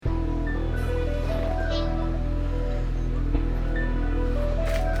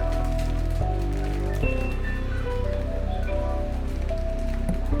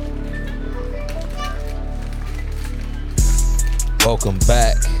Welcome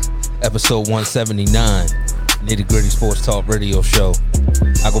back. Episode 179. Nitty Gritty Sports Talk Radio Show.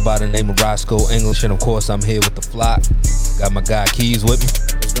 I go by the name of Roscoe English, and of course I'm here with the flock. Got my guy Keys with me.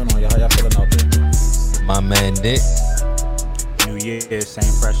 What's going on, y'all? How y'all feeling out there? My man Nick. New Year,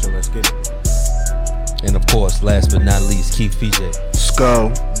 same pressure. Let's get it. And of course, last but not least, Keith PJ.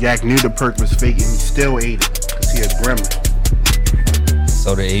 Skull. Yak knew the perk was fake and he still ate it because he a gremlin.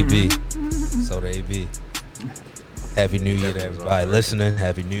 So the AB. So the AB. Happy New Year to everybody listening.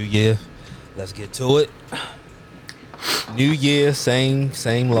 Happy New Year. Let's get to it. New Year, same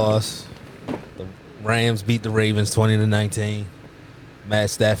loss. The Rams beat the Ravens 20-19.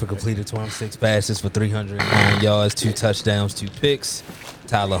 Matt Stafford completed 26 passes for 309 yards, 2 touchdowns, 2 picks.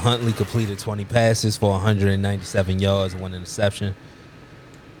 Tyler Huntley completed 20 passes for 197 yards, 1 interception.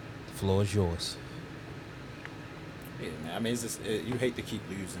 The floor is yours. Yeah, man. I mean, it's just, you hate to keep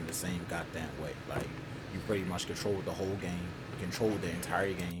losing the same goddamn way. Like, you pretty much controlled the whole game. You controlled the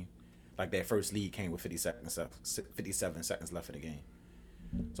entire game. Like, that first lead came with 57 seconds left in the game.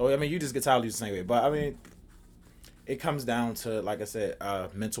 So, I mean, you just get tired of losing the same way. But, I mean, it comes down to, like I said,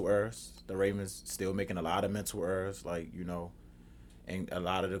 mental errors. The Ravens still making a lot of mental errors, like, you know, and a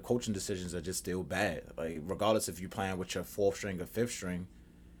lot of the coaching decisions are just still bad. Like, regardless if you're playing with your 4th string or 5th string,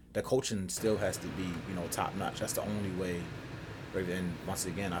 the coaching still has to be, you know, top notch. That's the only way. And once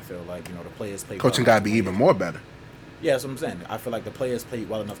again, I feel like, you know, the players play. Coaching got to be even more better. Yeah, that's what I'm saying. I feel like the players played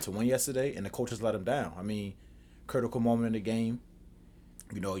well enough to win yesterday, and the coaches let them down. I mean, critical moment in the game.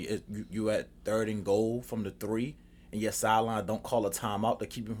 You know, you at 3rd and goal from the 3, and your sideline don't call a timeout to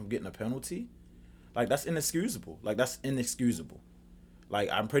keep him from getting a penalty. Like, that's inexcusable. Like,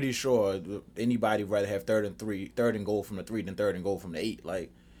 I'm pretty sure anybody would rather have 3rd and goal from the 3 than 3rd and goal from the 8.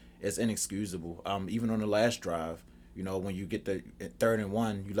 Like, it's inexcusable. Even on the last drive, you know, when you get the 3rd and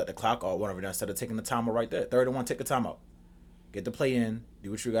 1, you let the clock out, whatever, instead of taking the timeout right there. 3rd and 1, take the timeout. Get the play in,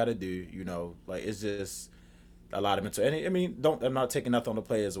 do what you got to do, you know. Like, it's just a lot of mental. And I mean, I'm not taking nothing on the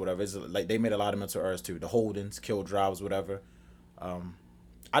players or whatever. It's like they made a lot of mental errors too. The holdings, kill drives, whatever. Like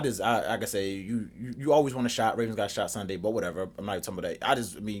I say, you always want a shot. Ravens got a shot Sunday, but whatever. I'm not even talking about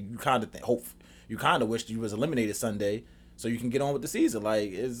that. I mean, you kind of wish you was eliminated Sunday so you can get on with the season.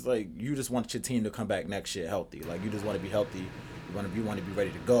 Like, it's like you just want your team to come back next year healthy. Like, you just want to be healthy. You want to be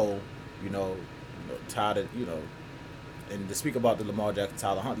ready to go. You know, tired of, you know. And to speak about the Lamar Jackson,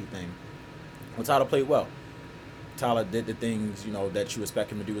 Tyler Huntley thing, well, Tyler played well. Tyler did the things, you know, that you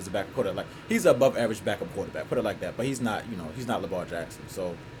expect him to do as a backup quarterback. Like, he's an above average backup quarterback, put it like that. But he's not, you know, he's not Lamar Jackson.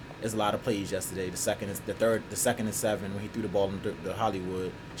 So there's a lot of plays yesterday. The second and 7 when he threw the ball in the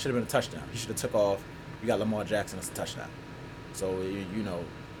Hollywood should have been a touchdown. He should have took off. You got Lamar Jackson, that's a touchdown. So you know,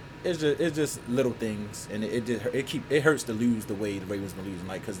 it's just little things, and it hurts to lose the way the Ravens been losing.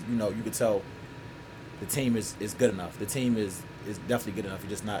 Like, because you know you could tell the team is good enough. The team is definitely good enough. You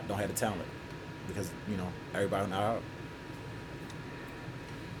just don't have the talent. Because, you know, everybody not out.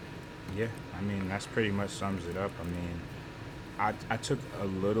 Yeah, I mean, that's pretty much sums it up. I mean, I took a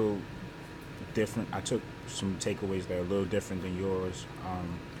little different. I took some takeaways that are a little different than yours.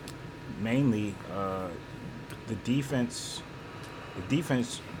 Mainly, the defense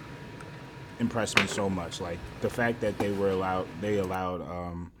impressed me so much. Like, the fact that they allowed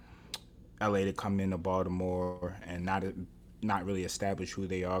LA to come into Baltimore and not really establish who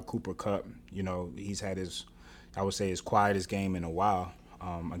they are. Cooper Kupp, you know, he's had his quietest game in a while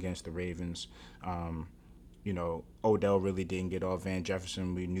against the Ravens. You know, Odell really didn't get off. Van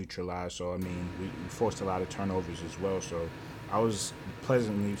Jefferson we neutralized. So, I mean, we forced a lot of turnovers as well. So, I was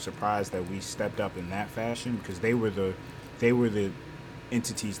pleasantly surprised that we stepped up in that fashion because they were the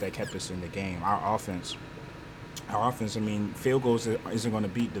entities that kept us in the game. Our offense, I mean, field goals isn't going to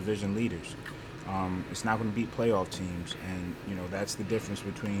beat division leaders. It's not going to beat playoff teams, and you know that's the difference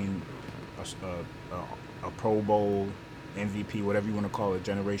between a Pro Bowl MVP, whatever you want to call it,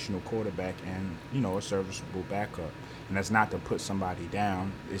 generational quarterback, and you know a serviceable backup. And that's not to put somebody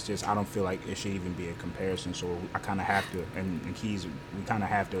down. It's just I don't feel like it should even be a comparison. So I kind of have to, and Keys, we kind of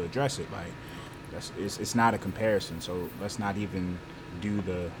have to address it. Like it's not a comparison. So let's not even do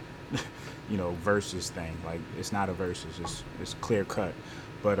the you know versus thing. Like it's not a versus. It's clear cut.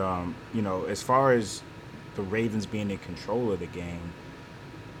 But, you know, as far as the Ravens being in control of the game,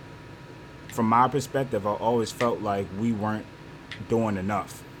 from my perspective, I always felt like we weren't doing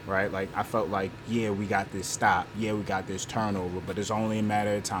enough, right? Like, I felt like, yeah, we got this stop. Yeah, we got this turnover, but it's only a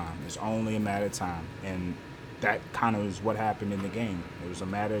matter of time. And that kind of is what happened in the game. It was a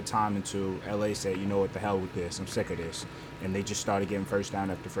matter of time until LA said, you know what, the hell with this. I'm sick of this. And they just started getting first down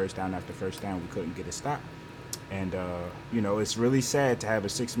after first down after first down. We couldn't get a stop. And, you know, it's really sad to have a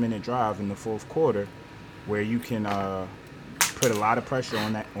 6-minute drive in the fourth quarter where you can put a lot of pressure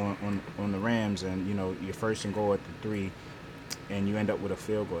on that on the Rams, and you know you're first and goal at the 3, and you end up with a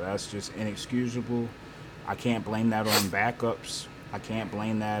field goal. That's just inexcusable. I can't blame that on backups. I can't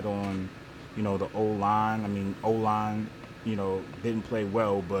blame that on, you know, the O-line. I mean, O-line, you know, didn't play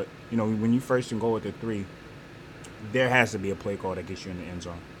well, but you know when you first and goal at the 3, there has to be a play call that gets you in the end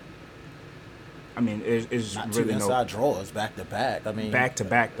zone. I mean, it's Not really two inside draws back to back. I mean, back to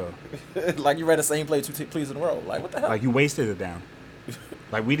back though. like you ran the same play 2 plays in a row. Like what the hell? Like you wasted a down.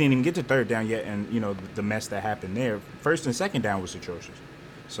 Like we didn't even get to third down yet, and you know the mess that happened there. First and second down was atrocious.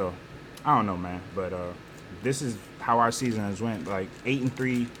 So I don't know, man. But this is how our season has went. Like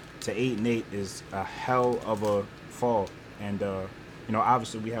 8-3 to 8-8 is a hell of a fall, and you know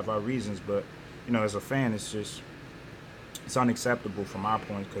obviously we have our reasons, but you know as a fan, it's unacceptable from our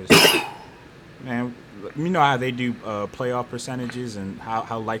point because. Man, you know how they do playoff percentages and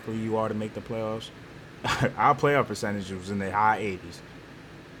how likely you are to make the playoffs? Our playoff percentage was in the high 80s.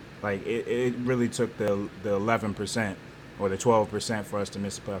 Like, it really took the 11% or the 12% for us to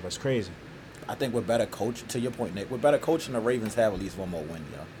miss the playoff. That's crazy. I think we're better coaching. To your point, Nick, we're better coaching. The Ravens have at least one more win,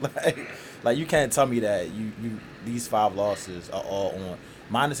 yo. Like you can't tell me that you these 5 losses are all on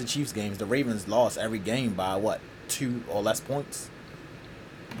minus the Chiefs games. The Ravens lost every game by what 2 or less points.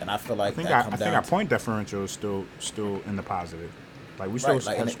 And I feel like I think our point differential is still in the positive. Like we still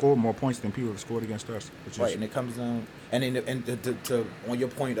have scored more points than people have scored against us. Right, and it comes down and to on your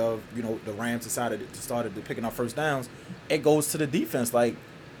point of you know the Rams decided to start picking up first downs. It goes to the defense. Like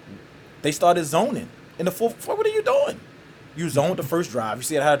they started zoning in the fourth. What are you doing? You zoned the first drive. You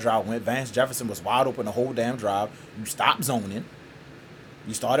see how the drive went. Vance Jefferson was wide open the whole damn drive. You stopped zoning.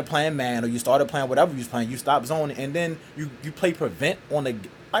 You started playing man, or you started playing whatever you was playing. You stopped zoning, and then you play prevent on the.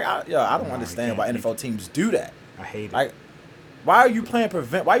 Like I don't understand why NFL teams do that. I hate it. Like, why are you playing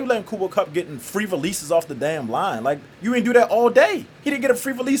prevent? Why are you letting Cooper Kupp getting free releases off the damn line? Like you ain't do that all day. He didn't get a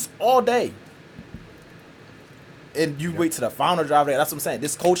free release all day. And you wait to the final drive there. That's what I'm saying.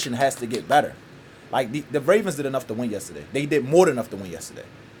 This coaching has to get better. Like the Ravens did enough to win yesterday. They did more than enough to win yesterday.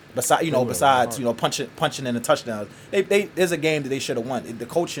 Besides punching in the touchdowns, they there's a game that they should have won. The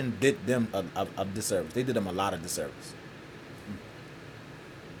coaching did them a disservice. They did them a lot of disservice.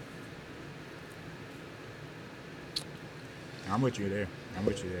 I'm with you there,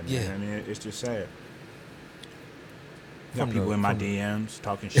 man. Yeah. I mean, it's just sad. Got people in my DMs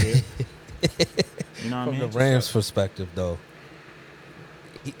talking shit. You know what I mean? From the Rams' perspective, though,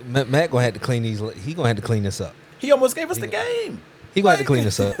 Matt gonna have to clean these. He gonna have to clean this up. He almost gave us the game. He gonna have to clean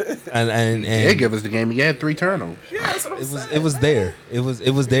this up. And They give us the game. He had 3 turnovers. Yeah, that's what I'm saying. It was there. It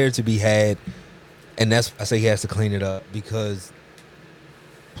was there to be had, and that's I say he has to clean it up because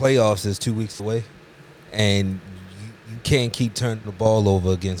playoffs is 2 weeks away, and you can't keep turning the ball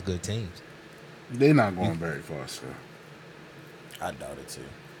over against good teams. They're not going very far, sir. I doubt it too.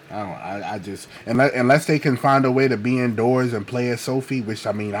 I just unless they can find a way to be indoors and play at Sophie, which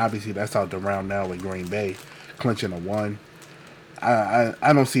I mean obviously that's out the round now with Green Bay clinching a 1.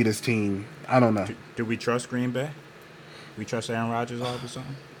 I don't see this team. I don't know. Do we trust Green Bay? We trust Aaron Rodgers all of a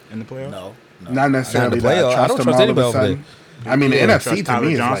sudden in the playoffs? No. Not necessarily. Not in the playoffs. I don't them trust all of a anybody over sudden. I mean, the NFC to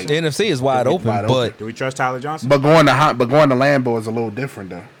me is like The NFC is wide open, but Do we trust Tyler Johnson? But going to Lambeau is a little different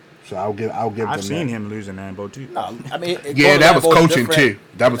though. So I'll give them. I've seen that. him losing Lambeau too. No, I mean, Yeah, that was Lambeau's coaching different too.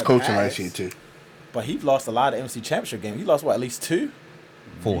 That in was the coaching past, last year too. But he lost a lot of NFC Championship games. He lost what, at least 2?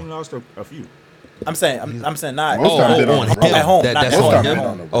 4. He lost a few. I'm saying not. Most of them did on him. At home. That's not on at him.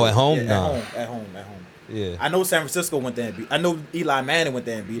 home. Oh, at home, Yeah, no. At home. Yeah. I know San Francisco went there and beat. I know Eli Manning went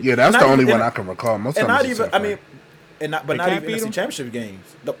there and beat. Yeah, that's Not the only even- one I can recall. Most And of them not is even. I mean, not They even can't beat NFC them? Championship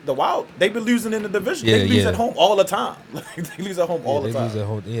games. The Wild, they been losing in the division. Yeah, They lose yeah. at home all the time. Like, they lose at home all the they time. lose at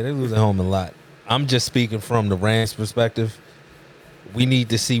home. Yeah, they lose at home a lot. I'm just speaking from the Rams' perspective. We need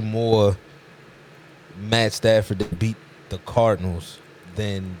to see more Matt Stafford that beat the Cardinals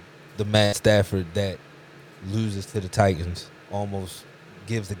than the Matt Stafford that loses to the Titans, almost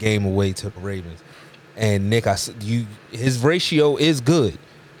gives the game away to the Ravens. And Nick, his ratio is good,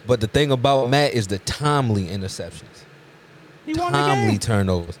 but the thing about Matt is the timely interceptions, He won the timely game.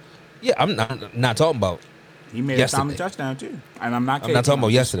 turnovers. Yeah, I'm not talking about. He made yesterday. a timely touchdown too. And I'm not talking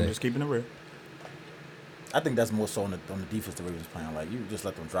about yesterday. I'm just keeping it real. I think that's more so on the defense the Ravens playing. Like, you just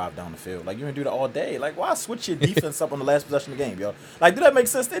let them drive down the field. Like, you didn't do that all day. Like, why switch your defense up on the last possession of the game, yo? Like, did that make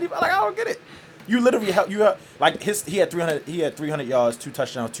sense to anybody? Like, I don't get it. You literally like he had 300 yards, 2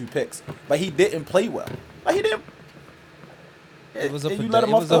 touchdowns, 2 picks, but he didn't play well. Like, he didn't. It was you let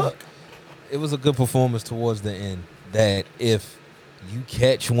him off the hook. It was a good performance towards the end. That if you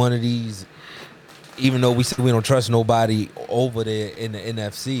catch one of these, even though we say we don't trust nobody over there in the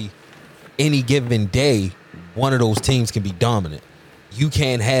NFC, any given day, one of those teams can be dominant. You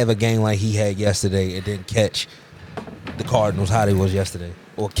can't have a game like he had yesterday and then catch the Cardinals how they was yesterday,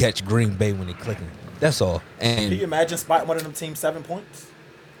 or catch Green Bay when they clicking. That's all. Can you And imagine spotting one of them teams 7 points?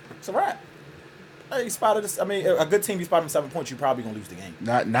 It's a wrap. Hey, you spotted us. I mean, a good team, you spot them 7 points, you probably gonna lose the game.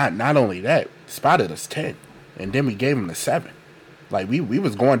 Not only that, spotted us 10, and then we gave them the 7. Like we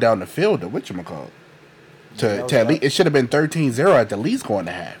was going down the field to whatchamacallit. Yeah, To at least, it should have been 13-0 at the least going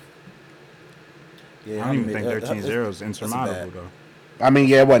to half. Yeah, I don't even think that- 13-0 is that's insurmountable, bad. though. I mean,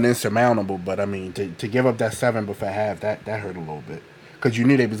 yeah, it wasn't insurmountable, but I mean, to give up that 7 before half, that hurt a little bit. Because you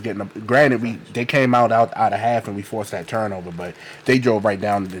knew they was getting. Granted, they came out of half and we forced that turnover, but they drove right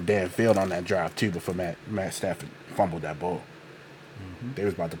down to the damn field on that drive too before Matt Stafford fumbled that ball. They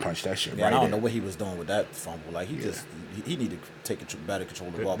was about to punch that shit Yeah, right I don't in. know what he was doing with that fumble. Like he needed to take better control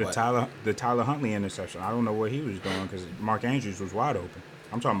of the ball. The But Tyler Huntley interception, I don't know what he was doing because Mark Andrews was wide open.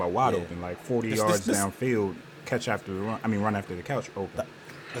 I'm talking about wide Yeah. open, like 40 This- yards this- downfield, catch after the run. I mean, run after the couch open.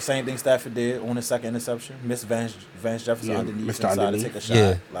 the same thing Stafford did on his second interception. Missed Vance Jefferson Yeah, underneath missed inside underneath. to take a shot.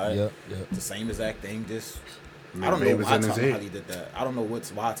 yeah, Like yep. the same exact thing. Just Man, I don't Ray know was why in his Tyler head. Huntley did that. I don't know why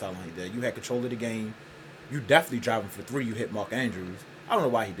Tyler Huntley did that. You had control of the game. You definitely driving for 3. You hit Mark Andrews. I don't know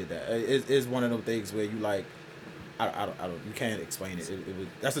why he did that. It's one of those things where you like. I don't. You can't explain it. It was,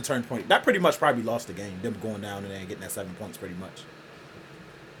 that's a turn point. That pretty much probably lost the game. Them going down and then getting that 7 points, pretty much.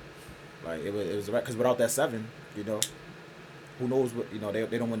 Like it was because without that 7, who knows what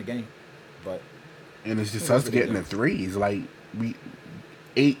they don't win the game, but And it's just Who knows us what they getting do. the threes. Like we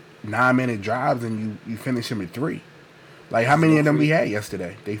 8-9 minute drives and you finish them at 3. Like how many of them we had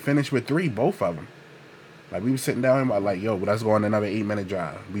yesterday? They finished with 3, both of them. Like we were sitting down and like, yo, let's go on another 8-minute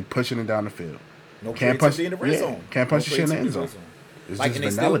drive. We pushing it down the field. no Can't creativity punch- in the red yeah, zone. can't punch No the shit in the creativity end zone. It's Like, just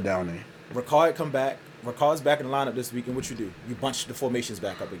and they vanilla still- down there. Ricard come back. Ricard's back in the lineup this week, and what you do? You bunch the formations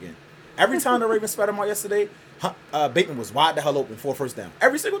back up again. Every time the Ravens spread them out yesterday, Bateman was wide the hell open for a first down.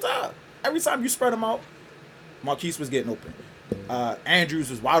 Every single time. Every time you spread them out, Marquise was getting open. Andrews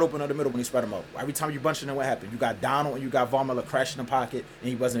was wide open in the middle when he spread them out. Every time you bunch them, what happened? You got Donald and you got Von Miller crashing in the pocket, and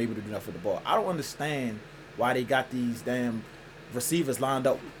he wasn't able to do nothing with the ball. I don't understand why they got these damn receivers lined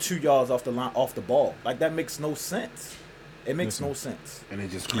up 2 yards off the ball. Like that makes no sense. It makes no sense. And it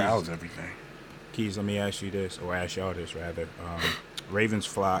just crowds everything. Keys, let me ask you this, or ask y'all this rather. Ravens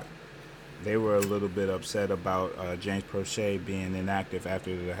flock, they were a little bit upset about James Prochet being inactive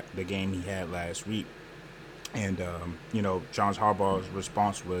after the game he had last week. And, John Harbaugh's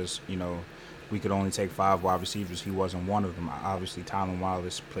response was, we could only take 5 wide receivers. He wasn't one of them. Obviously, Tylan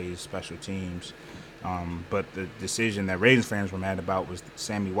Wallace plays special teams. But the decision that Ravens fans were mad about was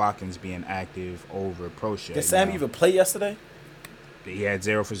Sammy Watkins being active over Prochet. Did Sammy even play yesterday? He had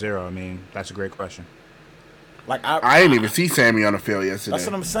 0 for 0. I mean, that's a great question. Like I didn't even see Sammy on the field yesterday. That's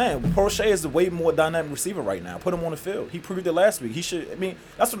what I'm saying. Prochet is the way more dynamic receiver right now. Put him on the field. He proved it last week. He should. I mean,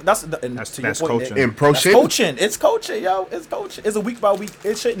 that's coaching. And That's Prochet, coaching. It's coaching, yo. It's coaching. It's a week by week.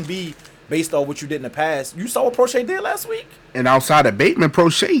 It shouldn't be based on what you did in the past. You saw what Prochet did last week. and outside of Bateman,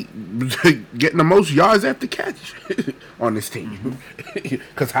 Prochet getting the most yards after catch on this team.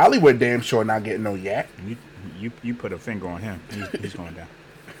 Because Hollywood damn sure not getting no yak. You put a finger on him. He's going down.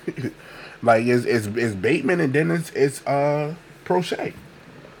 Like it's Bateman and then it's Prochet.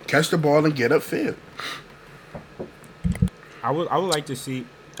 Catch the ball and get upfield. I would like to see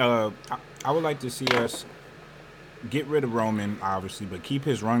I would like to see us get rid of Roman, obviously, but keep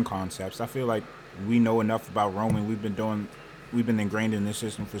his run concepts. I feel like we know enough about Roman. We've been ingrained in this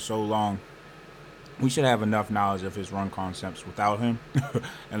system for so long. We should have enough knowledge of his run concepts without him.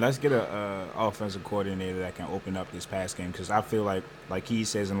 And let's get a offensive coordinator that can open up this pass game, because I feel like he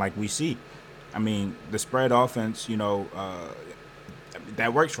says and like we see, I mean, the spread offense,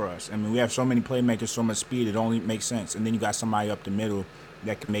 that works for us. I mean, we have so many playmakers, so much speed, it only makes sense. And then you got somebody up the middle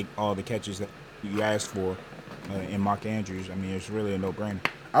that can make all the catches that you asked for in Mark Andrews. I mean, it's really a no-brainer.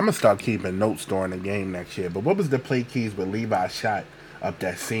 I'm gonna start keeping notes during the game next year. But what was the play keys with Levi shot up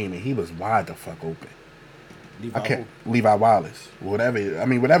that seam and he was wide the fuck open? Levi Wallace, whatever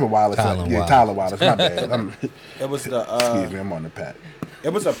Wallace. Tylan Wallace. Tyler Wallace. My bad. It was the Excuse me, I'm on the pack.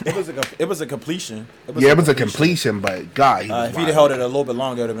 it was a completion. It was a completion, but God, he was if he'd wide. have held it a little bit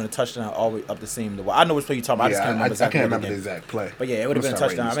longer, it would have been a touchdown all the way up the seam. I know which play you're talking about. I just can't remember I can't remember the game. exact play. But yeah, it would have I'm been a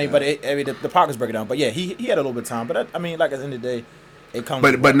sorry, touchdown. I mean, Raiders but the pocket's breaking down. But yeah, he had a little bit of time. But I mean, like at the end of the day, it comes.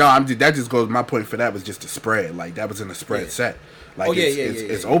 But no, that just goes. My point for that was just the spread. Like that was in the spread Yeah. set. Like it's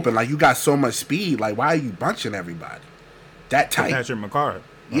it's open. Like you got so much speed. Like why are you bunching everybody that tight? Patrick McCarr.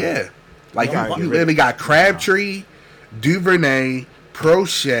 Yeah. Like Yeah, you yeah. literally got Crabtree, Duvernay,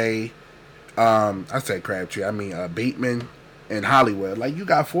 Prochet. I said Crabtree. I mean Bateman and Hollywood. Like you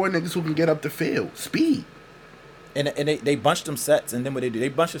got 4 niggas who can get up the field. Speed. And they bunch them sets, and then what they do, they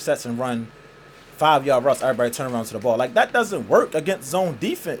bunch the sets and run 5-yard routes. Everybody turn around to the ball. Like, that doesn't work against zone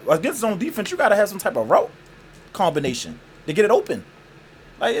defense. Against zone defense, you gotta have some type of route combination to get it open.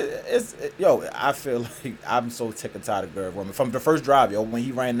 Like, I feel like I'm so sick and tired of Greg Roman. From the first drive, when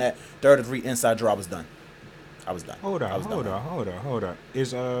he ran that 3rd-and-3 inside draw, I was done. Hold on.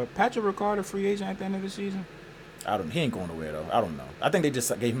 Is Patrick Ricard a free agent at the end of the season? He ain't going nowhere though. I don't know. I think they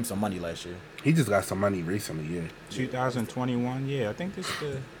just gave him some money last year. He just got some money recently, yeah. 2021, yeah. I think this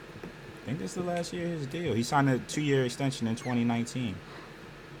is the last year of his deal. He signed a 2-year extension in 2019.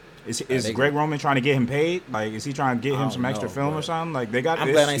 Is Greg Roman trying to get him paid? Like, is he trying to get him some extra film or something? Like, they got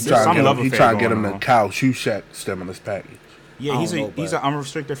I'm glad I ain't He trying to get him on. the Kyle Juszczyk stimulus package. Yeah, he's an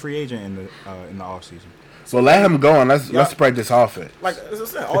unrestricted free agent in the offseason. So let him go and let's spread this offense. Like, as I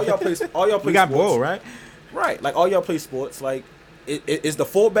said, all y'all play We got sports. Bull, right? Right. Like, all y'all play sports. Like, is the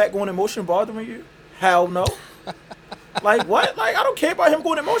fullback going in motion bothering you? Hell no. Like, what? Like, I don't care about him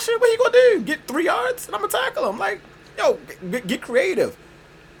going in motion. What he gonna do? Get 3 yards and I'm gonna tackle him. Like, get creative.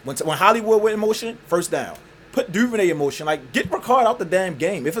 When Hollywood went in motion, first down. Put Duvernay in motion. Like, get Ricard out the damn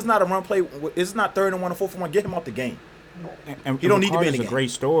game. If it's not a run play, it's not 3rd and 1 or 4th and 1. Get him out the game. And he don't need to be in the Ricard is game. a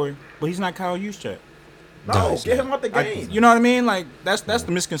great story, but he's not Kyle Juszczyk. No, get him out the game. You know what I mean? Like, that's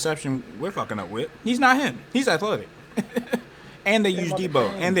the misconception we're fucking up with. He's not him. He's athletic. And they use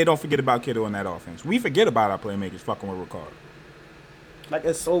Debo. And they don't forget about Kittle in that offense. We forget about our playmakers fucking with Ricard. Like,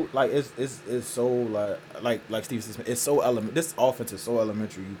 it's so, like, it's so, like Steve says, it's so this offense is so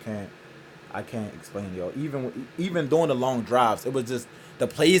elementary, I can't explain, yo. Even during the long drives, it was just the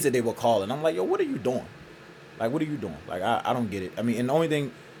plays that they were calling. I'm like, yo, what are you doing? Like, what are you doing? Like, I don't get it. I mean, and the only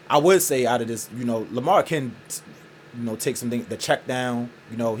thing I would say out of this, Lamar can, take something, the check down.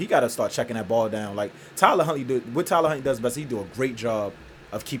 He got to start checking that ball down. Like, Tyler Huntley does best, he do a great job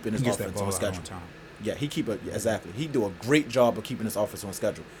of keeping his offense on schedule. Yeah, exactly. He do a great job of keeping his offense on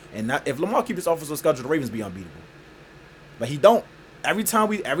schedule. And if Lamar keeps his offense on schedule, the Ravens be unbeatable. But he don't. Every time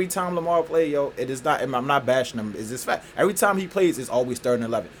Lamar play, it is not. I'm not bashing him. It's this fact. Every time he plays, it's always 3rd and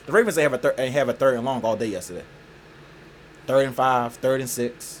 11. The Ravens have a 3rd and long all day yesterday. 3rd and 5, 3rd and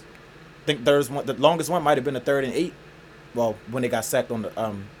 6. I think the longest one might have been a 3rd and 8. Well, when they got sacked on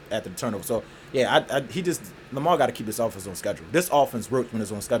the after the turnover. So yeah, Lamar got to keep his offense on schedule. This offense works when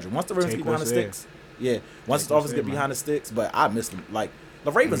it's on schedule. Once the Ravens get behind the sticks, once the offense get behind the sticks, but I missed them. Like,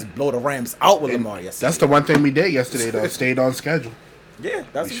 the Ravens blow the Rams out with Lamar yesterday. That's the one thing we did yesterday, though. Stayed on schedule. Yeah,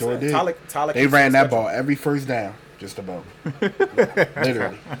 that's we what sure did. Tyler they ran that ball every first down, just about.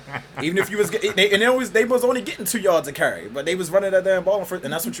 Literally. Even if you was they was only getting 2 yards a carry, but they was running that damn ball first,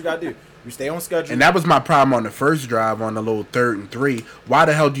 and that's what you gotta do. You stay on schedule. And that was my problem on the first drive on the little 3rd and 3. Why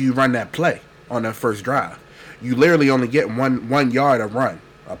the hell do you run that play on that first drive? You literally only get one yard a run,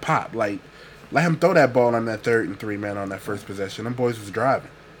 a pop. Like, let him throw that ball on that 3rd and 3, man, on that first possession. Them boys was driving.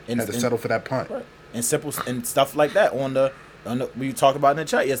 And had to settle for that punt. Right. And simple and stuff like that on the we talked about in the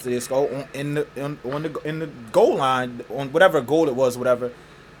chat yesterday. So in the goal line, on whatever goal it was, whatever.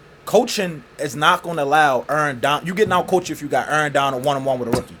 Coaching is not going to allow you getting out coached if you got down a 1-on-1 with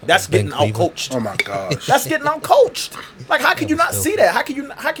a rookie. That's getting out coached. Oh my gosh. That's getting out coached. Like, how can you not see that?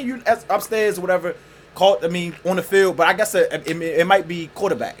 How can you as upstairs or whatever on the field? But I guess it might be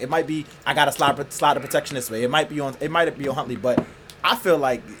quarterback. It might be I got to slide the protection this way. It might be on Huntley, but I feel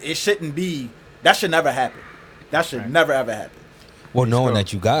like it shouldn't be. That should never happen. That should never ever happen. Well, knowing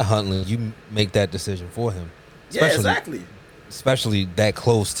that you got Huntley, you make that decision for him. Yeah, exactly. Especially that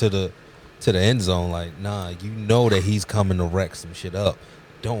close to the end zone. Like, nah, you know that he's coming to wreck some shit up.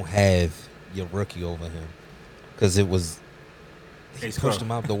 Don't have your rookie over him, because he pushed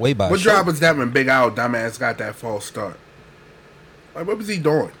him out the way by. What drive was that when Big Al dumbass got that false start? Like, what was he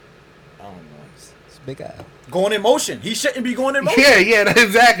doing? I don't know. It's Big Al. Going in motion. He shouldn't be going in motion. Yeah,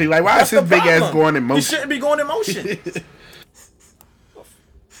 exactly. Like, why is his big ass going in motion? He shouldn't be going in motion.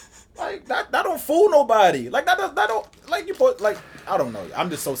 Like, that don't fool nobody. Like, that don't, like, you put, like, I don't know. I'm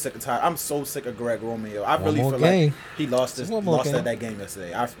just so sick and tired. I'm so sick of Greg Romeo. I really feel like he lost that game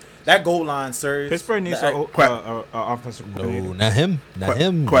yesterday. That goal line, sir. Pittsburgh needs an offensive coordinator. No, not him. Not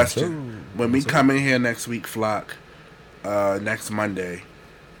him. Question. When we come in here next week, Flock, next Monday,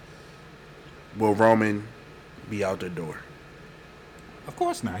 will Roman be out the door? Of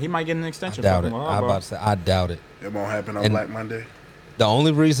course not. He might get an extension. I doubt it. I'm about to say, I doubt it. It won't happen on Black Monday? The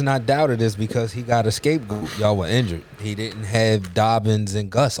only reason I doubt it is because he got a scapegoat. Y'all were injured. He didn't have Dobbins and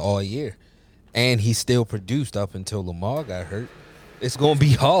Gus all year. And he still produced up until Lamar got hurt. It's going to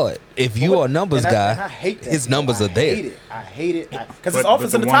be hard. If you are a numbers guy, I hate that. his numbers are there. I hate it. Because his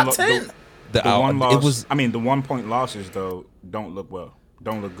offense in the top 10. The 1 point losses, though, don't look well.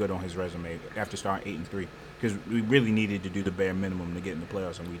 don't look good on his resume after starting 8-3. Because we really needed to do the bare minimum to get in the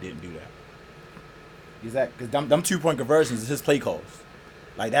playoffs, and we didn't do that. Exactly. Because them 2-point conversions is his play calls.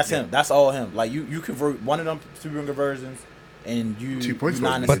 Like, that's him. That's all him. Like, you convert one of them 2-point conversions, and you 2 points.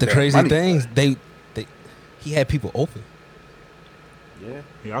 not But the necessarily- crazy money. things, he had people open. Yeah.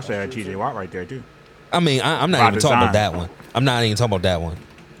 He also had T.J. Watt right there, too. I mean, I'm not By even talking about design. that one. I'm not even talking about that one.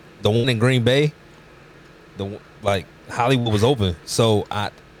 The one in Green Bay, Hollywood was open. So I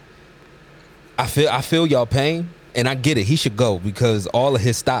feel y'all pain, and I get it. He should go because all of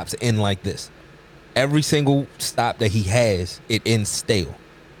his stops end like this. Every single stop that he has, it ends stale,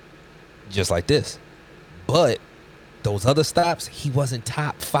 just like this. But those other stops, he wasn't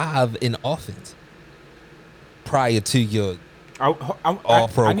top 5 in offense prior to your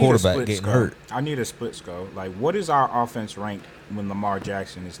All-pro I need a quarterback split getting skull. hurt. I need a split skull. Like, what is our offense ranked when Lamar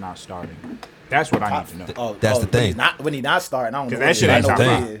Jackson is not starting? That's what I need to know. That's the thing. When he not starting, I don't know. 'Cause that shit ain't I know top what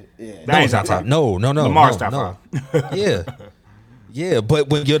five. it is. Yeah. That ain't it's not top top. No. Lamar's top no. 5. Yeah. Yeah, but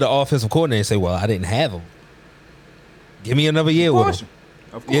when you're the offensive coordinator and say, well, I didn't have him. Give me another year Of with course. him.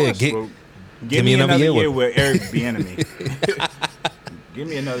 Of course. Yeah, Well, give me another year with Eric Bieniemy. Give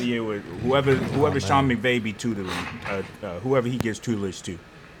me another year with whoever Sean McVay be tutoring, whoever he gives tutelage to.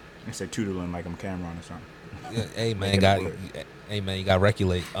 I said tutoring like I'm Cameron or something. Yeah, hey man, you got to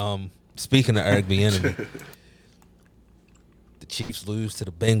regulate. Speaking of Eric Bieniemy, the Chiefs lose to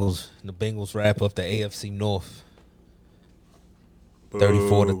the Bengals, and the Bengals wrap up the AFC North,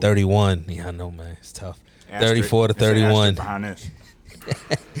 34-31. Yeah, I know, man, it's tough. 34-31. Behind this.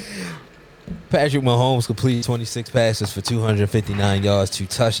 Patrick Mahomes completed 26 passes for 259 yards, 2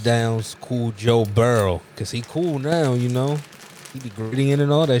 touchdowns. Cool Joe Burrow, because he cool now, you know. He be gritty in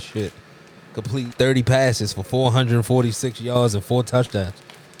and all that shit. Complete 30 passes for 446 yards and 4 touchdowns.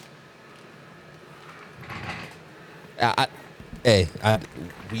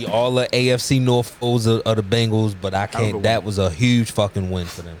 We all are AFC North foes of the Bengals, but I can't. That was a huge fucking win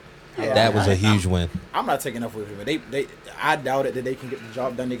for them. Yeah, That was a huge win. I'm not taking up with him. I doubt it that they can get the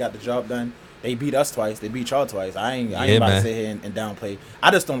job done. They got the job done. They beat us twice. They beat y'all twice. I ain't about man. to sit here and downplay. I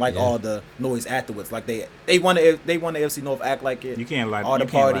just don't like all the noise afterwards. Like they won the AFC North, act like it. You can't light all the you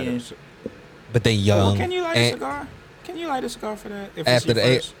can't light partying. But they young. Can you light a and cigar? Can you light a cigar for that? If after it's the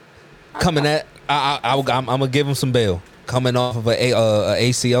your first? coming at, I'm gonna give him some bail. Coming off of a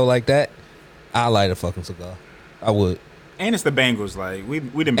ACO like that, I light a fucking cigar. I would. And it's the Bengals. Like we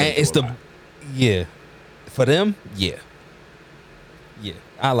didn't. And it's the for them, yeah.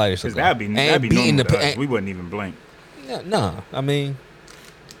 I light a because cigar. that'd be beating normal to us. and- We wouldn't even blink. No, I mean,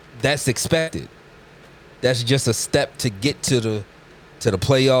 that's expected. That's just a step to get to the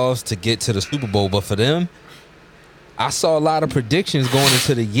playoffs, to get to the Super Bowl. But for them, I saw a lot of predictions going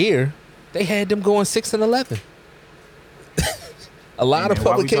into the year. They had them going 6-11. A lot Hey, of man,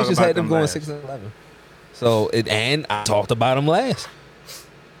 why we talk publications about had them them going last? 6-11. So and I talked about them last.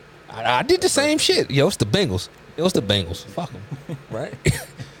 I did the same shit. Yo, it's the Bengals. Fuck them, right?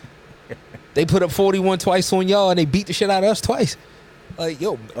 They put up 41 twice on y'all, and they beat the shit out of us twice. Like,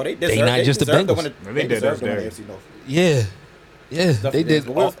 yo, they not just the Bengals. They did deserve that to win the there. AFC North. Yeah, Definitely they did.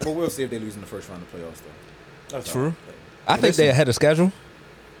 But we'll see if they lose in the first round of the playoffs, though. That's True. all. I think they ahead of schedule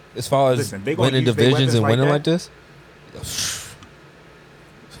as far as Listen, they gonna winning use their divisions and weapons winning like like this.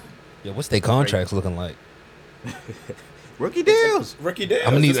 Yeah, what's their contracts looking like? Rookie deals. Rookie deal.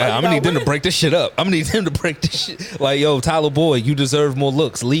 I'm gonna need them to break this shit up. I'm gonna need them to break this shit. Like, yo, Tyler Boyd, you deserve more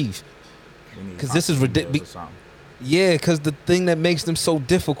looks. Leave. Because this is ridiculous. Yeah, because the thing that makes them so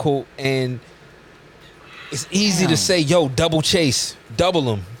difficult, and it's easy to say, yo, double chase, double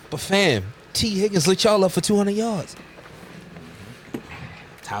them. But fam, T. Higgins lit y'all up for 200 yards.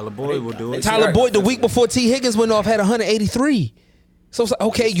 Tyler Boyd will do it. Tyler Boyd, the week before T. Higgins went off, had 183. So it's like,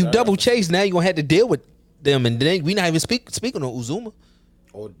 okay, you double chase. Now you're going to have to deal with them. And then we not even speaking on Uzuma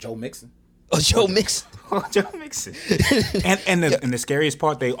Or Joe Mixon. or Joe Mixon. Joe Mixon. and the scariest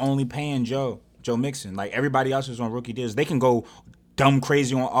part, they only paying Joe Mixon. Like everybody else is on rookie deals. They can go dumb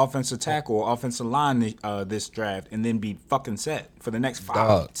crazy on offensive tackle or offensive line this draft and then be fucking set for the next 5,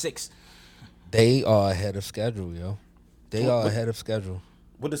 Dog. 6. They are ahead of schedule, yo. They are ahead of schedule.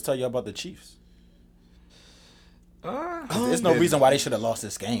 What does tell you about the Chiefs? There's no reason why they should have lost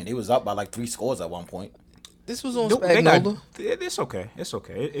this game. They was up by like 3 scores at one point. This was on They got, Spagnola. it's okay. It's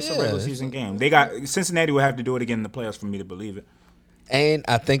okay. It's a Yeah, regular it's season game. They got Cincinnati will have to do it again in the playoffs for me to believe it. And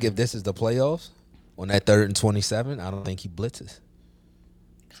I think if this is the playoffs, on that 3rd and 27, I don't think he blitzes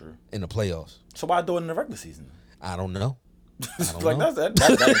True. in the playoffs. So why do it in the regular season? I don't know. Like know. that's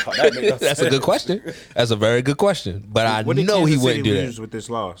That's a good question. That's a very good question. But I What did know he Kansas wouldn't City do lose that. with this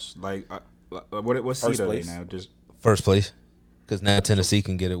loss? Like, what seed First are they place. now? Just First place. because now Tennessee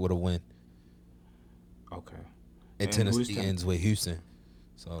can get it with a win. Okay. And And who's Tennessee ends with Houston.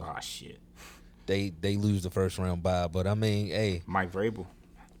 So Oh shit. they lose the first round bye. But I mean, hey, Mike Vrabel.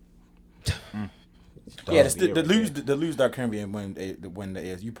 Yeah, the the lose Dark Henry and when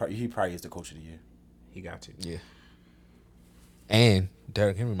he probably is the coach of the year. He got to. yeah. And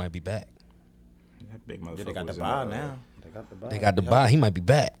Derrick Henry might be back. That big Yeah, motherfucker. they got the was in bye now. They got the bye. They got the bye. He might be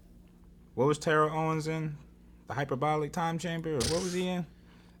back. What was Terrell Owens in? The hyperbolic time chamber? Or what was he in?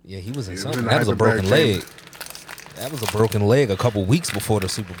 Yeah, he was in was something. in the That was a broken hyperbaric leg. That was a broken leg a couple weeks before the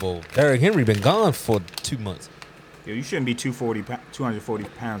Super Bowl. Derrick Henry been gone for 2 months. Yo, you shouldn't be 240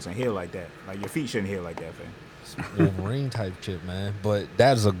 pounds and heal like that. Like your feet shouldn't heal like that, fam. Wolverine type chip, man. But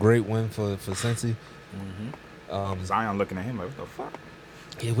that is a great win for Cincy. Zion looking at him like, what the fuck?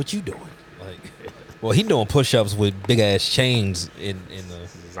 Yeah, what you doing? Like, well, he doing push-ups with big ass chains in the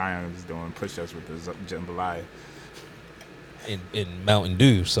Zion is doing push-ups with the jambalaya. in Mountain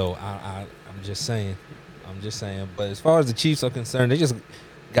Dew. So I'm just saying. But as far as the Chiefs are concerned, they just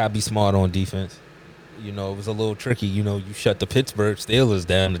gotta be smart on defense. You know, it was a little tricky. You know, you shut the Pittsburgh Steelers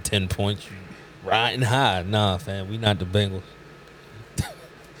down to 10 points, you riding high. Nah, fam, we not the Bengals.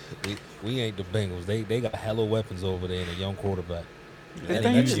 we ain't the Bengals. They got hella weapons over there and a young quarterback. The And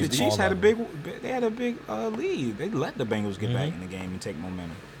thing they is, the used Chiefs all had a of big lead. They let the Bengals get back in the game and take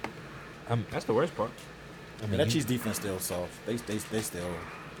momentum. them. That's the worst part. I And mean, that Chiefs defense still soft. They still.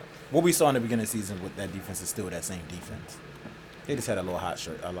 What we saw in the beginning of the season with that defense is still that same defense. They just had a little hot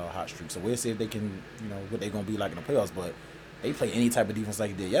streak. So we'll see if they can, what they're gonna be like in the playoffs. But they play any type of defense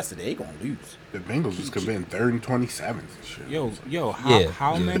like they did yesterday, they gonna lose. The Bengals just committing 3rd and 27s and shit.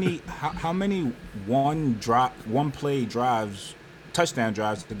 How many one play drives, touchdown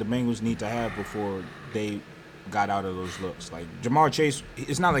drives did the Bengals need to have before they got out of those looks? Like Jamar Chase,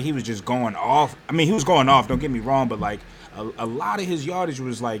 it's not like he was just going off. I mean, he was going off. Don't get me wrong, but like a lot of his yardage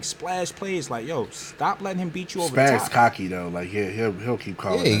was like splash plays. Like, yo, stop letting him beat you over the Spaz top. cocky though, like he'll keep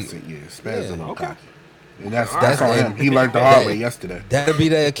calling Yeah, us. Yeah, Spaz a little okay. cocky, and that's on him. He learned the hard way yesterday. that'll be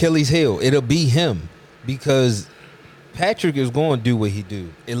the Achilles heel. It'll be him because Patrick is going to do what he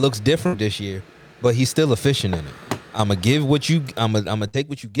do. It looks different this year, but he's still efficient in it. I'm gonna take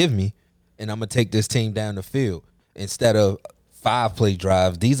what you give me, and I'm gonna take this team down the field instead of 5 play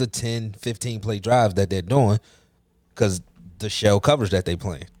drives. These are 10, 15 play drives that they're doing because the shell coverage that they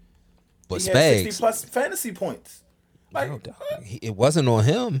playing. But He had 60 Spags, plus fantasy points. Like, no, dog, it wasn't on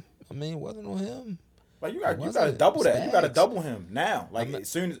him. I mean, it wasn't on him. Like you It got to wasn't. double that. You got to Spags. double him now. Like as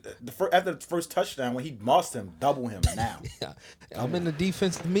soon as after the first touchdown when he mossed him, double him now. I'm in the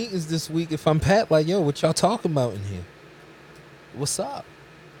defensive meetings this week. If I'm Pat, like, yo, what y'all talking about in here? What's up?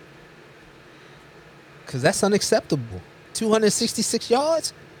 Because that's unacceptable. 266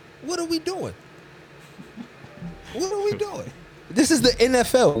 yards? What are we doing? What are we doing? This is the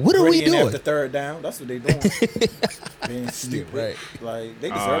NFL. What are we Brady in doing? after third down. That's what they doing. Being stupid. Right. Like they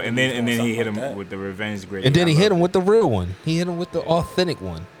deserve. And then he hit him with the revenge grade. And then he hit him with the real one. He hit him with the authentic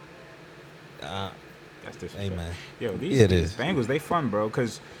one. That's disrespect. Hey, man. Yo, It these is. Bengals, they fun, bro.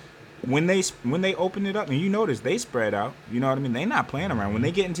 Because when they open it up, and you notice they spread out. You know what I mean? They not playing around. When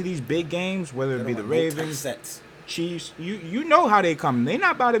they get into these big games, whether it be the Ravens, sets. Chiefs, you know how they come. They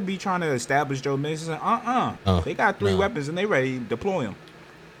not about to be trying to establish Joe Mixon. They got 3 no. weapons and they ready to deploy them.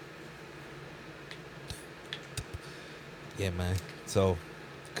 Yeah, man. So,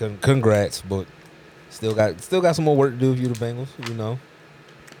 congrats, but still got some more work to do with you, the Bengals. You know,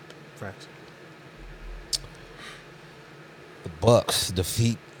 Facts. the Bucks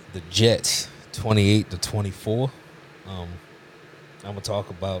defeat the Jets 28-24. I'm gonna talk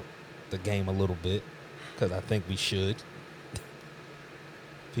about the game a little bit because I think we should.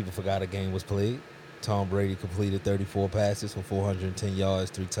 People forgot a game was played. Tom Brady completed 34 passes for 410 yards,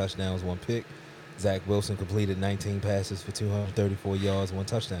 3 touchdowns, 1 pick. Zach Wilson completed 19 passes for 234 yards, 1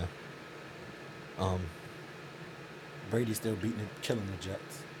 touchdown. Brady still killing the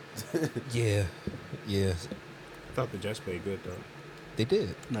Jets. Yeah. I thought the Jets played good though. They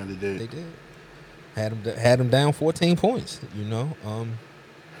did. No, they did. They did. Had them down 14 points. You know.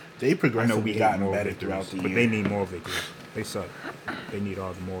 They I know we progressively got gotten more better victories, throughout the but year. they need more victories. They suck. They need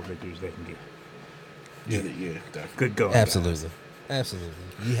all the more victories they can get. Yeah, definitely. Good going. Absolutely. Absolutely.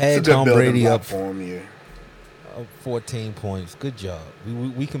 You It's a had good Tom building Brady block up for him, yeah. 14 points. Good job.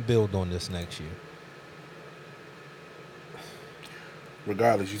 We can build on this next year.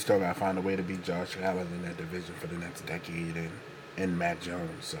 Regardless, you still gotta find a way to beat Josh Allen in that division for the next decade and Matt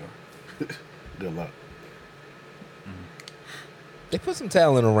Jones. So, good luck. They put some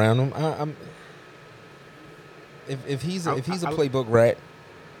talent around him. If he's a playbook rat,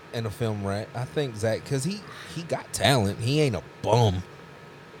 and a film rat. I think Zach, because he got talent. He ain't a bum.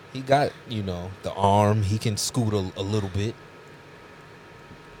 He got, the arm. He can scoot a little bit.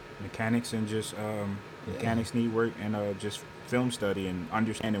 Mechanics and just mechanics need work and just film study and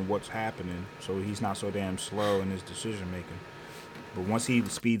understanding what's happening, so he's not so damn slow in his decision making. But once he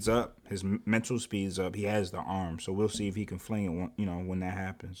speeds up, his mental speeds up. He has the arm, so we'll see if he can fling it. When that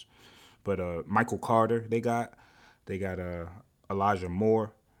happens. But Michael Carter, they got Elijah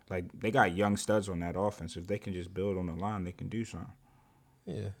Moore. Like, they got young studs on that offense. If they can just build on the line, they can do something.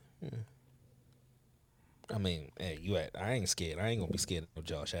 Yeah. I mean, hey, I ain't scared. I ain't gonna be scared of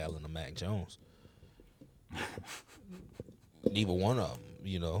Josh Allen or Mac Jones. Neither one of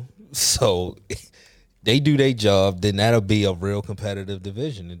them, So they do their job, then that'll be a real competitive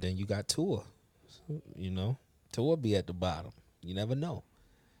division, and then you got Tua. Tua be at the bottom. You never know.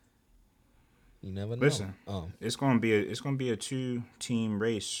 Listen, it's gonna be a 2-team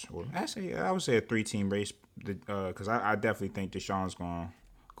race. Well, actually, I would say a 3-team race, because I definitely think Deshaun's gonna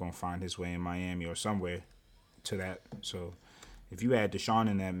find his way in Miami or somewhere to that. So if you add Deshaun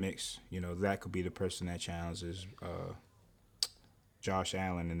in that mix, that could be the person that challenges Josh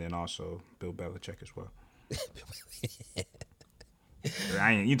Allen, and then also Bill Belichick as well.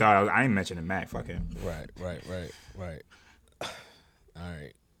 I ain't mentioning Mac. Fuck him. Right. All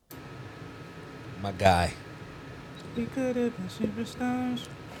right. My guy. We could have been superstars.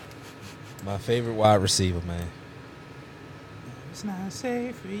 My favorite wide receiver, man. It's not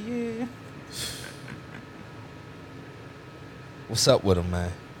safe for you. What's up with him,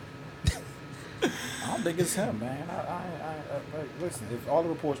 man? I don't think it's him, man. Listen, if all the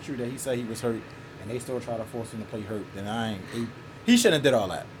reports true that he said he was hurt and they still try to force him to play hurt, then he shouldn't have did all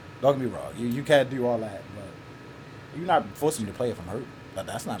that. Don't get me wrong. You can't do all that, but you're not forcing him to play if I'm hurt. But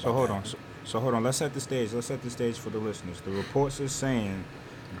that's not. So hold on. Let's set the stage. Let's set the stage for the listeners. The reports are saying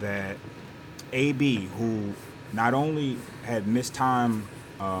that AB, who not only had missed time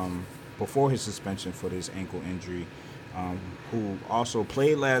before his suspension for this ankle injury, who also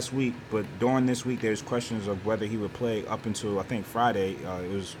played last week, but during this week there's questions of whether he would play up until I think Friday.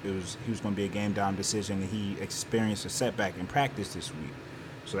 He was going to be a game time decision, and he experienced a setback in practice this week.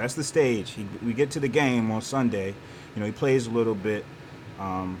 So that's the stage. We get to the game on Sunday. He plays a little bit.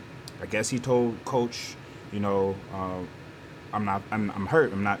 I guess he told coach, I'm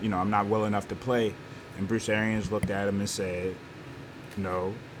hurt. I'm not well enough to play. And Bruce Arians looked at him and said,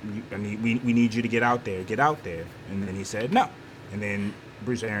 no, we need you to get out there. Get out there. And then he said, no. And then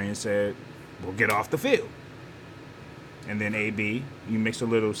Bruce Arians said, well, get off the field. And then AB, you mix a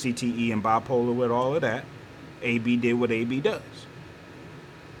little CTE and bipolar with all of that. AB did what AB does.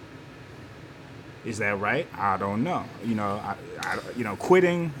 Is that right? I don't know.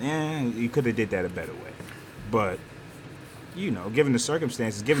 Quitting, you could have did that a better way. But, given the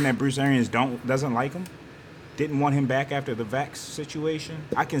circumstances, given that Bruce Arians doesn't like him, didn't want him back after the Vax situation,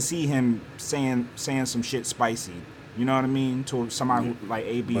 I can see him saying some shit spicy. You know what I mean? To somebody who, like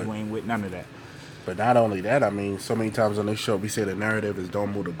AB, who ain't with none of that. But not only that, so many times on this show we say the narrative is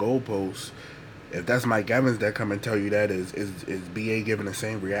don't move the goalposts. If that's Mike Evans that come and tell you that, is BA giving the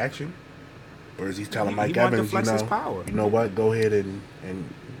same reaction? Or is he telling Mike Evans, you know what, go ahead and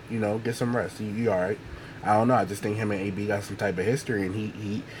get some rest. You all right. I don't know. I just think him and AB got some type of history, and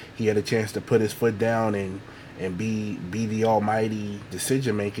he had a chance to put his foot down and be the almighty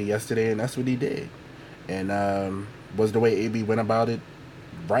decision maker yesterday, and that's what he did. And was the way AB went about it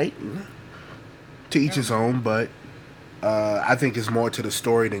right? To each his own, but I think it's more to the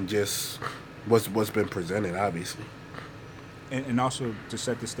story than just what's been presented, obviously. And also, to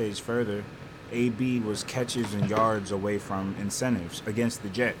set the stage further, AB was catches and yards away from incentives against the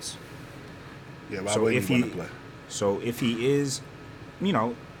Jets. Yeah, why wouldn't he want to play? So if he is,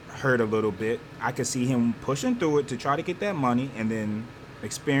 hurt a little bit, I could see him pushing through it to try to get that money, and then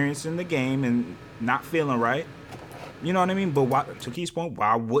experiencing the game and not feeling right. You know what I mean? But to Keith's point,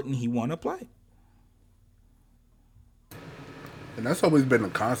 why wouldn't he want to play? And that's always been a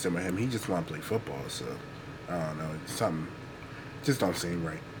constant with him. He just want to play football. So I don't know. Something just don't seem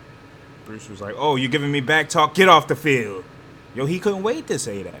right. Bruce was like, "Oh, you're giving me back talk. Get off the field." Yo, he couldn't wait to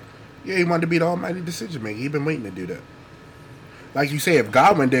say that. Yeah, he wanted to be the almighty decision maker. He been waiting to do that. Like you say, if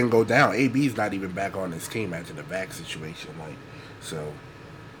Godwin didn't go down, AB's not even back on his team after the back situation.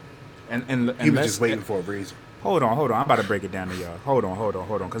 And he was just waiting for a reason. Hold on. I'm about to break it down to y'all. Hold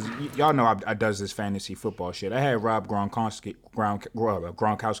on. Because y'all know I does this fantasy football shit. I had Rob Gronkowski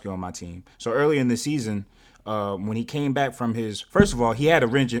on my team. So early in the season, when he came back from first of all, he had a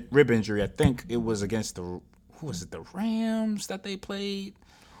rib injury. I think it was against the Rams that they played.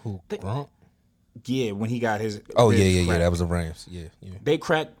 Who, Gronk? Yeah, when he got his. Oh, yeah. That was the Rams. Yeah. They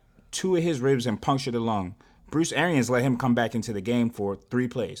cracked 2 of his ribs and punctured a lung. Bruce Arians let him come back into the game for 3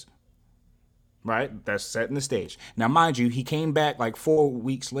 plays. Right? That's setting the stage. Now, mind you, he came back like 4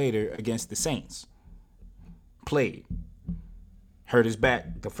 weeks later against the Saints. Played. Hurt his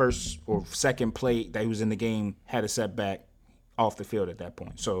back. The first or second play that he was in the game had a setback off the field at that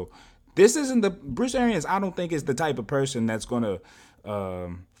point. So this isn't the Bruce Arians. I don't think is the type of person that's going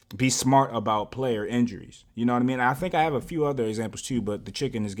to be smart about player injuries. You know what I mean? I think I have a few other examples too, but the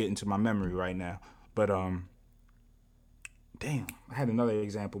chicken is getting to my memory right now. But damn, I had another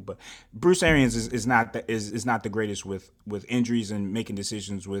example, but Bruce Arians is not the greatest with injuries and making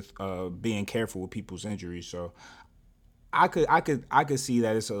decisions with being careful with people's injuries. So I could see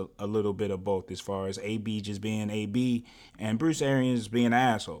that it's a little bit of both as far as AB just being AB and Bruce Arians being an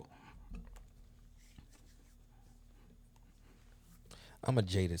asshole. I'm a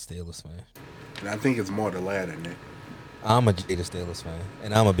jaded Steelers fan. And I think it's more the latter, Nick. I'm a jaded Steelers fan,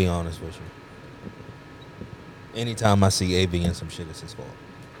 and I'm gonna be honest with you. Anytime I see AB in some shit, it's his fault.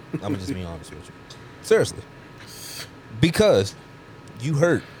 I'm gonna just be honest with you. Seriously, because you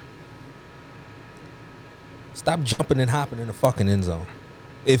hurt. Stop jumping and hopping in the fucking end zone.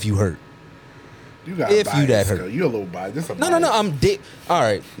 If you hurt. You got If bias, you that hurt. though. You a little biased. This a No, bias. I'm dick. All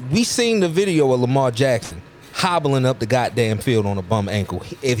right, we seen the video of Lamar Jackson hobbling up the goddamn field on a bum ankle.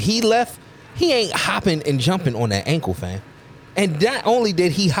 If he left, he ain't hopping and jumping on that ankle, fam. And not only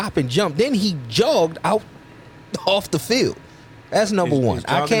did he hop and jump, then he jogged out off the field. That's number one. Is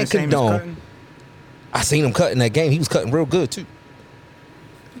I jogging can't the same as condone. cutting? I seen him cutting that game. He was cutting real good too.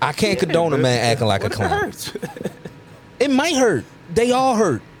 I can't condone a man acting like a What if it clown. hurts? It might hurt. They all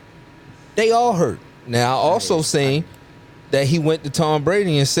hurt. They all hurt. Now I also seen that he went to Tom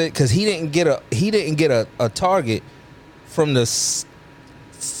Brady and said because he didn't get a target from the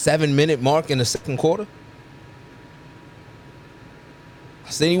 7-minute mark in the second quarter.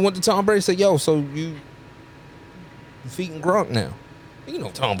 So then he went to Tom Brady and said, "Yo, so you feeding Gronk now?" You know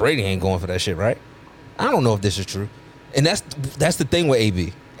Tom Brady ain't going for that shit, right? I don't know if this is true, and that's the thing with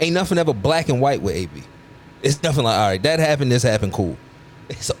AB. Ain't nothing ever black and white with AB. It's nothing like, all right, that happened, this happened, cool.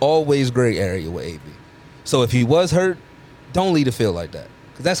 It's always gray area with AB. So if he was hurt, don't leave the field like that,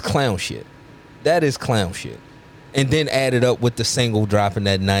 because that's clown shit. That is clown shit. And then add it up with the single dropping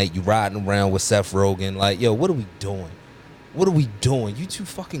that night. You riding around with Seth Rogen, like, yo, what are we doing? What are we doing? You too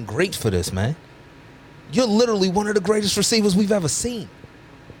fucking great for this, man. You're literally one of the greatest receivers we've ever seen.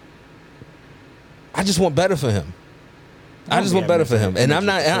 I just want better for him. I just want better for him. And I'm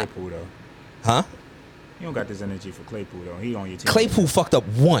not... Claypool, though. Huh? You don't got this energy for Claypool, though. He on your team. Claypool fucked up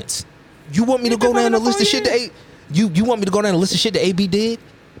once. You want me to go down the list of shit that you want me to go down the list of shit that AB did?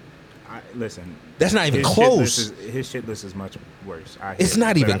 Listen. That's not even his close. His shit list is much worse. It's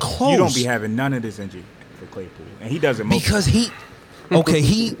not even close. You don't be having none of this energy for Claypool, and he does it most because he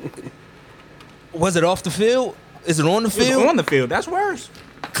was it off the field? Is it on the field? on the field. That's worse.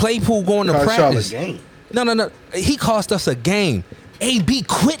 Claypool going to Cost y'all a practice. game. No. He cost us a game. AB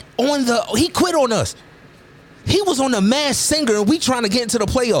quit on us. He was on the Masked Singer, and we trying to get into the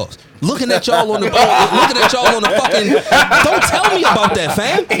playoffs. Looking at y'all on the fucking. Don't tell me about that,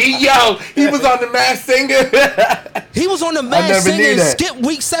 fam. He was on the Masked Singer. He was on the Masked never Singer knew and that. skipped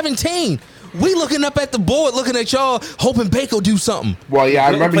week 17. We looking up at the board, looking at y'all, hoping Baker do something. Well, yeah, I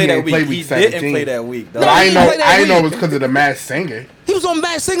remember he didn't play He week 17. didn't play that week, though. But No, I he didn't didn't play that know. I didn't know it week. was because of the Masked Singer. He was on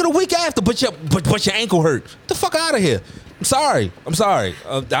Masked Singer the week after, but your ankle hurt. Get the fuck out of here. I'm sorry.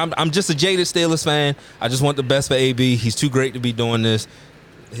 I'm just a jaded Steelers fan. I just want the best for AB. He's too great to be doing this.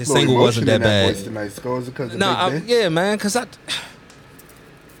 His Little single wasn't emotion that in voice bad. Tonight. Scores because of No, Big Ben. yeah, man, because I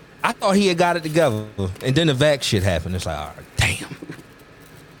thought he had got it together, and then the vac shit happened. It's like, all right,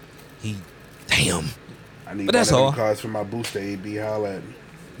 damn. I need But that's one of all. them cards for my booster. AB, holla at me.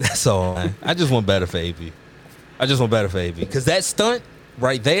 That's all, man. I just want better for AB. Because that stunt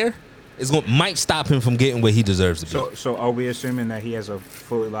right there might stop him from getting where he deserves to be. So are we assuming that he has a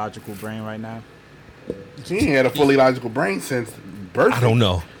fully logical brain right now? He ain't had a fully logical brain since birth. I don't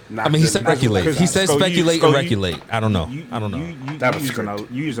know. Not I mean, he the- said not the speculate. first He time. said So you- speculate so and you- regulate. I don't know. I don't know. You That was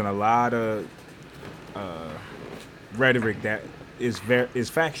using a lot of rhetoric that is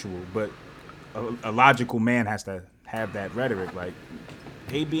factual, but a logical man has to have that rhetoric. Like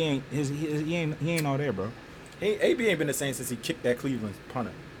AB ain't he ain't all there, bro. AB ain't been the same since he kicked that Cleveland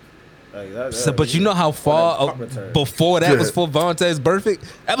punter. Like, But you know how far before that was for Vontaze Burfict?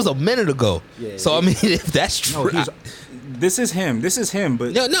 That was a minute ago. Yeah, so, I mean, if that's No, true. this is him.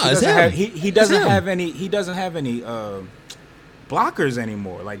 But No, he it's doesn't him. have- he It's doesn't him. have any. He doesn't have any blockers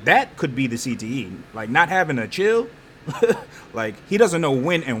anymore. Like that could be the CTE. Like not having a chill. Like he doesn't know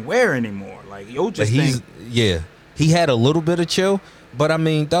when and where anymore. Like yo, But just think. he had a little bit of chill, But I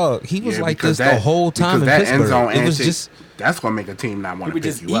mean, dog, he was Yeah, like because this the whole time in because that end zone Pittsburgh. It was antic, just that's gonna make a team not He want to was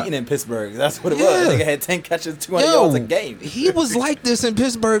pick just you up. eating in Pittsburgh. That's what it Yeah. was. Nigga had 10 catches, 200 yards a game. he was like this in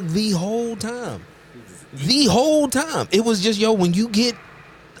Pittsburgh the whole time. The whole time. It was just, yo, when you get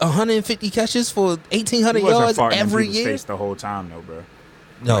 150 catches for 1,800 He wasn't yards farting in every people's year. face the whole time, though, bro.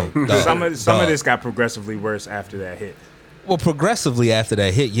 No, dog, Some dog. of this got progressively worse after that hit. Well, progressively after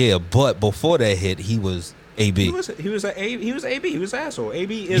that hit, yeah, but before that hit, he was AB. He was AB. He was an asshole.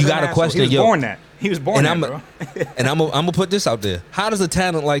 AB is You an gotta asshole. question, He was yo. born that. He was born And that, I'm bro. and I'm gonna put this out there. How does a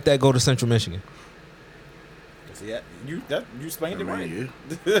talent like that go to Central Michigan? Yeah, you explained it Man, right.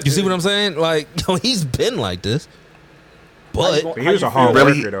 yeah. You see what I'm saying? Like, yo, he's been like this, but But he was a How you hard feel?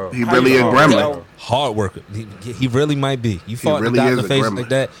 Really- worker, though. he How really you a feel? gremlin. Yo, hard worker. He really might be. You fought really the guy in is the a face gremlin. like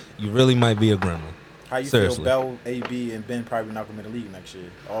that, you really might be a gremlin. How you Seriously. feel? Bell, AB, and Ben probably not gonna be in the league next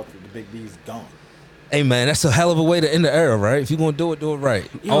year. All the big B's gone. Hey man, that's a hell of a way to end the era, right? If you're gonna do it right.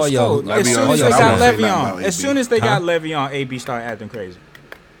 Yo, All y'all, Sco, as Le'Veon, soon all as y'all they I got won't say nothing Le'Veon, about as AB. soon as they got Huh? Le'Veon, AB started acting crazy.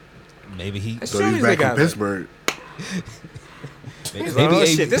 maybe he, As So soon he's as they back in got Pittsburgh. maybe, oh,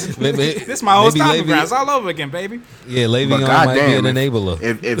 shit, this my whole maybe stomping Le'Veon- grounds all over again, baby. Yeah, But Le'Veon might be an goddamn,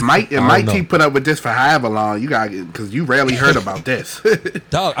 enabler. if Mike don't know. T put up with this for however long, you got because you rarely heard about this.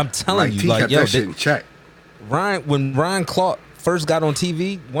 Dog, I'm telling Mike you, T like, kept yo, that shit in check. when Ryan Clark first got on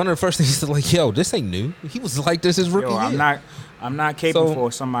TV, one of the first things he said, like, yo, this ain't new. He was like this his rookie Yo, year. I'm not capable So-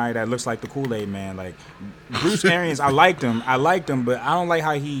 for somebody that looks like the Kool-Aid man. Like Bruce Arians, I liked him, but I don't like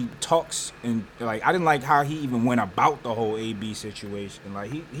how he talks and like I didn't like how he even went about the whole AB situation. Like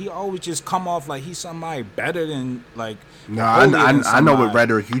he always just come off like he's somebody better than like. No, holier than I know what somebody.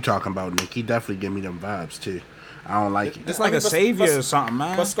 rhetoric you talking about, Nick. He definitely give me them vibes too. I don't like it. It's like a savior or something,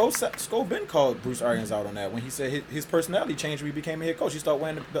 man. But Sko Ben called Bruce Arians out on that when he said his personality changed when he became a head coach. He started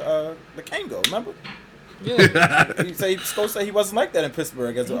wearing the Kango, remember? Yeah. Sko said he wasn't like that in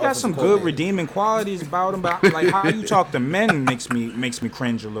Pittsburgh. As He a got some offensive good coordinator. redeeming qualities about him, but like how you talk to men makes me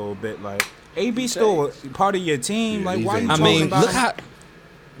cringe a little bit. Like AB still a part of your team. Yeah, Like he's why you a- I talking mean, about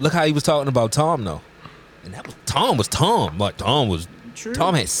look him? how he was talking about Tom though, and that was Tom. Like True.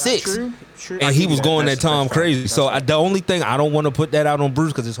 Tom had 6. True. I And he give was you going that. at Tom That's fair. crazy. That's So fair. the only thing I don't want to put that out on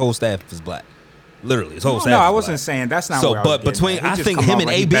Bruce because his whole staff is black. Literally, his whole staff. No, is I wasn't black. saying that's not. So, where I was but getting between- at. He I just think come him off and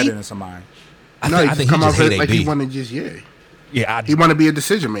like he AB better than somebody. I No, think, he I think come he off just hate like AB. he want to just Yeah, he want to be a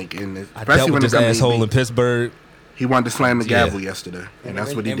decision maker, and I especially dealt when with it this comes to asshole AB. in Pittsburgh. He wanted to slam the Yeah. gavel yesterday, and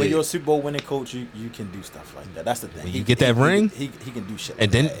that's what he And when did. you're a Super Bowl winning coach, you can do stuff like that. That's the thing. When you get that ring, he can do shit. and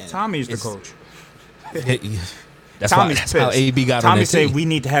like then- that. Tommy's the it's- coach. That's Tommy's that's how pissed. AB got Tommy on that said team. we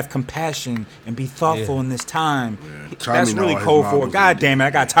need to have compassion and be thoughtful Yeah. in this time. Tommy That's know really all his cold for. marbles God in damn it! I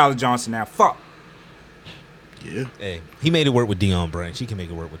got Tyler Johnson now. Fuck. Yeah, Hey, he made it work with Deion Branch. He can make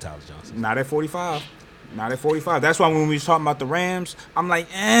it work with Tyler Johnson. Not at 45. Not at 45. That's why when we was talking about the Rams, I'm like,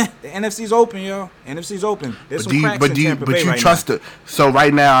 the NFC's open, yo. NFC's open. There's some cracks in Tampa Bay right trust now. it. So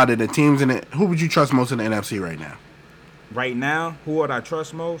right now, out of the teams in it, who would you trust most in the NFC right now? Right now, who would I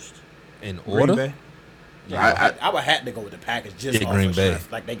trust most? In Green order, Bay. Yeah, I would have to go with the Packers just Yeah, off Green of Bay.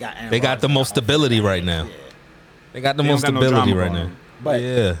 strength. Like they got Aaron they got the Rodgers, most stability right now. Yeah. They got the They most don't got no stability drama right going now. on. But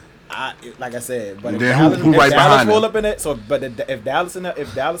Yeah, like I said, but if Then Dallas, who if right Dallas behind roll them? up in it, if Dallas in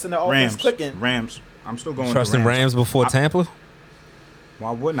the offense Rams. clicking, Rams. I'm still going trusting with the Rams before Tampa.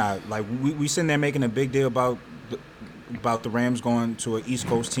 Why wouldn't I? Like we sitting there making a big deal about the Rams going to an East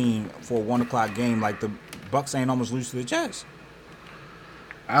Coast team for a 1:00 game. Like the Bucks ain't almost lose to the Jets.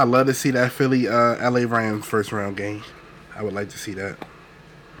 I'd love to see that Philly LA Rams first round game. I would like to see that.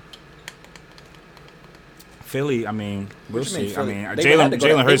 Philly, I mean, we'll What you mean, see. Philly? I mean, They would have to go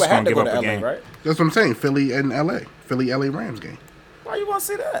to- Jalen Hurts they would have gonna to give go up to a LA, game. right? That's what I'm saying. Philly and LA, Philly LA Rams game. Why you want to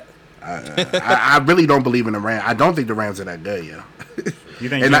see that? I really don't believe in the Rams. I don't think the Rams are that good, yo. You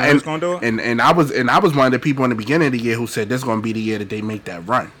think Jalen Hurts gonna do it? And I was one of the people in the beginning of the year who said this is gonna be the year that they make that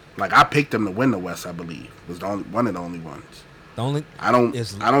run. Like I picked them to win the West. I believe was one of the only ones. The only I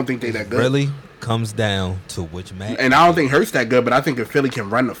don't think they it that good. really comes down to which match. And I don't think Hurts that good, but I think if Philly can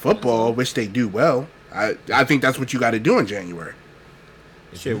run the football, which they do well, I think that's what you got to do in January.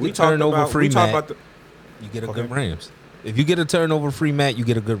 Shit, you we get talked turnover about free we talked Matt, about you get a Okay. good Rams. If you get a turnover free Matt, you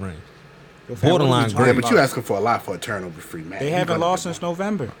get a good Rams. the Borderline what are we great. Yeah, talking but you about? asking for a lot for a turnover free match. They haven't lost since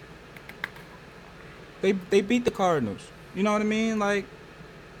November. They beat the Cardinals. You know what I mean? Like,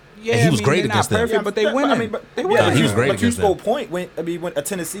 yeah, And he was I mean, great they're not against them. perfect, but they winning. They Nah, winning. he was great But you against them. scored point when a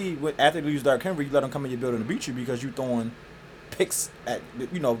Tennessee after they lose Derrick Henry, you let them come in your building and beat you because you throwing picks at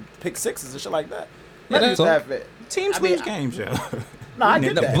pick sixes and shit like that. Yeah, That that's is all. that- Teams I mean, lose games, yo. No, I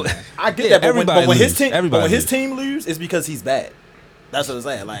get No, that. but- I get yeah, that. But everybody when his lose. team, but Everybody when his lose. team lose, it's because he's bad. That's what I'm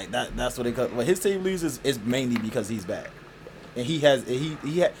saying. Like that's what it. When his team loses, it's mainly because he's bad. and he had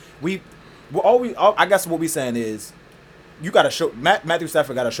I guess what we saying is you got to show Matthew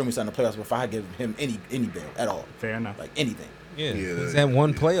Stafford got to show me something in the playoffs before I give him any bail at all. Fair enough. Like anything. Yeah, he's had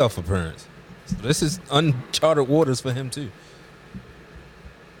one playoff appearance. So this is uncharted waters for him too.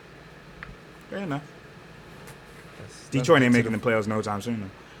 Fair enough. Detroit ain't making the playoffs no time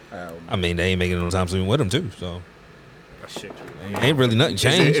soon. I mean, they ain't making it no time soon with him too. So Oh, shit. ain't really nothing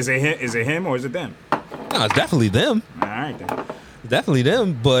changed. Is it him or is it them? No, it's definitely them. All right then. Definitely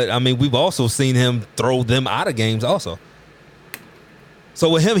them. But I mean, we've also seen him throw them out of games also. So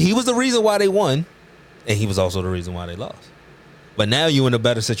with him, he was the reason why they won, and he was also the reason why they lost. But now you're in a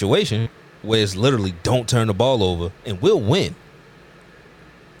better situation where it's literally don't turn the ball over and we'll win.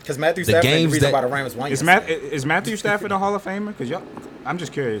 Because Matthew Stafford is the reason why the Rams won. Is Matthew Stafford a Hall of Famer? Because I'm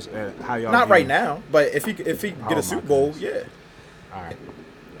just curious how y'all. Not right now, but if he get a Super Bowl, yeah. All right.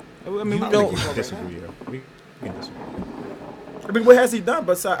 I mean, we don't disagree. We can disagree. I mean, what has he done?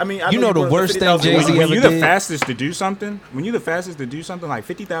 But I mean, I know the worst thing Jay-Z when ever you're the did? fastest to do something, like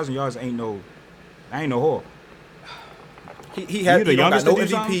 50,000 yards ain't no whore. He don't got youngest no to do MVP.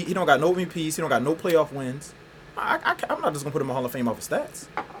 something? He don't got no MVPs. He don't got no playoff wins. I'm not just gonna put him in Hall of Fame off of stats.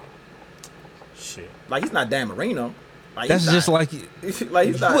 Shit. Like he's not Dan Marino. Like, That's he's just not, like like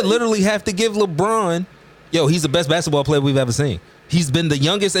he's you not. would literally have to give LeBron, he's the best basketball player we've ever seen. He's been the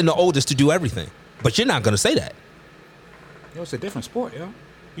youngest and the oldest to do everything. But you're not gonna say that. Yo, it's a different sport, yo.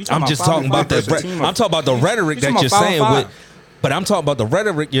 I'm just talking about that. I'm talking about the rhetoric that you're saying with. But I'm talking about the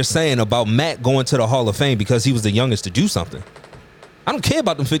rhetoric you're saying about Matt going to the Hall of Fame because he was the youngest to do something. I don't care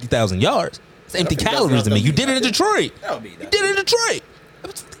about them 50,000 yards. It's empty calories to me. You did it in Detroit. You did it in Detroit.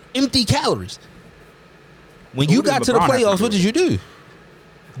 It's empty calories. When you got to the playoffs, what did you do?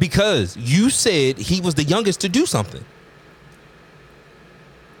 Because you said he was the youngest to do something.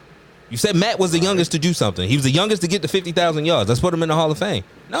 You said Matt was the youngest to do something. He was the youngest to get to 50,000 yards. Let's put him in the Hall of Fame.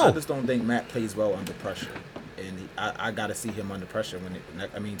 No. I just don't think Matt plays well under pressure. And I got to see him under pressure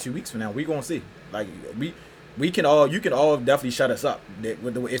 2 weeks from now, we're going to see. Like, you can all definitely shut us up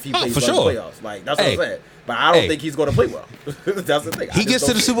if he plays well in the playoffs. Like, that's what I'm saying. But I don't think he's going to play well. That's the thing. He gets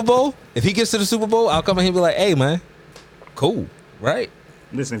to the Super Bowl. If he gets to the Super Bowl, I'll come in here and be like, hey, man, cool, right?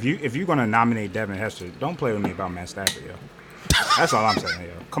 Listen, if you're going to nominate Devin Hester, don't play with me about Matt Stafford, yo. That's all I'm saying,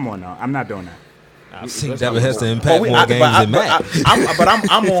 yo. Come on now. I'm not doing that. I've seen Devin Hester impact more games than Matt.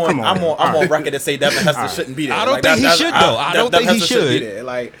 I'm on record to say Devin Hester shouldn't be there. I don't think he should, though. I don't think he should.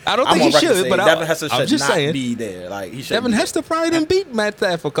 Like, I don't think he should, but Devin Hester should just not saying, be there. Like, he should. Devin Hester probably done beat Matt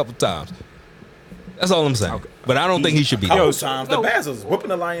Stafford a couple times. That's all I'm saying. Okay. But I don't think he should be there. Couple times. The Bears was whooping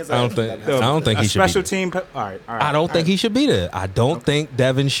the Lions. I don't think he should be special team. All right. I don't think he should be there. I don't think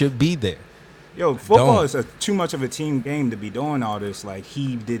Devin should be there. Yo, football is too much of a team game to be doing all this. Like,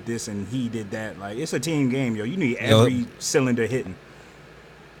 he did this and he did that. Like, it's a team game, yo. You need every cylinder hitting.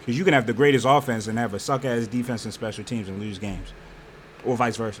 Because you can have the greatest offense and have a suck-ass defense and special teams and lose games. Or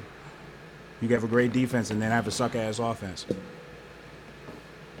vice versa. You can have a great defense and then have a suck-ass offense.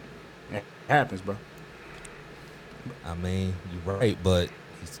 It happens, bro. I mean, you're right, but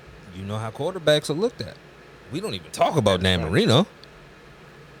you know how quarterbacks are looked at. We don't even talk about Dan Marino.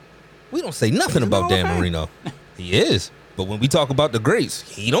 We don't say nothing about Dan Marino. He is. But when we talk about the greats,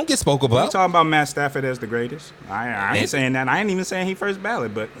 he don't get spoke about. We talking about Matt Stafford as the greatest. I ain't saying that. I ain't even saying he first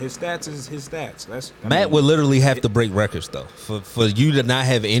ballot, but his stats is his stats. Matt would literally have to break records, though, for you to not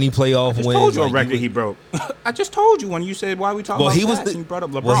have any playoff wins. I told you a record he broke. I just told you when you said why we talking about stats and you brought up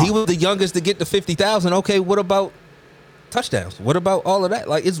LeBron. Well, he was the youngest to get to 50,000. Okay, what about touchdowns? What about all of that?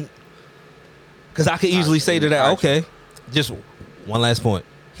 Like, it's because I could easily say to that, okay, just one last point.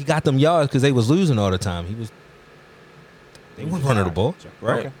 He got them yards because they was losing all the time. They weren't running the ball,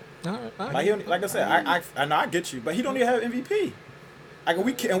 right? Okay. All right. Like I said, I know I get you, but he don't even have MVP. Like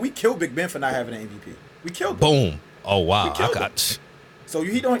we killed Big Ben for not having an MVP. We killed him. Boom. Oh wow. So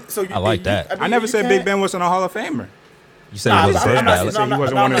he don't. So you, I like that. I never said Big Ben wasn't a Hall of Famer. You said he was first I ballot. said he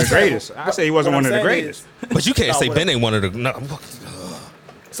wasn't one of the greatest. I say he wasn't one of the greatest. But you can't say Ben ain't one of the. No.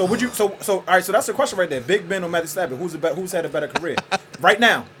 So would you? So all right. So that's the question right there. Big Ben or Matthew Stafford? Who's had a better career? Right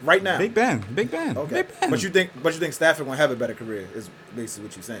now. Big Ben. Okay. Big Ben. But you think Stafford gonna have a better career? Is basically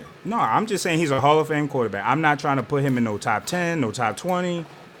what you're saying. No, I'm just saying he's a Hall of Fame quarterback. I'm not trying to put him in no top 10, no top 20.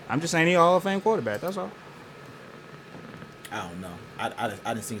 I'm just saying he's a Hall of Fame quarterback. That's all. I don't know.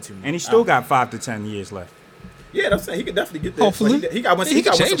 I didn't see too much. And he still got 5 to 10 years left. Yeah, I'm saying he could definitely get there. Hopefully, he got he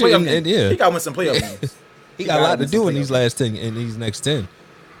got some playoff games. Yeah, he got to win some playoff games. He got a lot to do in these next 10.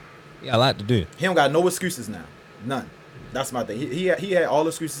 He got a lot to do. He don't got no excuses now. None. That's my thing. He had all the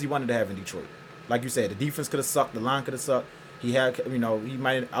excuses he wanted to have in Detroit. Like you said, the defense could have sucked. The line could have sucked. He had, he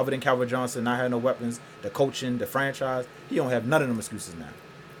might, other than Calvin Johnson, not have no weapons. The coaching, the franchise, he don't have none of them excuses now.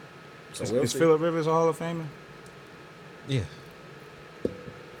 So Is Phillip Rivers a Hall of Famer? Yeah.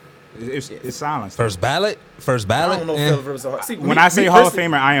 It's silence. First ballot. I don't know if Phillip Rivers. When I say Hall of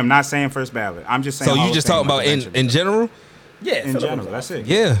Famer, I am not saying first ballot. I'm just saying. So Hall you of just Famer talking about eventually. in general? Yeah, in Phillip general. Rivers That's Hall it. of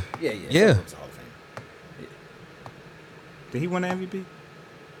Yeah. Fame. Yeah. Yeah. Phillip Rivers Hall of Fame. Did he win the MVP?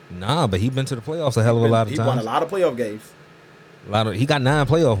 Nah, but he been to the playoffs a hell of a lot of He times. won a lot of playoff games. He got 9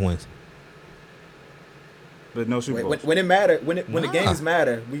 playoff wins. But no Super Bowls. When it mattered, when the games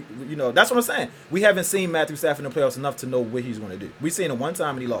matter, we that's what I'm saying. We haven't seen Matthew Stafford in the playoffs enough to know what he's going to do. We seen him one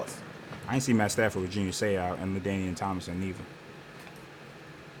time and he lost. I ain't seen Matt Stafford with Junior Seau and LaDainian Tomlinson neither.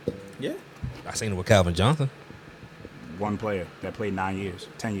 Yeah. I seen it with Calvin Johnson. One player that played 9 years,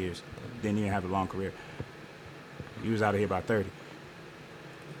 10 years, didn't even have a long career. He was out of here by 30.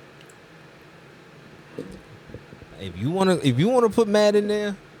 If you wanna put Matt in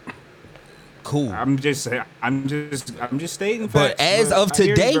there, cool. I'm just stating. But facts, as of I hear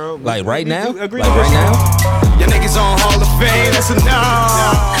you, today, bro. like right We now, agree like with right you. now, Your niggas on Hall of Fame, that's a no.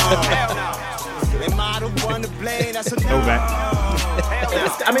 Am I the one to blame? That's a No back.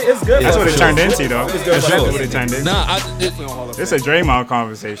 It's good. That's for what it sure. turned into, though. It's good That's for exactly sure. what it turned into. nah. It's a Draymond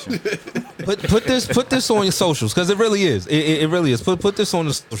conversation. Put this on your socials because it really is. It really is. Put this on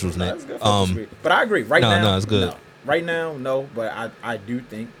the socials, Nate. That's good for sure. But I agree. Right now, no, it's good. No. Right now, no. But I do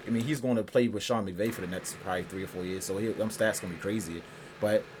think. He's going to play with Sean McVay for the next probably 3 or 4 years. So them stats going to be crazy.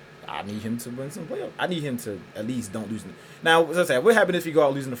 But I need him to win some playoffs. I need him to at least don't lose. Now, as I said, what happens if he go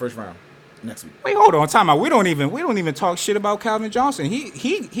out losing the first round next week? Wait, hold on, time out. We don't even talk shit about Calvin Johnson.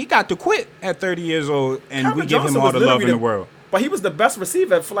 He got to quit at 30 years old, and Calvin we give Johnson him all was the love in literally the world. But he was the best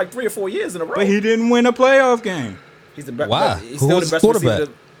receiver for like 3 or 4 years in a row. But he didn't win a playoff game. He's the best. Why? He's Who still was the best quarterback?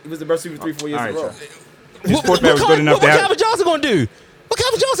 receiver. He was the best receiver 3 or 4 years All in a right, row. so his quarterback was good enough What to Calvin Johnson gonna do? What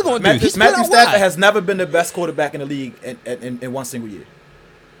Calvin Johnson gonna do? Matthew, He's split Matthew out Stafford wide. has never been the best quarterback in the league in one single year.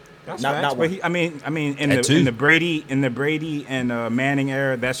 That's Not facts, one. but I mean, in At two. the Brady and Manning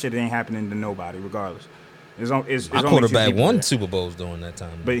era, that shit ain't happening to nobody, regardless. It's My only two quarterback people won there. Super Bowls during that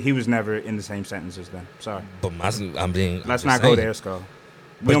time. But he was never in the same sentence as them. Sorry, I'm being. let's I'm not just go saying. there, Skull.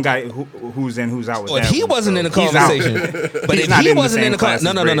 We don't got who's in, who's out with Well, if that he one, wasn't so. in the He's out. conversation, but He's if not he in the wasn't in same the class no,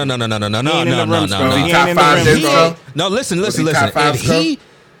 as no, Brady. no, no, no, no, no, no, no, He ain't in no, the no, room, no, Skull. no. He ain't Top in the five room, then, Skull. Skull? No, listen. Was he top five, If Skull? he,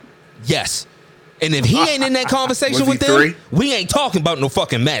 yes, and if he ain't in that conversation Was he with them, three? we ain't talking about no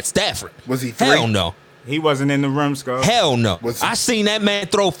fucking Matt Stafford. Was he Hell three? no. He wasn't in the room, Skull. Hell no. Was he- I seen that man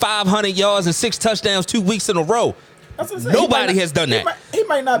throw 500 yards and 6 touchdowns 2 weeks in a row. That's what I'm saying. Nobody has done that. He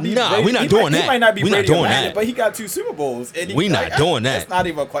might not be. Nah, Brady. we not He doing might- that. He might not be We not Brady or doing Manning, that. but he got 2 Super Bowls. And We not doing that. That's not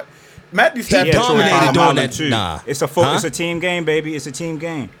even quite. Matthew He Stafford. dominated Kyle doing Allen, that. too. Nah. It's a team game, baby. It's a team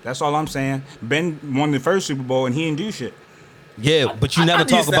game. That's all I'm saying. Ben won the first Super Bowl and he didn't do shit. Yeah, but you never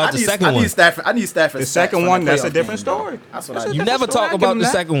talk about the second one. I need Stafford. The second one, that's a different story. That's what That's I a You need. never different story. talk I give about him the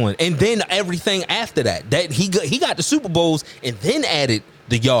that. second one, and then everything after that. That he got the Super Bowls and then added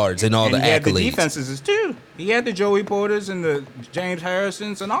the yards and all And the he had the accolades. defenses too. He had the Joey Porters and the James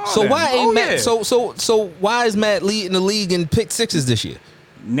Harrisons and all. So them. why ain't Oh, Matt? yeah. So why is Matt leading the league in pick sixes this year?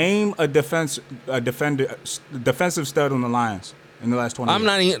 Name a defensive stud on the Lions in the last 20 I'm years.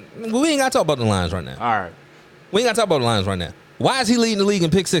 not even. We ain't got to talk about the Lions right now. All right. We ain't got to talk about the Lions right now. Why is he leading the league in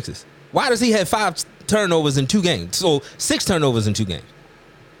pick sixes? Why does he have 5 turnovers in 2 games? So 6 turnovers in 2 games.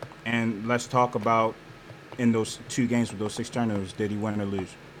 And let's talk about in those 2 games with those 6 turnovers, did he win or lose?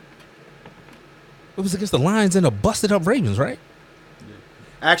 It was against the Lions and the busted up Ravens, right?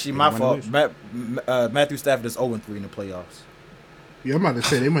 Actually, my win or fault. lose? Matthew Stafford is 0-3 in the playoffs. Yeah, I'm about to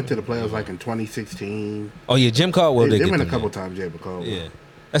say they went to the playoffs like in 2016. Oh yeah, Jim Caldwell They did get went a them couple there. times, Jay McCall. Yeah,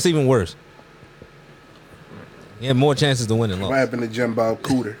 that's even worse. He had more chances to win than What loss. happened to Jimbo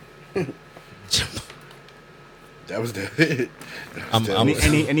Cooter? That was the. I'm-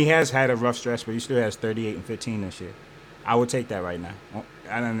 And he has had a rough stretch, but he still has 38 and 15 this year. I would take that right now.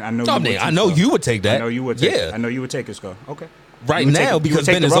 I know. Oh, you would, I know Skull. you would take that. I know you would. Take Yeah. I know you would take it, Skull. Okay. Right You would now, take, because you would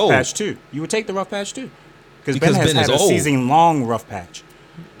take Ben the is rough old. patch too. You would take the rough patch too. Because Because Ben has Ben is had a old. season-long rough patch.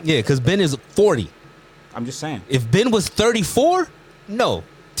 Yeah, because Ben is 40. I'm just saying. If Ben was 34, no.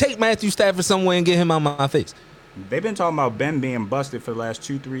 Take Matthew Stafford somewhere and get him out my face. They've been talking about Ben being busted for the last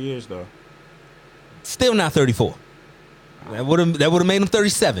 2-3 years, though. Still not 34. That would have made him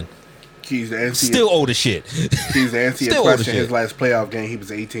 37. Keys to answer Still old as shit. Keys to answer your still old as question. His shit. last playoff game, he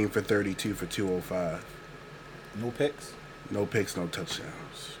was 18 for 32 for 205. No picks. No picks, no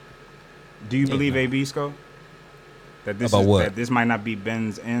touchdowns. Do you Yeah, believe man. AB, Skull? That this About what? that this might not be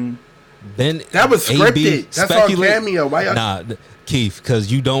Ben's end. Ben, That was AB scripted. That's on speculate- Cameo. Why y'all? Nah, Keith,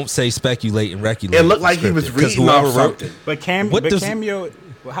 because you don't say speculate and regulate. It looked like he was Scripted. 'Cause reading whoever off wrote- something. But What does- Cameo,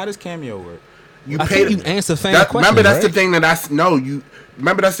 well, how does Cameo work? You I paid. think you answer fan questions. Remember, that's right? the thing that you.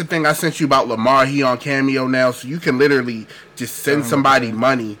 Remember, that's the thing I sent you about Lamar. He on Cameo now, so you can literally just send somebody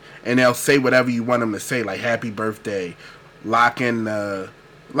money and they'll say whatever you want them to say, like "Happy Birthday," lock in.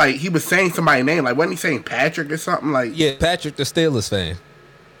 Like he was saying somebody's name, like wasn't he saying Patrick or something? Like Yeah, Patrick, the Steelers fan.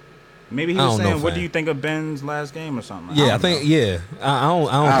 Maybe he I was don't know, saying, "What fam. do you think of Ben's last game?" or something. Yeah, I don't think know. yeah. I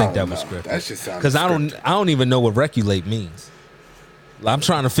don't think that was know. scripted. That just sounded because I don't even know what regulate means. Like, I'm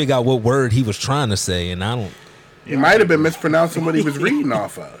trying to figure out what word he was trying to say, and I don't. he might have been mispronouncing what he was reading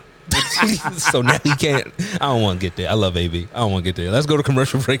off of. So now he can't. I don't want to get there. I love AB. I don't want to get there. Let's go to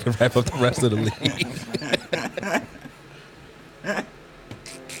commercial break and wrap up the rest of the league.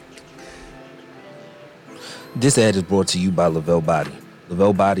 This ad is brought to you by Lavelle Body.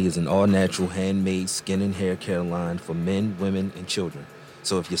 Lavelle Body is an all-natural, handmade skin and hair care line for men, women, and children.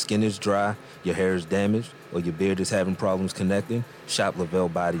 So if your skin is dry, your hair is damaged, or your beard is having problems connecting, shop Lavelle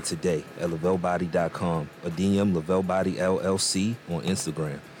Body today at lavellebody.com or DM Lavelle Body LLC on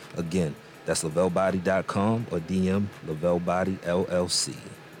Instagram. Again, that's lavellebody.com or DM Lavelle Body LLC.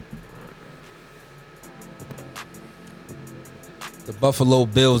 The Buffalo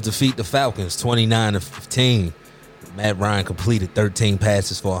Bills defeat the Falcons 29-15. Matt Ryan completed 13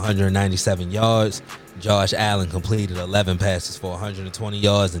 passes for 197 yards. Josh Allen completed 11 passes for 120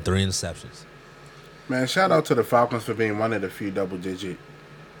 yards and 3 interceptions. Man, shout out to the Falcons for being one of the few double-digit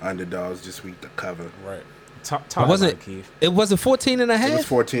underdogs this week to cover. Right. Talk It wasn't, about it, Keith. it wasn't 14 and a half? It was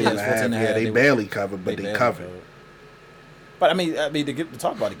 14 and a it's half. 14 and a Yeah, half. they They barely covered, but they barely covered. But I mean, to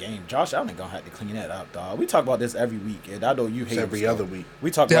talk about the game, Josh Allen gonna have to clean that up, dog. We talk about this every week, and I know you hate It's every him, so other week. We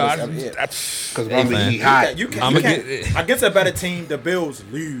talk about this every year. Because Hey, one week man. he hot. You can't, I'ma you can't, get- against a better team, the Bills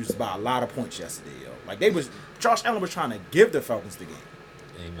lose by a lot of points yesterday, yo. Like Josh Allen was trying to give the Falcons the game.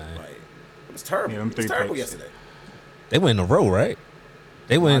 Hey, man. Like it was terrible. Yeah, them it was three terrible picks. yesterday. They went in a row, right?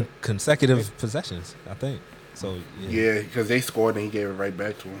 They went consecutive possessions, I think. So, Yeah, because they scored and he gave it right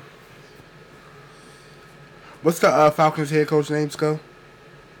back to him. What's the Falcons head coach name, Sco?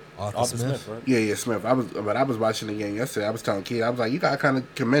 Arthur Smith. right? Yeah, Smith. I was watching the game yesterday. I was telling Kid, I was like, you gotta kind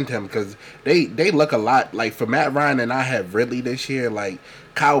of commend him because they look a lot like for Matt Ryan and I have Ridley this year. Like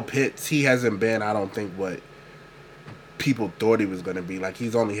Kyle Pitts, he hasn't been, I don't think, what people thought he was gonna be. Like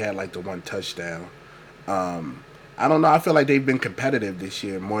he's only had like the one touchdown. I don't know. I feel like they've been competitive this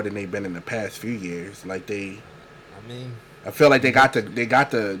year more than they've been in the past few years. Like I feel like they just gonna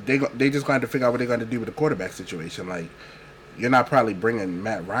have to figure out what they're gonna do with the quarterback situation. Like. You're not probably bringing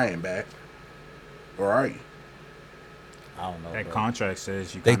Matt Ryan back, or are you? I don't know. That bro. contract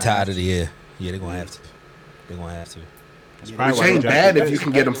says you. They kinda tied have of the to. year. Yeah, they're going to have to. They're going to have to. That's probably Which why they ain't drafted bad if Pitts. you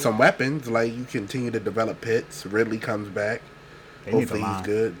can get him some weapons. Like you continue to develop Pitts. Ridley comes back. They need the Hopefully he's line.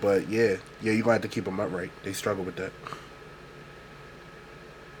 good. But yeah, you're gonna have to keep him upright. They struggle with that.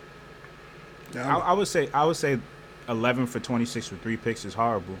 Yeah, I would say 11 for 26 with 3 picks is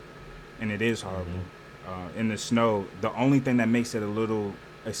horrible, and it is horrible. In the snow, the only thing that makes it a little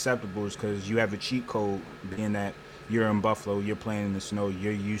acceptable is because you have a cheat code, being that you're in Buffalo, you're playing in the snow,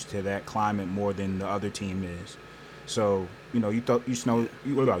 you're used to that climate more than the other team is. So you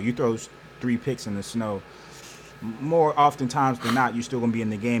throw 3 picks in the snow. More oftentimes than not, you're still gonna be in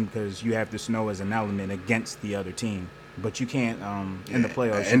the game because you have the snow as an element against the other team. But you can't in the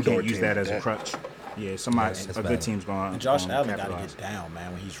playoffs. You indoor can't use team that with as a that. crutch. Yeah, that's a bad. good team's going. And Josh Allen got to capitalize. get down,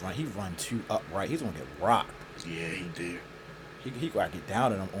 man. When he's run, he run too upright. He's gonna get rocked. yeah, he did. He got to get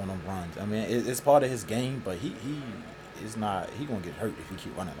down on them runs. I mean, it's part of his game, but he is not. He gonna get hurt if he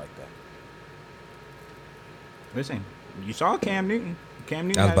keep running like that. Listen, you saw Cam Newton. Cam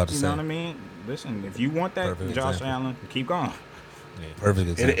Newton, I was about to you say. know what I mean? Listen, if you want that Perfect Josh example. Allen, keep going. Yeah, perfect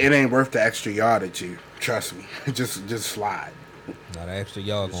example. It ain't worth the extra yardage. You trust me. just slide. Now, the extra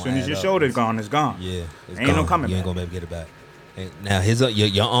yard As going soon as your shoulder's gone, it's gone. Yeah, it's Ain't no gone. coming You ain't back. gonna be able to get it back. And now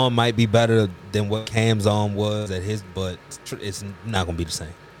your arm might be better than what Cam's arm was at his, but it's not gonna be the same.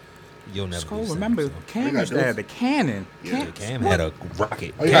 You'll never. Skull, be the same, remember, so. Cam gotta used do to is- have the cannon. Yeah, Cam had a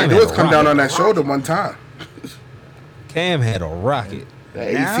rocket. All you Cam gotta do had is a come down rocket. on that shoulder one time. Cam had a rocket.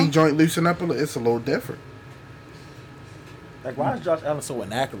 The Now? AC joint loosen up a little. It's a little different. Like, why is Josh Allen so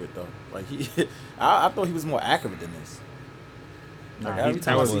inaccurate though? Like I thought he was more accurate than this. Like, Nah, every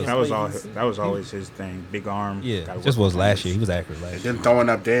time I see him play, that was always his thing. Big arm. Yeah, gotta just work was on last it. year. He was accurate last And year. then throwing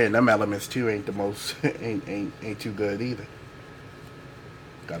up there and them elements too ain't the most ain't too good either.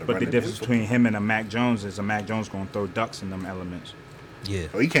 Gotta But run the it difference in. between him and a Mac Jones is a Mac Jones going to throw ducks in them elements. Yeah,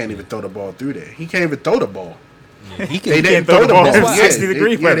 Oh, he can't even throw the ball through there. He can't even throw the ball. He They can. didn't throw throw the the ball ball. in 60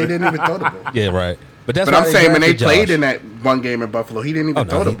 degree they weather. didn't even throw the ball. Yeah, right. But that's But why I'm saying when they drafted played Josh. in that one game in Buffalo, he didn't even Oh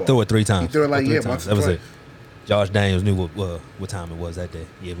throw no, the he ball. threw it 3 times. He threw it like Three yeah, times. once That was twice. it. Josh Daniels knew what time it was that day.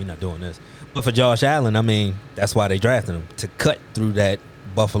 Yeah, we're not doing this. But for Josh Allen, I mean, that's why they drafted him to cut through that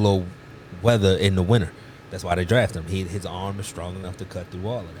Buffalo weather in the winter. That's why they drafted him. His arm is strong enough to cut through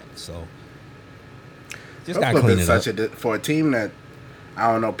all of that. So just gotta Buffalo clean been it up. such for a team that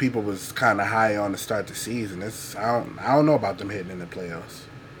I don't know. People was kind of high on to start the season. I don't know about them hitting in the playoffs.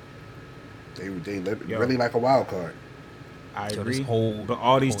 They really like a wild card. I So agree. this whole- But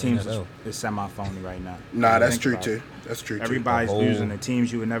all these whole teams NFL. is semi-phony right now. Nah, that's Think true about too. it. That's true too. Everybody's The whole- losing the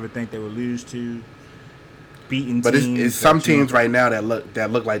teams you would never think they would lose to. Beating But teams. it's some that you- teams right now that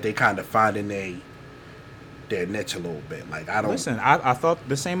look like they kind of finding their niche a little bit. Like I don't. Listen, I thought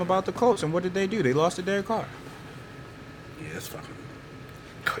the same about the Colts, and what did they do? They lost to Derek Carr. Yeah, it's fucking.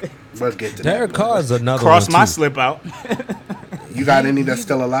 Let's get to Derek that. Carr's another Cross one my too. slip out. You got any that's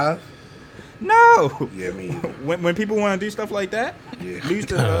still alive? No. Yeah, me either. When people want to do stuff like that, Yeah. lose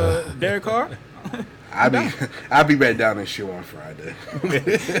to Derek Carr, I'll be right down and shoe on Friday.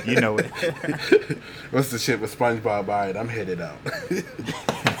 you know it. What's the shit with SpongeBob? All right, I'm headed out. He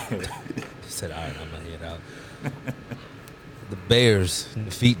said, "All right, I'm gonna head out." The Bears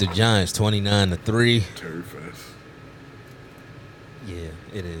defeat the Giants 29-3. Turd fest. Yeah,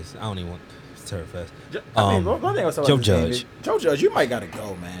 it is. I don't even want Turf Fest. I mean, one thing I was Joe about this game Judge. is, Joe Judge, you might gotta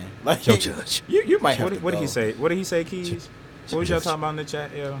go, man. Like Joe Judge. you might have to What did go. he say? What did he say, Keys? What was y'all Judge. talking about in the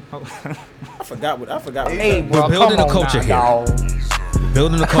chat? Yeah. I forgot what. Hey, We're bro, building come a on culture now, here. dawg.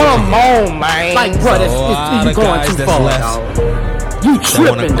 Building a culture. Come here. on, man. Like, bro, a lot you of going guys too that's far, left dog. You wanna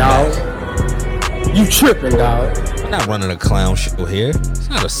tripping, come dog. You tripping, dog. We're not running a clown show here. It's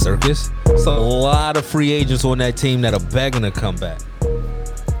not a circus. It's a lot of free agents on that team that are begging to come back.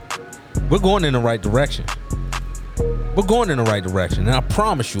 We're going in the right direction. We're going in the right direction, and I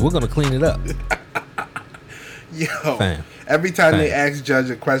promise you, we're going to clean it up. Yo, Fam. every time they Fam. ask Judge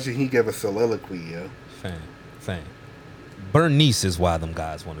a question, he give a soliloquy, yo. Fam. Bernice is why them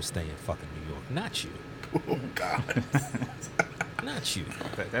guys want to stay in fucking New York, not you. Oh, God. Not you.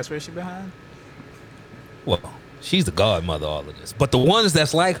 That's where she behind. Well, she's the godmother of all of this. But the ones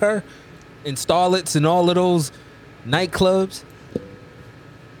that's like her, in starlets and all of those nightclubs,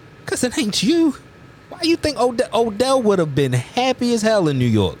 because it ain't you. Why you think Odell would have been happy as hell in New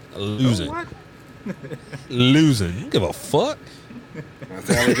York? Losing. What? Losing. You give a fuck?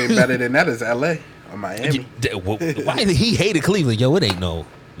 The only thing better than that is LA or Miami. Why did he hated Cleveland? Yo, it ain't no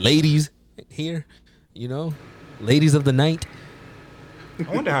ladies here, you know? Ladies of the night.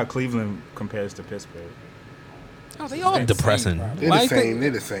 I wonder how Cleveland compares to Pittsburgh. Oh, they all depressing. They're Why the you think- same.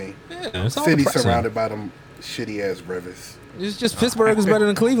 They're the same. Yeah, it's all City depressing. surrounded by them shitty ass rivers. It's just Pittsburgh is better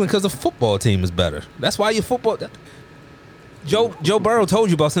than Cleveland because the football team is better. That's why your football. Joe Burrow told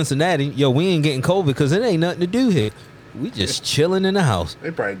you about Cincinnati. Yo, we ain't getting COVID because it ain't nothing to do here. We just chilling in the house.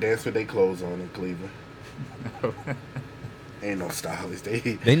 They probably dance with their clothes on in Cleveland. Ain't no stylists.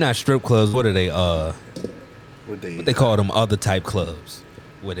 They not strip clubs. What are they? What They call them other type clubs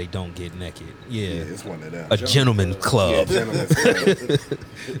where they don't get naked. Yeah, Yeah, it's one of them. a gentleman's Yeah, club. gentlemen's club.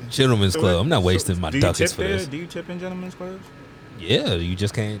 Gentleman's club. I'm not wasting my Do you ducats tip for there? this. Do you tip in gentlemen's clubs? Yeah, you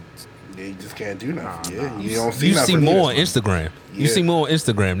just can't. Yeah, you just can't do nothing. Nah, Yeah, nah. you don't see You nothing. see more on either. Instagram. You Yeah. see more on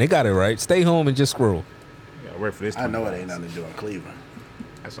Instagram. They got it right. Stay home and just scroll. Yeah, work for this. I know it $20. ain't nothing to do in Cleveland.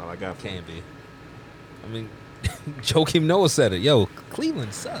 That's all I got. For Can be. I mean, Joakim Noah said it. Yo,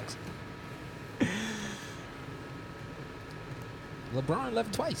 Cleveland sucks. LeBron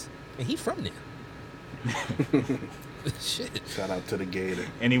left twice, and he from there. Shit. Shout out to the Gator.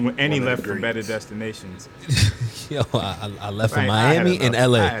 And he One of the left for greats. better destinations. Yo, I left for I Miami had and enough. I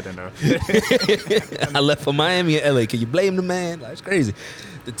LA. had enough. I left for Miami and LA. Can you blame the man? That's crazy.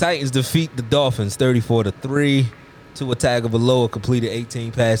 The Titans defeat the Dolphins 34-3. Tua Tagovailoa completed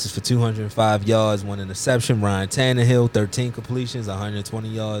 18 passes for 205 yards, one interception. Ryan Tannehill 13 completions, 120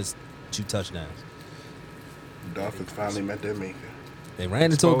 yards, 2 touchdowns. Dolphins finally met their maker. They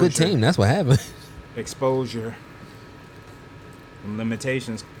ran into a good Exposure. team. That's what happened. Exposure. And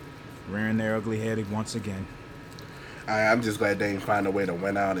limitations rearing their ugly head once again. I'm just glad they didn't find a way to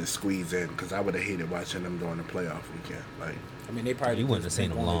win out and squeeze in because I would have hated watching them during the playoff weekend. Like, I mean, they probably You wouldn't just have seen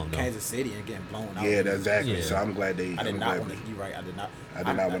been them going long, to though. Kansas City and getting blown out. yeah, that's exactly. Yeah. So I'm glad they. I did I'm not glad want to. You're right. I did not. I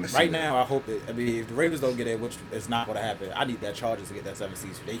did not wanna see Right that. now, I hope that. I mean, if the Ravens don't get it, which is not going to happen, I need that Chargers to get that 7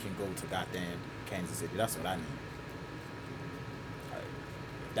 seed so they can go to goddamn Kansas City. That's what I need. Like,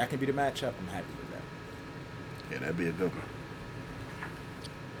 if that can be the matchup, I'm happy with that. Yeah, that'd be a good one.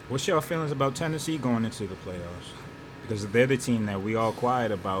 What's your feelings about Tennessee going into the playoffs? Because they're the team that we all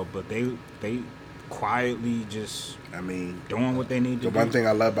quiet about, but they quietly just I mean, doing what they need to the do. one thing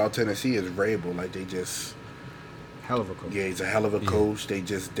I love about Tennessee is Vrabel. Like they just, Hell of a coach. yeah, he's a hell of a coach. They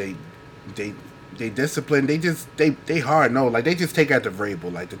just they discipline. They hard. No, like they just take after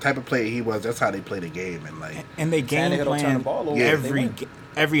Vrabel. Like the type of player he was, that's how they play the game. And like And they game Tannehill don't turn plan the ball over, Yeah. they win.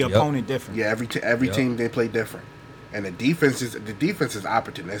 every opponent different. yeah, every Yep. team they play different. And the defense is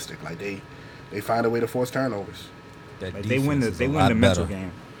opportunistic. Like they find a way to force turnovers. That Like they win defense the is a lot mental better.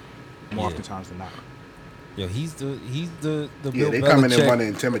 game more Yeah. oftentimes than not. Yo, he's the Yeah, Bill they come in and Belichick- want to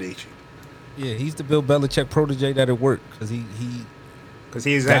intimidate you. Yeah, he's the Bill Belichick protege that it worked because he Because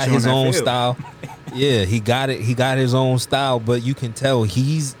he's got actually his on that own field. style. Yeah, he got it. He got his own style, but you can tell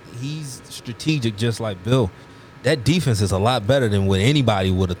he's strategic, just like Bill. That defense is a lot better than what anybody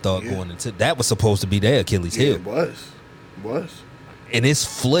would have thought Yeah. going into. That was supposed to be their Achilles Yeah, heel, it was. and it's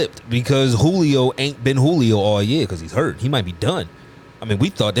flipped because Julio ain't been Julio all year because he's hurt. He might be done. I mean, we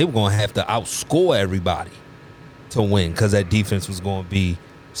thought they were going to have to outscore everybody to win because that defense was going to be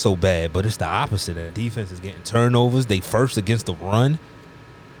so bad, but it's the opposite. That defense is getting turnovers. They first against the run.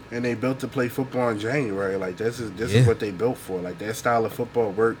 And they built to play football in January. Like this is Yeah. what they built for. Like their style of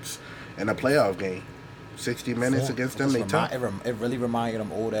football works in a playoff game. 60 minutes against them, they tough. It really reminded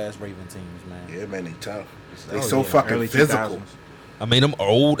them old ass Raven teams, man. Yeah, man, they tough. They Oh, so yeah. fucking Early physical. 2000s. I mean, them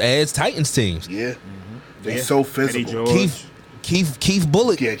old ass Titans teams. Yeah, they Yeah. so Eddie physical. George. Keith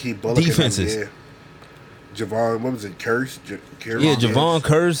Bullock. Yeah, keep Bullock defenses. Yeah. Javon, what was it? Curse. Yeah, Javon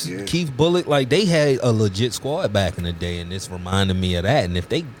Curse, Yeah. Keith Bullock, like they had a legit squad back in the day, and this reminded me of that. And if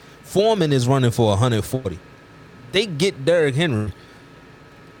they Foreman is running for 140, they get Derrick Henry.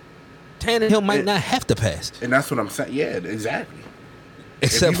 Tannehill might Yeah. not have to pass, And that's what I'm saying. Yeah, exactly.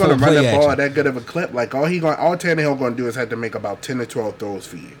 except if for you're a gonna run play the ball action. that good of a clip, like all Tannehill gonna do is have to make about 10 to 12 throws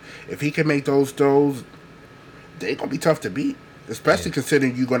for you. If he can make those throws, they gonna be tough to beat. Especially Yeah.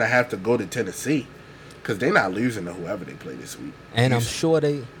 considering you're gonna have to go to Tennessee, because they're not losing to whoever they play this week. And I'm sure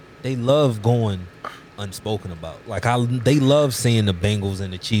they love going unspoken about. Like they love seeing the Bengals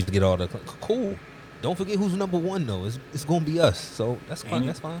and the Chiefs get all the cool. Don't forget who's number one though. It's gonna be us. So that's fine. Ain't it?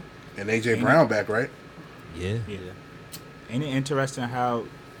 That's fine. And AJ Brown back, right? Yeah. Yeah. Ain't it interesting how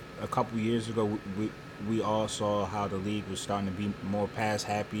a couple years ago we all saw how the league was starting to be more pass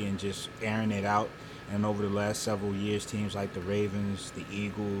happy and just airing it out, and over the last several years, teams like the Ravens, the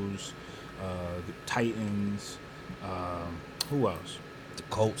Eagles, the Titans, who else? The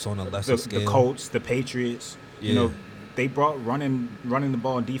Colts on a lesser The scale. Colts, the Patriots. You Yeah. know, they brought running the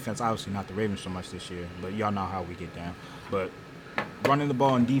ball in defense. Obviously, not the Ravens so much this year, but y'all know how we get down. But running the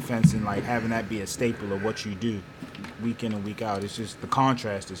ball in defense and like having that be a staple of what you do week in and week out, it's just the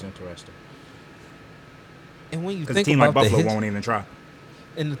contrast is interesting. And when you Because a think team about like the Buffalo won't even try.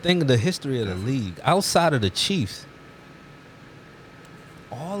 and the thing of the history of the league, outside of the Chiefs,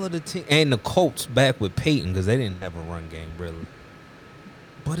 all of the team and the Colts back with Peyton because they didn't have a run game really.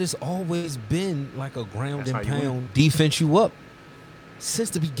 But it's always been like a ground That's and how you win. pound defense you up since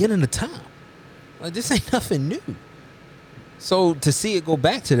the beginning of time. Like this ain't nothing new. So to see it go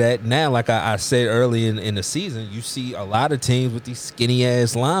back to that now, like I said early in the season, you see a lot of teams with these skinny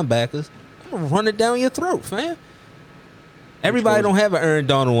ass linebackers. I'm gonna run it down your throat, fam. Everybody don't have an Aaron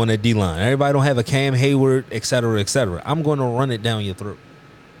Donald on that D line. Everybody don't have a Cam Hayward, et cetera, et cetera. I'm gonna run it down your throat.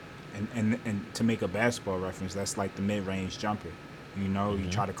 And to make a basketball reference, that's like the mid-range jumper. You know, you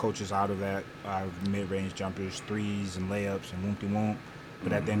try to coach us out of that, mid-range jumpers, threes and layups and whoop-de-whoop.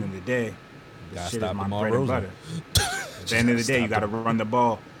 But at the end of the day, this Gotta shit stop is my DeMar bread and Rosen. butter. At the end of the day, you got to run the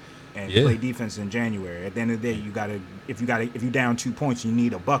ball and Yeah. play defense in January. At the end of the day, if you down 2 points, you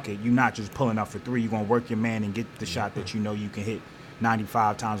need a bucket. You're not just pulling up for three. You're gonna work your man and get the shot that you know you can hit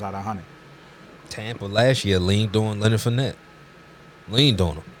 95 times out of 100. Tampa last year leaned on Leonard Fournette. Leaned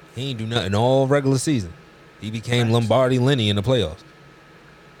on him. He ain't do nothing all regular season. He became Nice. Lombardi Lenny in the playoffs.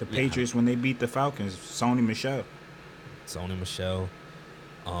 The Patriots, when they beat the Falcons, Sony Michel. Sony Michel,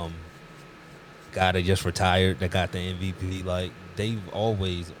 guy that just retired, that got the MVP. Like they've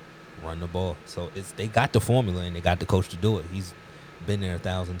always run the ball, so they got the formula and they got the coach to do it. He's been there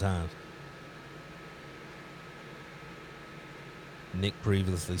 1,000 times. Nick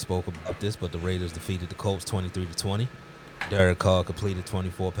previously spoke about this, but the Raiders defeated the Colts 23-20. Derek Carr completed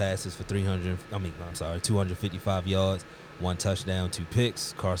 24 passes for 255 yards, 1 touchdown, 2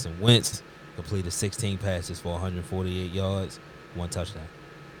 picks. Carson Wentz completed 16 passes for 148 yards, 1 touchdown.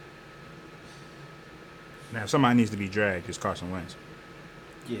 Now, if somebody needs to be dragged, it's Carson Wentz.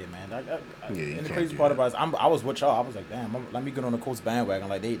 Yeah, man. Yeah, you And the can't crazy do part that. about it is I was with y'all. I was like, damn, let me get on the Colts bandwagon.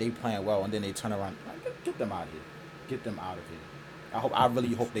 Like they playing well, and then they turn around. Like, get them out of here. Get them out of here. I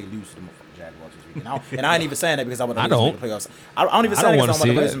really hope they lose to the motherfucking Jaguars this weekend. And I ain't even saying that because I want the I Raiders to don't. make the playoffs. I don't even I say don't that wanna because I want the see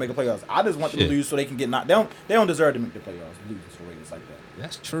Raiders it. to make the playoffs. I just want them Shit. to lose so they can get knocked. They don't deserve to make the playoffs. Losing to Raiders like that.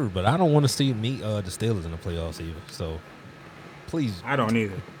 That's true, but I don't want to see me the Steelers in the playoffs either. So please, I don't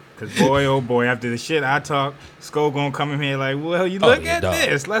either. Cause boy, oh boy, after the shit I talk, Skull gonna come in here like, well, you look yeah, at dog.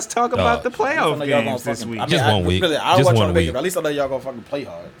 this. Let's talk about the I playoff know y'all gonna games this fucking- week. I mean, Just one week. Really, I don't Just want y'all one to make week. it, but at least I know y'all gonna fucking play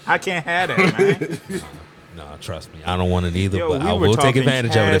hard. I can't have that, man. nah, trust me, I don't want it either. Yo, but we I were will take talking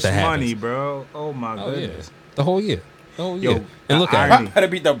advantage of it if cash it happens. money, bro. Oh my Oh yeah, goodness. the whole year, the whole Yo, year. And look the at irony- it. Y'all better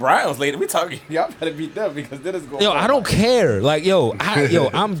beat the Browns later. We talking. Y'all better beat them because then it's going. Yo, I don't care. Like,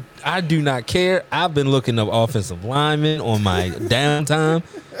 I do not care. I've been looking up offensive linemen on my downtime.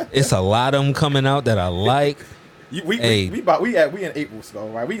 It's a lot of them coming out that I like. We Hey. in April, so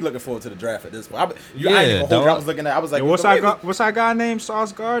right. We looking forward to the draft at this point. I ain't Yeah, even gonna hold you. I dog. was looking at. I was like, Yo, what's the Ravens- our guy named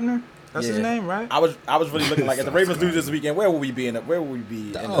Sauce Gardner? That's his Yeah. name, right? I was really looking like if the Ravens lose this weekend, where will we be in? Where will we be?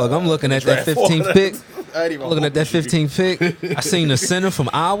 in Dog, I'm looking at that draft? 15th pick. I ain't even Looking at that holding you. 15th pick, I seen the center from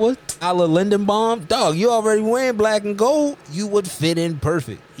Iowa, Tyler Lindenbaum. Dog, you already wearing black and gold. You would fit in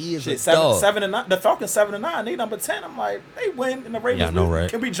perfect. He is Shit, a dog. 7-9. The Falcons 7-9. They number 10. I'm like, they win, and the Ravens. Yeah, I know, lose. right?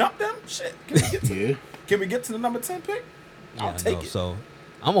 Can we jump them? Shit. Can we get to, Yeah. can we get to the number 10 pick? Yeah, I'll I take know. it. So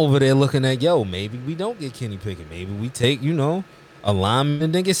I'm over there looking at, maybe we don't get Kenny Pickett. Maybe we take, a lineman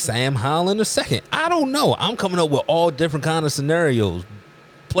and then get Sam Howell in a second. I don't know. I'm coming up with all different kind of scenarios.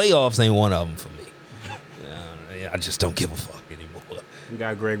 Playoffs ain't one of them for me. I just don't give a fuck anymore. We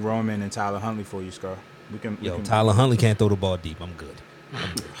got Greg Roman and Tyler Huntley for you, Scar. We can. Tyler Huntley can't throw the ball deep. I'm good.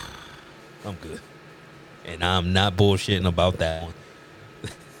 I'm good. And I'm not bullshitting about that one.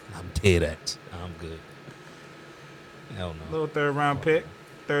 I'm dead at. I'm good. Hell no. Little third round pick,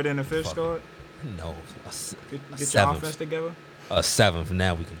 third in the fifth, Fuck. Scar. No. Get A your seventh. offense together. A seventh.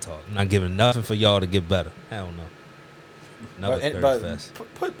 Now we can talk. I'm not giving nothing for y'all to get better. Hell no. Another third But fest.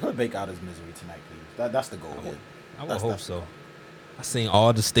 put Bake out his misery tonight, please. That's the goal. here. I would That's- hope that's so. I seen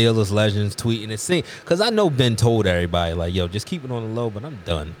all the Steelers legends tweeting and because I know Ben told everybody like, just keep it on the low, but I'm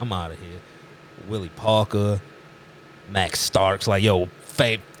done. I'm out of here. Willie Parker, Max Starks, like,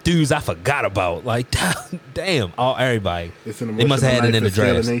 dudes I forgot about. Like, damn, everybody. It's an They emotional must have had it night in the for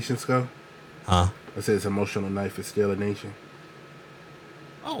Steeler draft. Nation, Skull. Huh? I said it's emotional night for Steeler Nation.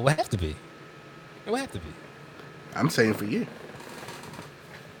 Oh, it would have to be. It would have to be. I'm saying for you.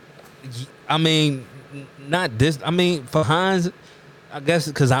 I mean, not this. I mean, for Hines, I guess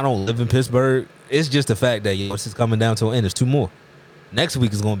because I don't live in Pittsburgh, it's just the fact that this is coming down to an end. There's two more. Next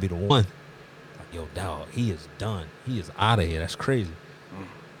week is going to be the one. Like, dog, he is done. He is out of here. That's crazy.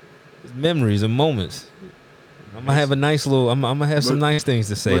 It's memories and moments. I'm gonna have a nice little. I'm gonna have some nice things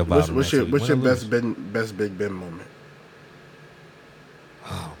to say about him. What's next your week. Win or best lose. best Big Ben moment?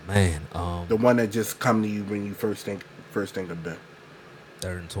 Oh man, The one that just come to you when you first think of Ben.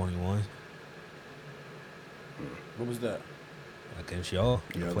 3rd and 21 What was that? against y'all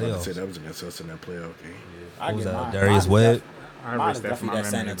in Yeah, I the was about to say playoffs. that was against us in that playoff game. I was get that, mine. Darius Mine Webb? is I Mine erase is that from definitely my that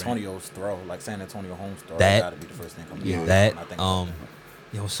San memory bank. Antonio's throw, like San Antonio Holmes throw. That- Gotta be the first thing coming Yeah. to mind That when I think about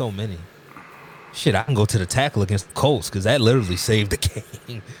that. so many. Shit, I can go to the tackle against the Colts because that literally saved the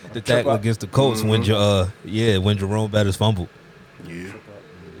game. The tackle up. against the Colts when when Jerome Bettis fumbled. Yeah.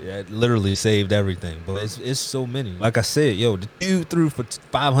 Yeah, it literally saved everything. But it's so many. Like I said, the dude threw for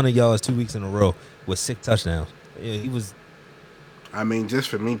 500 yards 2 weeks in a row with 6 touchdowns. Yeah, he was. I mean, just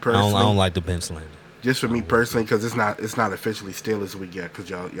for me I personally, don't like the bench slander. just for me personally, because it's not officially Steelers week yet, because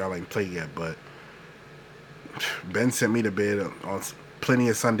y'all ain't played yet. But Ben sent me to bed on plenty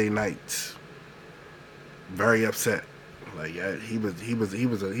of Sunday nights, very upset. Like he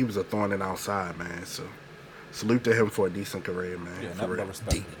was a thorn in our side, man. So salute to him for a decent career, man. Yeah, for nothing real. but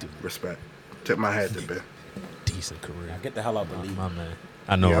respect. Respect. Tip my hat to Ben. Decent career. Now get the hell out the league. My man.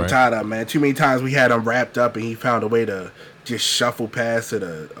 I know, Yeah, I'm right? tired of it, man. Too many times we had him wrapped up and he found a way to just shuffle past it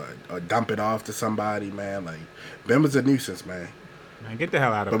or dump it off to somebody, man. Like, Ben was a nuisance, man. Man, get the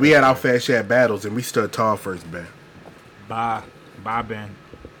hell out of. But we had our fair share of battles and we stood tall first, Ben. Bye, Ben.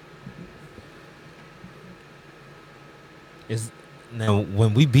 Now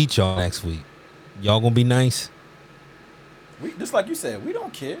when we beat y'all next week, y'all gonna be nice? We, just like you said, we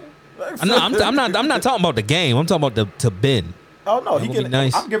don't care. No, I'm not talking about the game. I'm talking about to Ben. Oh no, That he would getting. be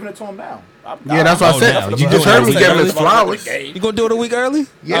nice. I'm giving it to him now. Yeah, that's what I said. now. You You just doing heard it me a week giving his early? flowers. You gonna do it a week early?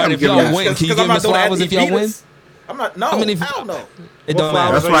 Yeah, All I'm right, if giving y'all it- win, can you Because give him his flowers if y'all win? I'm not. No, How many- hell no. It don't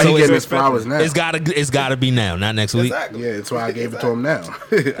matter. That's why So he it's getting his expected. flowers now. It's gotta be now, not next week. Exactly. Yeah, that's why I gave it to him now. I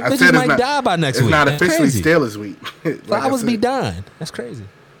bitches said might die by next it's week. not That's officially crazy. Steelers week. Like I Flowers be said. dying. That's crazy.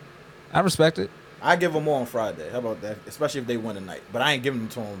 I respect it. I give them more on Friday. How about that? Especially if they win tonight. But I ain't giving them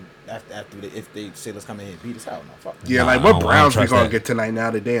to them if they say let's come in here and beat us. Hell no, fuck. Yeah, Nah, like I what don't Browns we trust gonna that. get tonight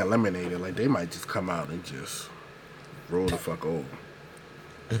now that they eliminated? Like they might just come out and just roll the fuck over.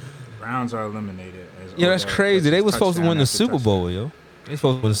 Browns are eliminated. As Yeah, that's Odell crazy. They catches was supposed to touchdown win the after Super touchdown. Bowl, yo. They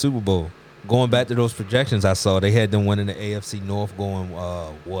supposed to win the Super Bowl. Going back to those projections I saw, they had them winning the AFC North, going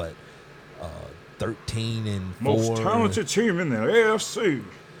 13-4. Most talented team in the AFC.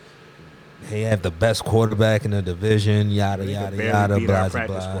 They have the best quarterback in the division. Yada They could yada barely yada. beat Blah our blah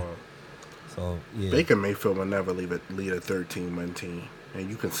practice blah. squad. So yeah, Baker Mayfield will never lead a 13-win team, and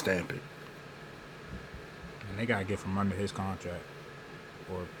you can stamp it. And they gotta get from under his contract,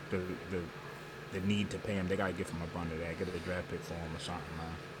 or the need to pay him. They gotta get from up under that. Get a draft pick for him or something, man.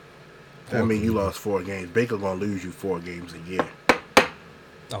 That means you lost 4 games. Baker gonna lose you 4 games a year.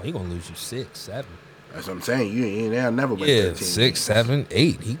 oh, he gonna lose you 6, 7. That's what I'm saying. You ain't they'll never win Yeah, 13 6, games. 7,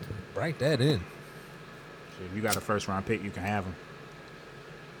 8. He can write that in. So if you got a first round pick, you can have him.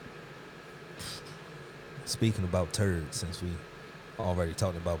 Speaking about turds, since we already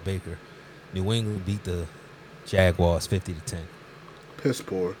talked about Baker, New England beat the Jaguars 50-10. Piss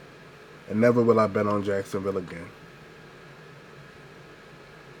poor. And never will I bet on Jacksonville again.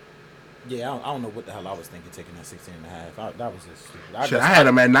 Yeah, I don't know what the hell I was thinking taking that 16.5. That was just stupid. Shit, I had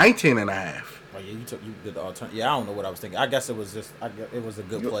him at 19.5. Oh, yeah, you did the alternative. Yeah, I don't know what I was thinking. I guess it was just. It was a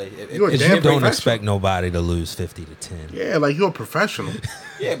good play. you a You damn don't professional. expect nobody to lose 50-10. Yeah, like you're a professional.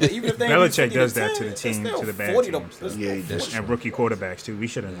 Yeah, but even if they Belichick does 50-10, that to the it's team, still to the bad 40 teams, though. it's Yeah, still that's 40. And rookie quarterbacks too. We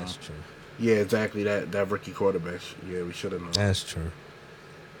should have known. That's true. Yeah, exactly. That rookie quarterback. Yeah, we should have known. That's true.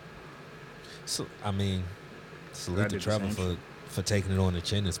 So I mean, I salute to did the Trevor same for taking it on the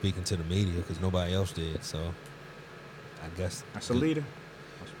chin and speaking to the media because nobody else did. So I guess That's a leader.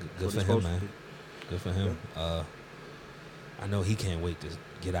 Good What for he's him, supposed to man. do. Good for him. I know he can't wait to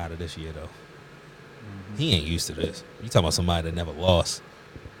get out of this year though. He ain't used to this. You talking about somebody that never lost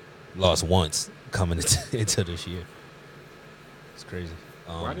once coming into this year. It's crazy.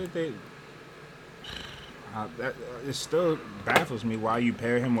 Why did they? It still baffles me why you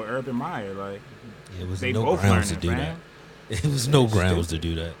pair him with Urban Meyer. Like it was they no both grounds to learning, do fam. that. It was no grounds to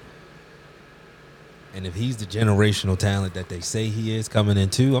do that. And if he's the generational talent that they say he is coming in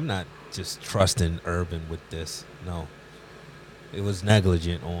too, I'm not just trusting Urban with this. No. It was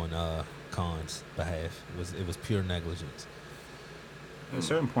negligent on Khan's behalf. It was pure negligence. At a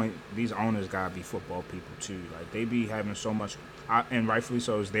certain point, these owners gotta be football people too. Like they be having so much, and rightfully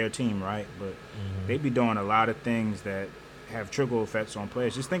so, it's their team, right? But they be doing a lot of things that have trickle effects on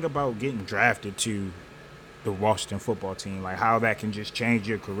players. Just think about getting drafted to the Washington football team, like how that can just change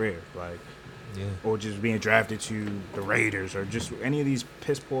your career, like, Yeah. or just being drafted to the Raiders or just any of these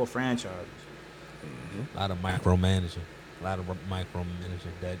piss poor franchises. A lot of micromanaging.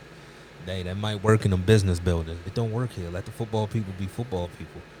 That might work in a business building. It don't work here. Let the football people be football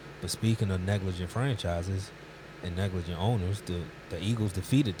people. But speaking of negligent franchises and negligent owners, the Eagles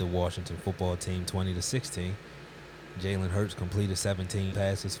defeated the Washington football team 20-16. Jalen Hurts completed 17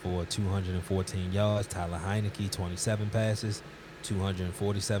 passes for 214 yards. Tyler Heineke 27 passes,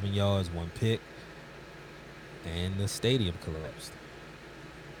 247 yards, 1 pick, and the stadium collapsed.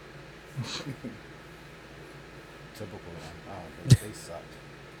 Typical. They suck.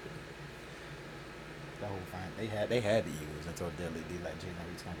 That whole fine. They had the Eagles until they let Jalen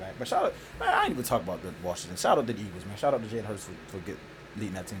Hurts come back. But shout out, man, I ain't even talk about the Washington. Shout out to the Eagles, man. Shout out to Jalen Hurts for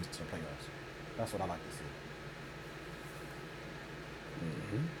leading that team to the playoffs. That's what I like to see.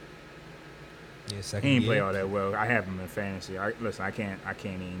 Yeah, second He ain't year. play all that well. I have him in fantasy. I can't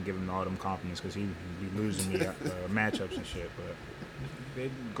even give him all them compliments because he be losing me matchups and shit. But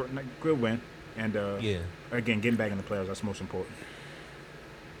they good win, and Yeah. again, getting back in the playoffs, that's most important.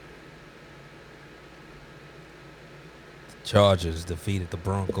 Chargers defeated the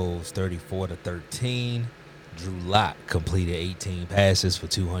Broncos 34-13. Drew Lock completed 18 passes for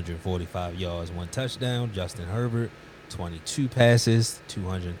 245 yards, 1 touchdown. Justin Herbert, 22 passes,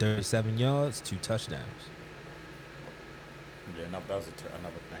 237 yards, 2 touchdowns. Yeah, no, that was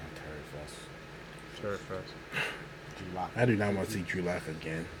another thing. Terry Fest. Sure, first. Drew Lock. I do not want to see Drew Lock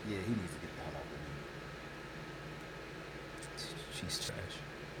again. Yeah, he needs to get the hell out of She's trash.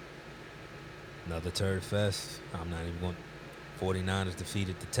 Another turd fest. I'm not even going. 49ers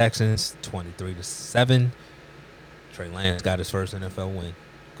defeated the Texans 23-7. Trey Lance got his first NFL win.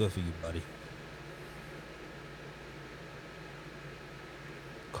 Good for you, buddy.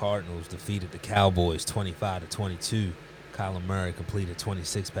 Cardinals defeated the Cowboys 25-22. Kyler Murray completed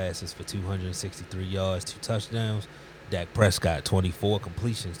 26 passes for 263 yards, 2 touchdowns. Dak Prescott 24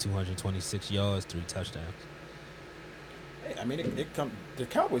 completions, 226 yards, 3 touchdowns. Hey, I mean, the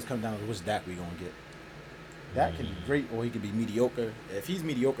Cowboys come down to which Dak we gonna get. Dak can be great or he can be mediocre. If he's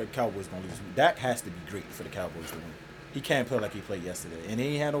mediocre, the Cowboys gonna lose. Dak has to be great for the Cowboys to win. He can't play like he played yesterday, and he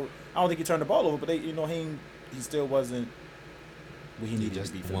ain't had no. I don't think he turned the ball over, but he still wasn't what he needed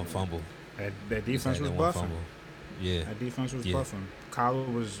Just to be. For one the fumble. That Just defense had was that one buffing. fumble. Yeah, That defense was Yeah. buffing.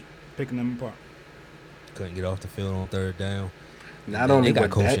 Kyler was picking them apart. couldn't get off the field on third down. Not They only got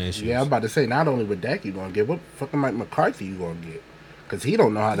with coaching Dak, issues. yeah, I'm about to say. Not only with Dak, you gonna get what fucking Mike McCarthy you gonna get, because he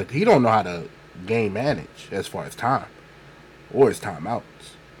don't know how to game manage as far as time or his timeouts.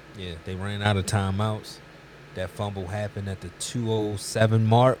 Yeah, they ran out of timeouts. That fumble happened at the 2:07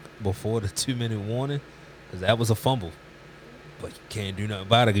 mark before the 2-minute warning, because that was a fumble. But you can't do nothing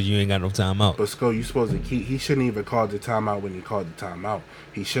about it because you ain't got no timeout. But Sko, you supposed to keep. He shouldn't even call the timeout when he called the timeout.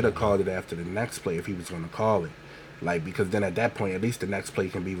 He should have called it after the next play if he was going to call it, like, because then at that point at least the next play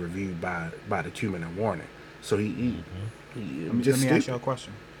can be reviewed by the 2-minute warning. So he Let me just ask y'all a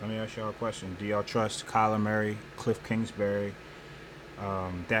question. Do y'all trust Kyler Murray, Cliff Kingsbury,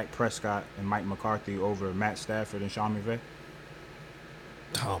 Dak Prescott, and Mike McCarthy over Matt Stafford and Sean McVay?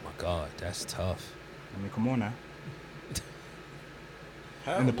 Oh my God, that's tough. I mean, come on now.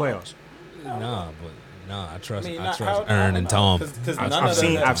 Hell In the no. playoffs. I trust not- Aaron and Tom. 'Cause I've none of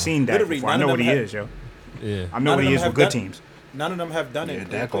them have- seen Dak literally, before. I none know of what them he have- is, yo. Yeah. I know what of he them is have with good done- teams. None of them have done it. yeah, in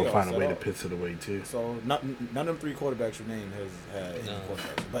Dak the gonna find a playoffs way at to all. piss it away too. So none of them three quarterbacks you named has had any No.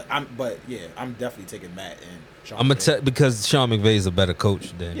 quarterbacks. But I'm definitely taking Matt and Sean. I'm gonna McVay. tell because Sean McVay is a better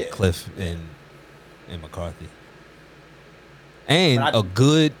coach than Yeah. Cliff and McCarthy. And But I- a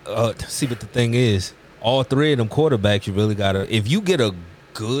good see, but the thing is, all three of them quarterbacks, you really gotta. If you get a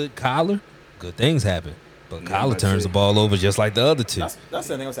good Kyler, good things happen. But Yeah, Kyler but turns see- the ball over just like the other two. That's the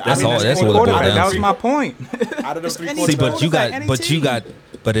thing I'm saying. That's all- that's any what it boils quarterback. down That to. was my point. Out of those three any See, quarterbacks,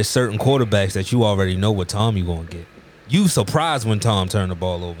 but there's certain quarterbacks that you already know what Tom you gonna get. You surprised when Tom turned the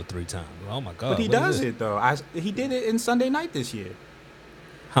ball over 3 times. Oh my God! But he what is does this? it though. He did it in Sunday night this year.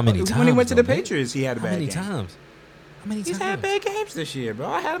 How many times? When he went to the though, man? Patriots, he had a How bad many game. times? How many He's times? had bad games this year, bro.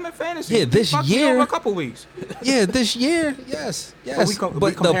 I had him in fantasy. Yeah, He this fucked me year- over a couple weeks. Yeah, this year, yes. we But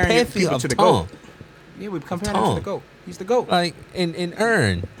the comparing path people of to the Tom, GOAT. Yeah, we comparing him to the Tom. GOAT. He's the GOAT. like and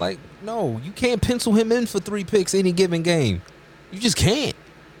Aaron, like no, you can't pencil him in for 3 picks any given game. You just can't.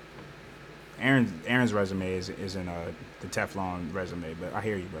 Aaron's resume isn't the Teflon resume, but I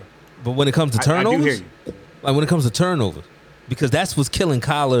hear you, bro. But when it comes to I turnovers, do hear you. like when it comes to turnovers, because that's what's killing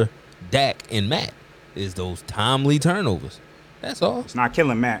Kyler, Dak, and Matt is those timely turnovers. That's all. It's not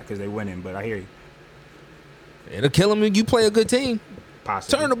killing Matt because they winning, but I hear you. It'll kill him if you play a good team.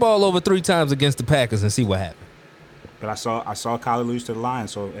 Possibly. Turn the ball over 3 times against the Packers and see what happens. But I saw Kyler lose to the Lions,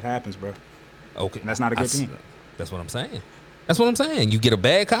 so it happens, bro. Okay, And that's not a good team. That's what I'm saying. That's what I'm saying. You get a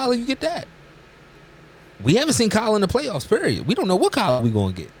bad Kyler, you get that. We haven't seen Kyler in the playoffs. Period. We don't know what Kyler we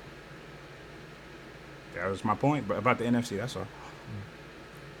gonna get. That was my point, but about the NFC, that's all.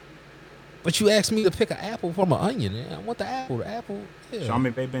 But you asked me to pick an apple from an onion. I want the apple. The apple. Yeah. Sean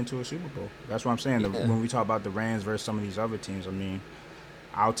McVay been to a Super Bowl. That's what I'm saying. Yeah. When we talk about the Rams versus some of these other teams, I mean,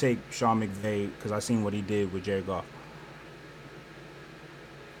 I'll take Sean McVay because I seen what he did with Jared Goff.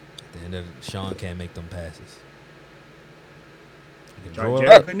 At the end of the, Sean can't make them passes. He can Jared draw it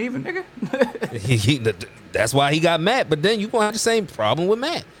up. couldn't even, nigga. That's why he got Matt. But then you gonna have the same problem with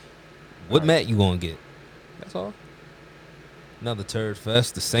Matt. What Matt you gonna get? That's all. Another turd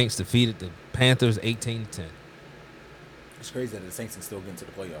fest. The Saints defeated the Panthers 18-10. it's crazy that the Saints can still get into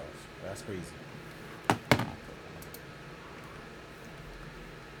the playoffs. That's crazy.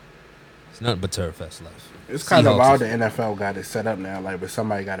 It's nothing but turd fest left. It's kind of Seahawks wild is- the NFL got it set up now, like, but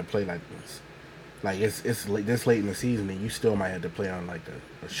somebody got to play like this. Like, it's late, this late in the season, and you still might have to play on, like,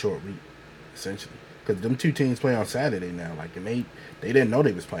 a short week, essentially. Because them two teams play on Saturday now, like, and they didn't know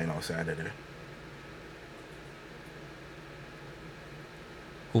they was playing on Saturday.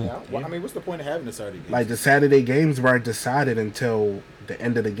 Who- Yeah, well, I mean, what's the point of having a Saturday game? Like, the Saturday games weren't decided until the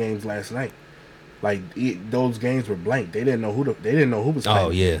end of the games last night. Like, those games were blank. They didn't know who was playing. Oh,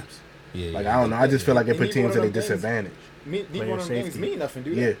 the yeah. games. Yeah. Like, yeah. I don't know. I just feel like it They put need teams one at of a them games. disadvantage. Neither Player one of them games safety. mean nothing,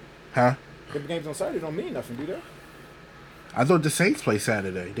 do they? Yeah. Huh? The games on Saturday don't mean nothing, do they? I thought the Saints play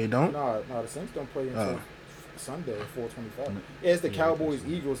Saturday. They don't? No, the Saints don't play until Oh. Sunday at 4:25. Yeah, it's the Cowboys,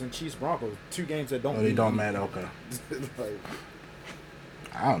 Eagles, and Chiefs, Broncos. 2 games that don't. Oh, they mean don't anything. matter. Okay. Like,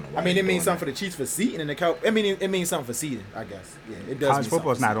 I don't know. why I mean, they it means doing something for the Chiefs for seeding, and the Cow. I mean, it means something for seeding. I guess. Yeah, it does. College mean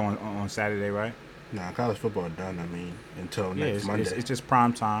football's something not for on Saturday, right? that. Nah, college football done. I mean, until Yeah, next it's, Monday. it's just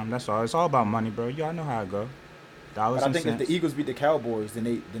prime time. That's all. It's all about money, bro. Y'all know how it go. Dollars But I and think cents. if the Eagles beat the Cowboys,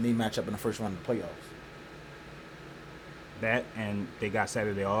 then they match up in the first round of the playoffs. That and they got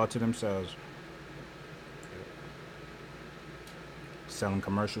Saturday all to themselves. selling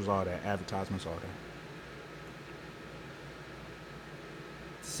commercials, all that, advertisements, all that.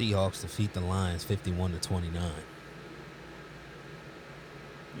 Seahawks defeat the Lions 51-29.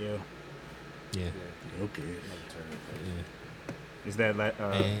 Yeah. Yeah. Okay. Yeah. Is that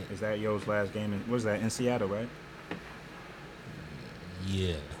And- is that Yo's last game? What was that in Seattle, right?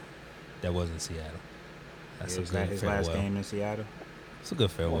 Yeah. That was in Seattle. That's Yeah, a is that good his farewell. last game in Seattle? It's a good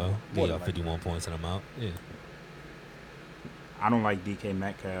farewell. More Get than y'all likely. 51 points and I'm out. Yeah. I don't like DK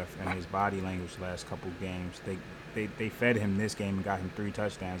Metcalf and his body language last couple games. They fed him this game and got him 3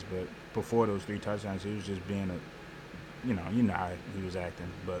 touchdowns, but before those 3 touchdowns, he was just being a, you know how he was acting.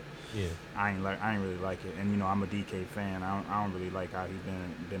 But Yeah. I ain't really like it. And I'm a DK fan. I don't really like how he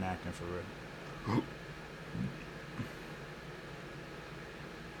been acting for real.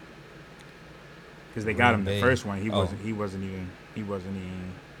 Because they got him the Green Bay. first one. He Oh. wasn't even.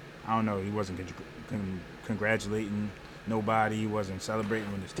 I don't know. He wasn't congratulating nobody. He wasn't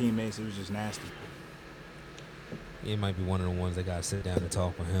celebrating with his teammates. It was just nasty. It might be one of the ones that got to sit down and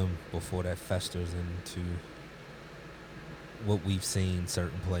talk with him before that festers into what we've seen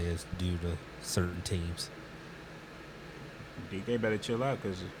certain players do to certain teams. DK better chill out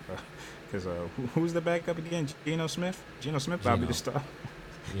because who's the backup again? Geno Smith. Geno Smith probably the star.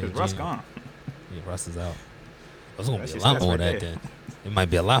 Yeah, Because Russ Geno. gone. Yeah, Russ is out. There's gonna That's be a just- lot that's more of right that there. then. It might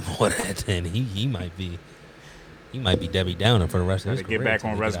be a lot more of that then. He might be Debbie Downer for the rest of his Gotta career. get back till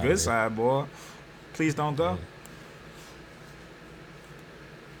on he Russ' get out good of there. side, boy. Please don't go.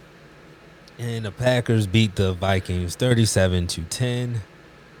 And the Packers beat the Vikings 37-10.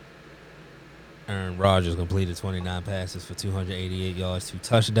 Aaron Rodgers completed 29 passes for 288 yards, 2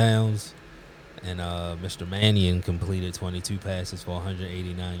 touchdowns. And Mr. Mannion completed 22 passes for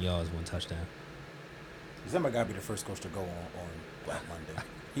 189 yards, 1 touchdown. Somebody got to be the first coach to go on Black Monday.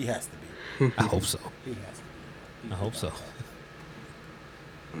 He has to be. I hope so. He has to be. I hope so.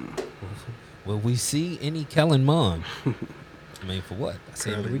 Will we see any Kellen Mond? I mean, for what? I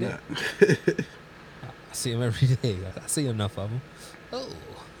see him every day. I see him every day. I see enough of him. Oh.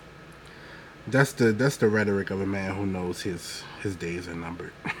 That's the rhetoric of a man who knows his days are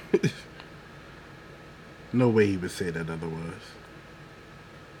numbered. No way he would say that otherwise.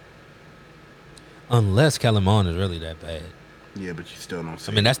 Unless Kellen Mond is really that bad. Yeah, but you still don't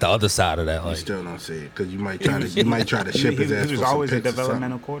say I mean, that's the other side of that. it. You Like, still don't say it because you might try to ship his ass He was for some always a picks or developmental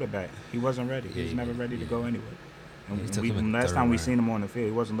something. quarterback. He wasn't ready. He Yeah, was he never was, ready to yeah. go anyway. Yeah, he And took him in the last third time we round. seen him on the field,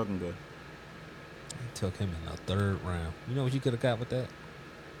 he wasn't looking good. he took him in the 3rd round. You know what you could have got with that?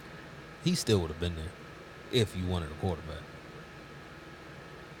 He still would have been there if you wanted a quarterback.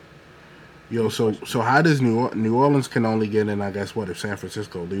 Yo, so how does New Orleans can only get in? I guess what if San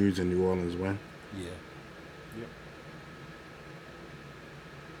Francisco lose and New Orleans win? Yeah. Yep.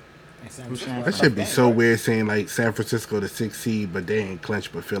 And San Who's Francisco San had That a should tough be game, so right? weird saying like San Francisco the 6th seed, but they ain't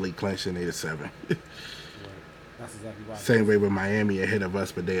clinched, but Philly clinched and they the 7. That's exactly right. Same way with Miami ahead of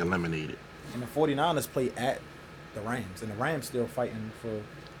us, but they eliminated. And the 49ers play at the Rams, and the Rams still fighting for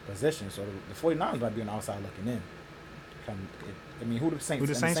position. So the 49ers might be on the outside looking in. I mean, who the Saints? Who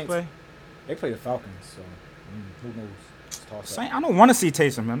the and Saints play? They play the Falcons, so who knows? It's toss up. I don't want to see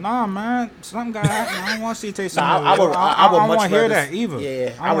Taysom Hill. Nah, man, something got to happen. I don't want to see Taysom Nah, Hill. I would I much want to hear rather that either.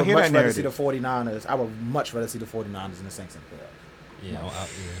 Yeah, I I want would to hear much that rather see the narrative. 49ers. I would much rather see the 49ers than the Saints in the playoffs.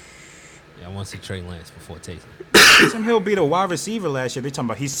 Yeah, I want to see Trey Lance before Taysom. Taysom Hill beat a wide receiver last year. They talking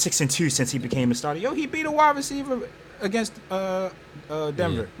about he's 6-2 since he became a starter. Yo, he beat a wide receiver against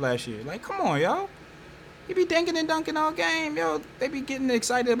Denver last year. Like, come on, yo. He be dinking and dunking all game, yo. They be getting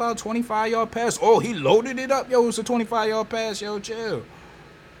excited about 25-yard pass. Oh, he loaded it up, yo. It's a 25-yard pass, yo. Chill.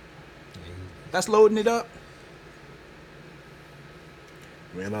 That's loading it up.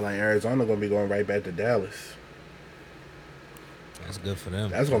 Man, look like Arizona gonna be going right back to Dallas. That's good for them.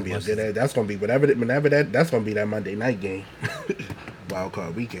 That's gonna be a Much- good. That's gonna be that's gonna be that Monday night game, wild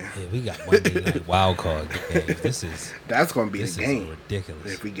card weekend. Yeah, we got Monday night wild card games. This is That's gonna be the game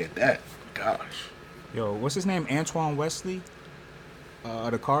ridiculous. if we get that. Gosh, Yo, what's his name? Antoine Wesley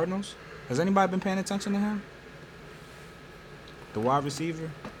of the Cardinals. Has anybody been paying attention to him? The wide receiver.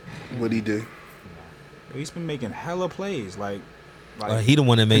 what'd he do? Yo, he's been making hella plays. Like He the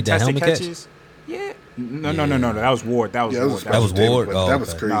one that made that contested helmet catch. catches. Yeah. No. That was Ward. That was Yeah, Ward. That was Ward? That Oh, was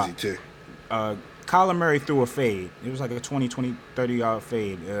okay. crazy Nah. too. Kyler Murray threw a fade. It was like a 20, 30-yard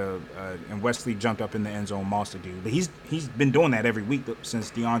fade. And Wesley jumped up in the end zone, monster dude. But he's been doing that every week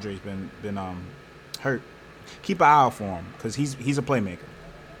since DeAndre's been hurt. Keep an eye out for him because he's a playmaker.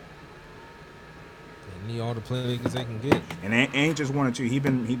 They need all the playmakers they can get. And it ain't just 1 or 2. He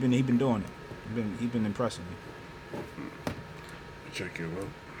been doing it. He been impressing me. Check your vote.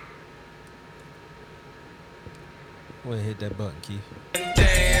 Go ahead, hit that button, Keith.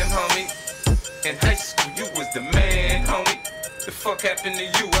 Damn, homie. In high school, you was the man, homie. The fuck happened to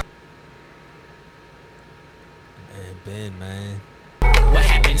you? Man, Ben, man. What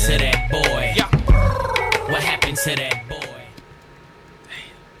happened to that boy? What happened to that boy?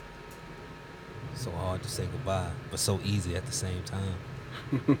 So hard to say goodbye, but so easy at the same time.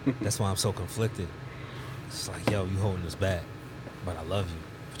 That's why I'm so conflicted. It's like, yo, you holding us back, but I love you,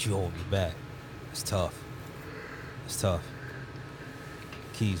 but you holding me back. It's tough. It's tough.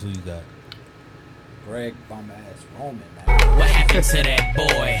 Keys, who you got? Greg bum ass Roman, man. What happened to that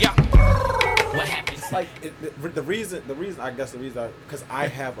boy? What happened to Like the reason because I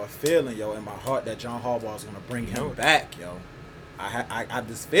have a feeling, yo, in my heart that John Harbaugh is gonna bring him back, yo. I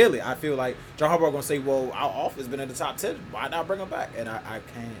just feel it. I feel like John Harbaugh gonna say, well, our offense been in the top 10. Why not bring him back? And I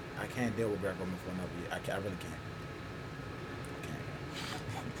can't deal with Greg Roman for another year. I really can't.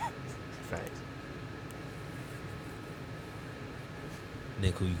 Facts.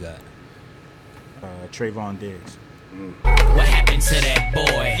 Nick, who you got? Trayvon Diggs. What happened to that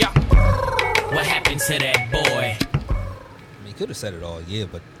boy? What happened to that boy? I mean, he could have said it all year,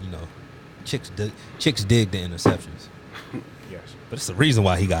 but you know, chicks dig the interceptions. Yes. But it's the reason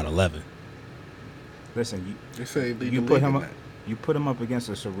why he got 11. Listen, They say lead you the put league him in up. that. You put him up against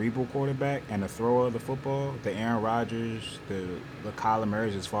a cerebral quarterback and a thrower of the football, the Aaron Rodgers, the Kyler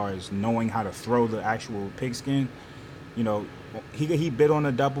Murray, as far as knowing how to throw the actual pigskin. You know, he bit on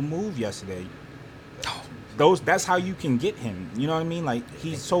a double move yesterday. That's how you can get him. You know what I mean? Like,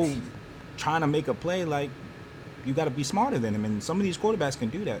 he's so trying to make a play. Like, you got to be smarter than him, and some of these quarterbacks can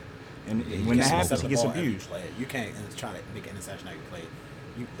do that. And Yeah, when that can't happens, set he the gets ball every abused. play. You can't try to make an interception every play.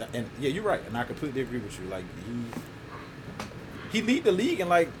 And yeah, you're right, and I completely agree with you. Like he lead the league in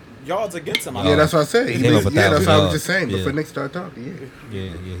like yards against him. Yeah, that's what I said. He gave up 1,000 that's what I was yards. just saying. Yeah. Before Nick started talking, yeah.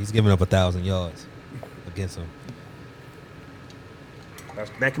 Yeah, he's giving up 1,000 yards against him.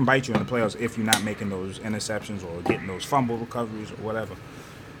 That can bite you in the playoffs if you're not making those interceptions or getting those fumble recoveries or whatever.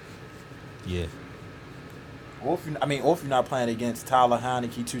 Yeah. Or if you're not playing against Tyler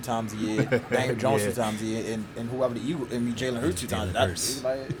Heineke 2 times a year, Daniel Jones Yeah. 2 times a year, and whoever the Eagles, Jalen Hurts 2 times. Jalen Hurts.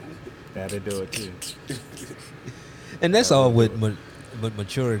 That'll do it too. And that's all with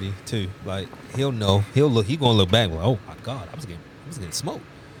maturity too. Like he'll know, he gonna look back like, oh my God, I was getting smoked.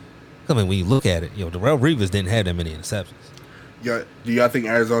 I mean, when you look at it, Darrelle Revis didn't have that many interceptions. Do y'all think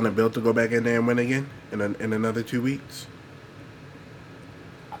Arizona built to go back in there and win again in another 2 weeks?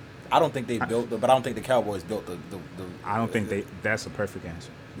 I don't think they built but I don't think the Cowboys built the I don't think that's a perfect answer.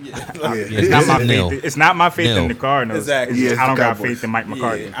 Yeah. It's not my Nil. faith. It's not my faith Nil. in the Cardinals. Exactly. It's Yeah, just, it's I don't the got Cowboys. faith in Mike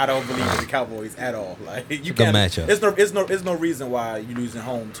McCarthy. Yeah, I don't believe in the Cowboys at all. Like you Good can't. matchup. There's no reason why you're losing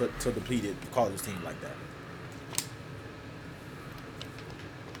home to a depleted Cardinals team like that.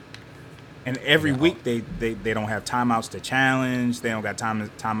 And every week they don't have timeouts to challenge. They don't got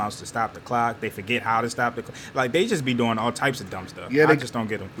timeouts to stop the clock. They forget how to stop the clock. Like, they just be doing all types of dumb stuff. Yeah, I just don't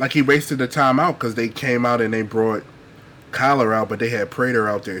get them. Like, he wasted the timeout because they came out and they brought Kyler out, but they had Prater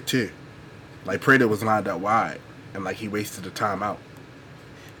out there too. Like, Prater was lined up wide, and like he wasted the timeout.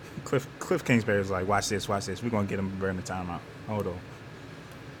 Cliff Kingsbury was like, watch this. We're going to get him during the timeout. Hold on.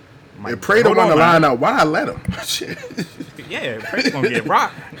 Mike, If Prater hold want to on, line man. up, why let him? Shit. Yeah, Prater's going to get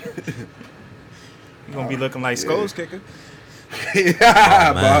rocked. He's going to be looking like Scholes kicker.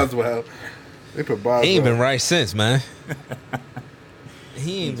 Yeah, man. Boswell. They put Boswell. He ain't been right since, man.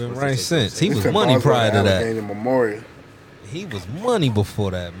 He ain't been right since. He They was put money Boswell prior to at that. Allegheny Memorial. He was money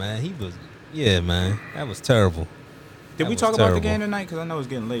before that, man. Man. That was terrible. Did That we was talk about the terrible. game tonight? Because I know it's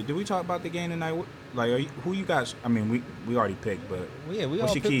getting late. Did we talk about the game tonight? Like, who you guys? I mean, we already picked, but Well, yeah, we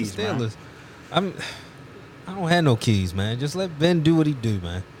what's all your picked keys, the man? Steelers. I don't have no keys, man. Just let Ben do what he do,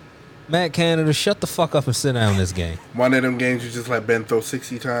 man. Matt Canada, shut the fuck up and sit down in this game. One of them games you just let Ben throw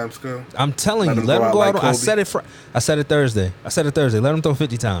 60 times, go. I'm telling Let you, him let go him out go like out. I Kobe. said it Thursday. Let him throw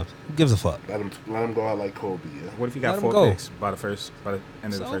 50 times. Who gives a fuck? Let him go out like Kobe, yeah. What if you Let got him 4 go. picks by the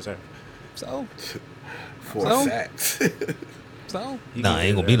end of the So? first half? So, 4 So? sacks. He nah, can ain't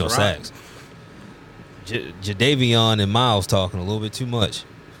get gonna be it no as a rock. sacks. Jadavion and Miles talking a little bit too much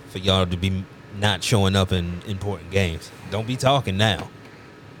for y'all to be not showing up in important games. Don't be talking now.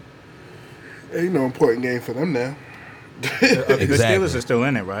 Ain't no important game for them now. The Exactly. Steelers are still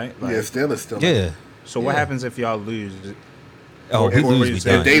in it, right? Like, Yeah, still is still. Yeah. So what Yeah. happens if y'all lose? Oh, Or- we or lose, you we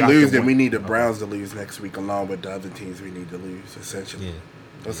say done. If they Y'all lose, can then win. we need the Browns to lose next week, along with the other teams we need to lose. Essentially, Yeah.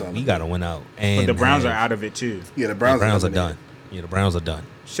 that's all. We got to win out. And But the Browns are have- out of it too. Yeah, the The Browns, Browns are eliminated. done. Yeah, the Browns are done.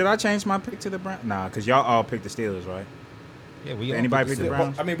 Should I change my pick to the Browns? Nah, because y'all all picked the Steelers, right? Yeah, we all Anybody picked pick the Steelers.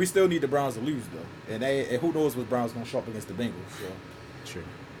 Browns? I mean, we still need the Browns to lose though, and who knows what Browns gonna show up against the Bengals. So True.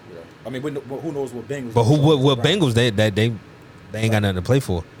 I mean, who knows what Bengals? But gonna show what us, right? Bengals they ain't got nothing to play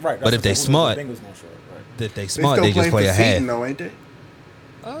for. Right. But if they that's what smart, the Bengals gonna show us, right? that they They smart, still they just playing play for a half. seeding, though, ain't they?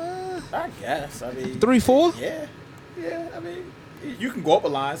 I guess. I mean, 3-4. Yeah. I mean, you can go up a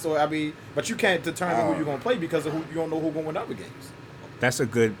line. So I mean, but you can't determine who you're gonna play because of who you don't know who's gonna win other games. That's a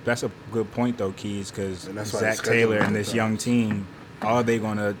good point though, Keys, because And that's why the Zach schedule Taylor is and this tough. young team, are they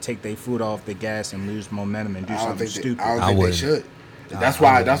gonna take their foot off the gas and lose momentum and do I don't something think stupid? I don't I think they wouldn't. should. That's I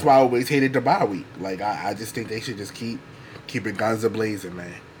why. wouldn't. That's why I always hated the bye week. Like I just think they should just keep it guns a blazing,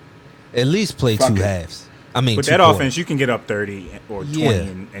 man. At least play Fuck 2 it. halves. I mean, With 2 that quarters. offense, you can get up 30 or 20 Yeah.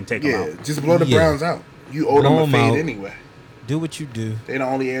 and take them Yeah, out. just blow the Yeah. Browns out. You owe them Blow a 'em fade out. anyway. do what you do. They the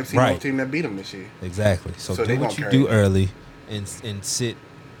only AFC Right. North team that beat them this year. Exactly. So, So they do what gonna you carry do it. early and sit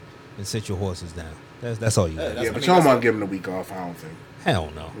your horses down. That's all you got. That's- Yeah, I but mean, you don't that's want what- to give them the week off. I don't think.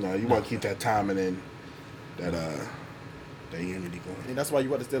 Hell no. No, you want to keep that time and then that unity going. And that's why you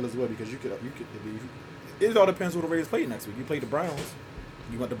want the Steelers as well because you could. It all depends who the Raiders play next week. You play the Browns.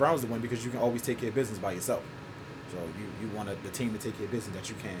 You want the Browns to win because you can always take care of business by yourself. So you want the team to take care of business that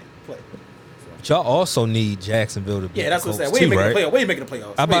you can't play. But y'all also need Jacksonville to beat Yeah, that's the what I'm Colts saying. We too, ain't making right? the playoffs. We ain't making the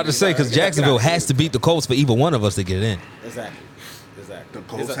playoffs. I'm about to say because Jacksonville has to beat the Colts for either one of us to get in. Exactly. The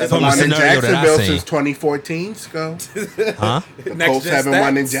Colts It's haven't from won the in scenario that I Jacksonville seen. since 2014. Go. Huh? The Next Colts gen haven't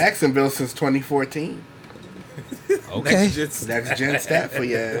won in stats. Jacksonville since 2014. Okay. Next gen stat for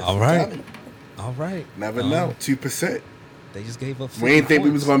you. All right. All right. Never know. 2%. They just gave up. We ain't 50 think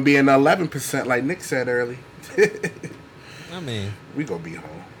we was points. gonna be in the 11% like Nick said early. I mean, We gonna be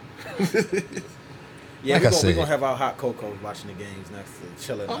home. Yeah, Like I we're said. gonna have our hot cocoa watching the games next to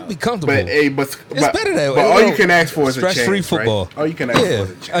chilling I'll out. be comfortable. But hey, it's better that way. But all you can ask for is a chance, stress-free football. Right? All you can ask Yeah,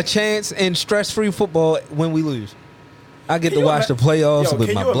 for is a chance and stress-free football when we lose. I get Can to you watch the ima- playoffs Yo, with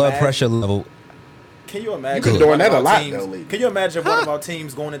can my you blood imagine- pressure level. Can you imagine? You've been one doing of that a our lot, teams- though, lately. Can you imagine one of our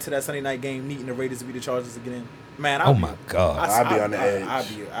teams going into that Sunday night game, needing the Raiders to be the Chargers again? Man, Oh my God. I'd be on the edge.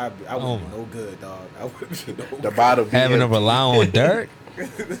 I Oh wouldn't be my- no good, dog. I wouldn't be no The good. bottle be Having to empty. rely on Derek.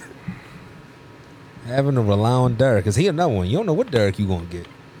 Having to rely on Derek. Because he another one. You don't know what Derek you going to get.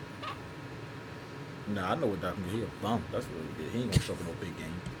 Nah, I know what Doc mean. He a bum. That's what he did. He ain't gonna show up in no big game.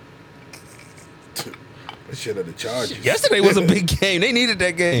 The shit of the Chargers. Yesterday was a big game. They needed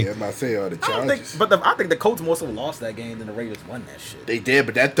that game. Yeah, I say all the I don't think, Chargers. but I think the Colts more so lost that game than the Raiders won that shit. They did,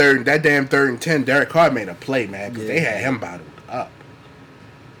 but that damn 3rd and 10, Derek Carr made a play, man, because they Yeah. had him bottled up.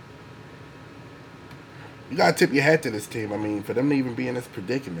 You gotta tip your hat to this team. I mean, for them to even be in this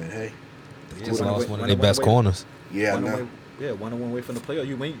predicament, hey, They just Wanna lost win- one of wanna their best win- corners. yeah, I One know. away, yeah, 1-1 away from the playoff.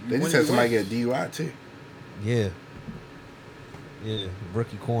 You win. They you just win, had you somebody win. get a DUI too. Yeah. Yeah.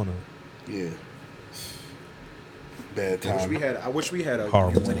 Rookie corner. Yeah, bad I time. wish we had a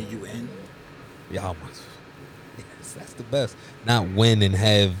Horrible. you win and you in. Yeah, almost. Yes, that's the best. Not win and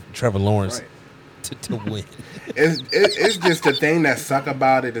have Trevor Lawrence to win. It's just the thing that suck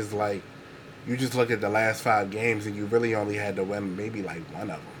about it is like you just look at the last 5 games and you really only had to win maybe like one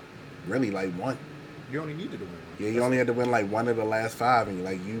of them. Really, like one. You only needed to win. Yeah, you only had to win like one of the last 5, and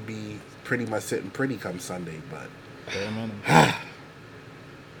like you be pretty much sitting pretty come Sunday. But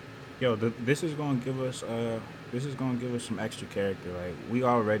Yo, this is gonna give us some extra character. Like we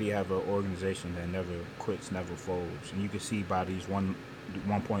already have an organization that never quits, never folds, and you can see by these 1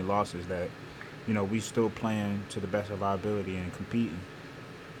 point losses that we still playing to the best of our ability and competing.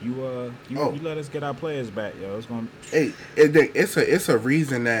 You let us get our players back, yo. It's gonna. hey, it's a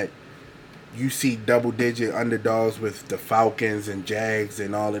reason that you see double-digit underdogs with the Falcons and Jags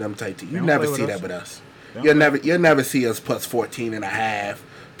and all of them type teams. You don't never play with see us. that with us. They don't You'll never see us plus 14.5,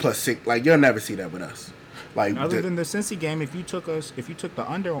 plus 6. Like you'll never see that with us. Like Other than the Cincy game, if you took the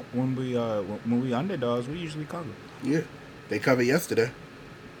under when we underdogs, we usually cover. yeah, they covered yesterday.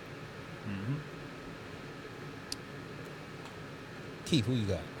 Keith, who you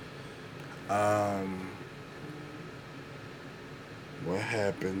got? What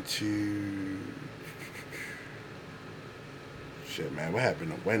happened to shit, man? What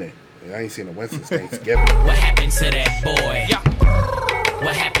happened to winning? I ain't seen a win since Thanksgiving. What happened to that boy?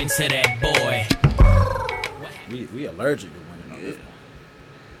 What happened to that boy? We allergic to winning.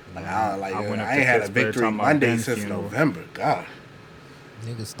 Yeah. Like I went up I to ain't had a Pittsburgh victory talking about Monday Ben's since funeral. November. God,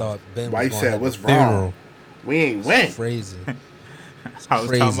 Niggas thought Ben why was you gonna said have what's a funeral. wrong? We ain't win. Crazy. I was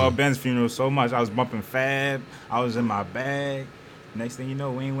Crazy. talking about Ben's funeral so much. I was bumping Fab. I was in my bag. Next thing you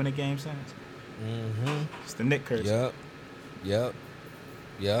know, we ain't win a game since. Mm-hmm. It's the Nick curse. Yep.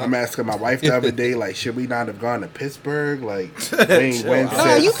 I'm asking my wife the other day, like, should we not have gone to Pittsburgh? Like, we ain't win since.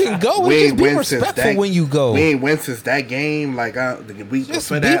 No, you can go. We Just ain't be win since respectful when you go. We ain't win since that game. Like, the week Just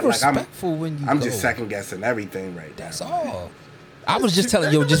before be that, like, respectful when you I'm go. just second guessing everything right now. That's all. I was just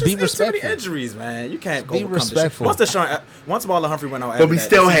telling you, just be There's too many respectful. injuries, man. You can't go Be overcome the shit. respectful. Once Marlon Humphrey went out, But we after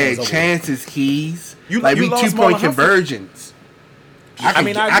that, still the season had was over. chances, Keys. You Like we lost 2 point Marlon Humphrey. conversions. I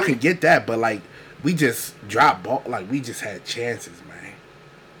mean, I I agree. can get that, but like we just dropped ball. Like we just had chances,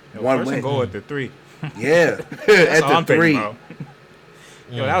 man. One First win. and goal at the 3. Yeah, That's at all I'm the thinking 3. about.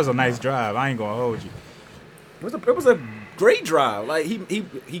 Yo, that was a nice drive. I ain't gonna hold you. It was a great drive. Like he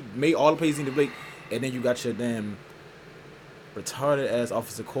made all the plays he needed to make, and then you got your damn retarded ass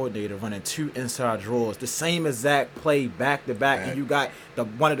offensive coordinator running 2 inside draws, the same exact play back to back, and you got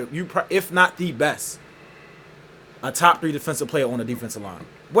one of the if not the best, a top 3 defensive player on the defensive line.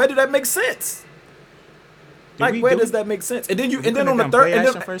 Where did that make sense? Where does that make sense? And then on the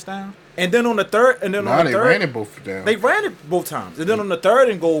third, first down. and then on the third, and then No, on the they third, ran it both down. they ran it both times. And then on the third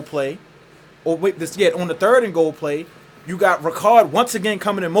and goal play, on the third and goal play, you got Ricard once again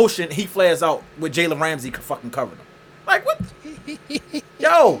coming in motion. He flares out with Jalen Ramsey fucking covering him. Like what?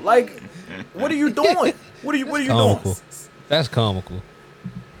 Yo, like, what are you doing? What are you Comical. doing? That's comical.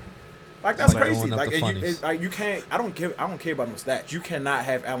 Like that's Like crazy. throwing up Like the funnies. you can't. I don't care about no stats. You cannot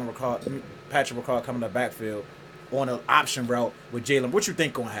have Patrick Ricard coming to the backfield on an option route with Jalen. What you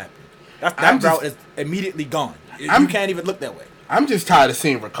think gonna happen? That route is immediately gone. You can't even look that way. I'm just tired of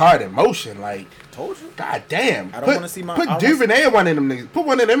seeing Ricard in motion. Like, Told you. god damn. I don't wanna see my- I Put don't Duvernay one of them niggas. Put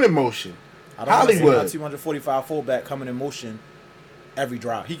one of them in motion. I don't wanna see my Hollywood. 245 fullback coming in motion every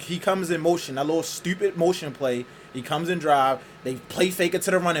drive. He comes in motion. That little stupid motion play. He comes in drive. They play fake it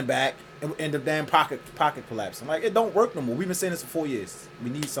to the running back, and the damn pocket collapsing. Like it don't work no more. We've been saying this for 4 years. We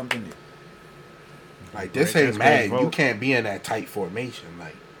need something new. Like this Great, ain't that's mad. great You vote. can't be in that tight formation.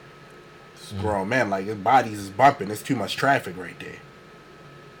 Like it's grown man. Like his bodies is bumping. There's too much traffic right there.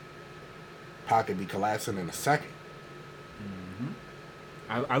 Pocket be collapsing in a second.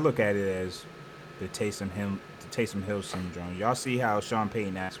 I look at it as the Taysom Hill syndrome. Y'all see how Sean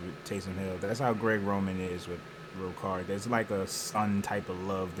Payton acts with Taysom Hill. That's how Greg Roman is with Ricard. There's like a son type of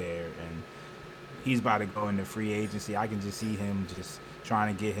love there, and he's about to go into free agency. I can just see him just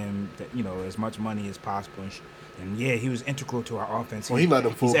trying to get him, as much money as possible. And yeah, he was integral to our offense. Well, he let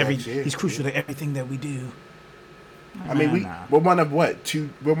them he's fullbacks, yeah. He's crucial to everything that we do. I mean, Nah. we're one of what? Two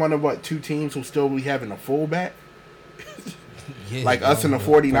teams who still be having a fullback? Yeah, Like us and the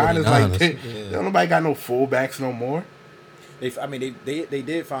 49ers. 49ers, Like, yeah. don't nobody got no fullbacks no more. They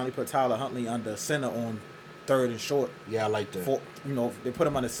did finally put Tyler Huntley under center on 3rd and short. Yeah, I like that. They put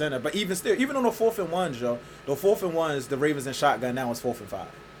him on the center, but even on the 4th and 1s, yo, the 4th and 1s, the Ravens in shotgun now is 4th and 5.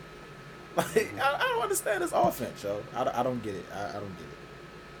 Like I don't understand this offense, yo. I don't get it. I don't get it.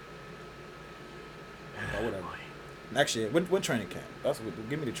 But whatever. Next year, when training camp?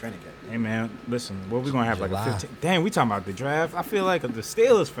 Give me the training camp. Hey man, listen, what we gonna have like July. a 15? Damn, we talking about the draft. I feel like the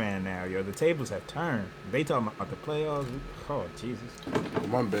Steelers fan now, yo. The tables have turned. They talking about the playoffs. Oh Jesus.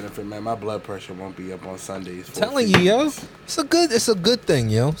 One benefit, man, my blood pressure won't be up on Sundays. Telling you, yo, it's a good thing,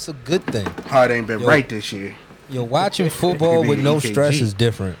 yo. It's a good thing. Heart ain't been Yo. right this year. Yo, watching football with no EKG. stress is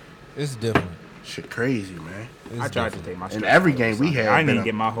different. It's different. Shit crazy, man. It's I tried different. to take my. In stress every out game of we Sunday. had I didn't been even a-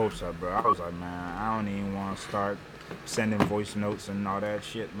 get my hopes up, bro. I was like, man, I don't even want to start sending voice notes and all that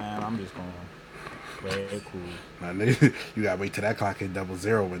shit, man. I'm just gonna play it cool. Nah, nigga, you gotta wait till that clock hit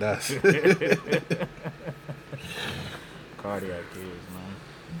 00 with us. Cardiac kids,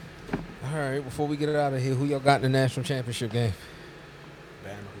 man. All right, before we get it out of here, who y'all got in the national championship game?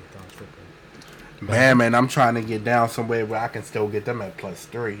 Man, I'm trying to get down somewhere where I can still get them at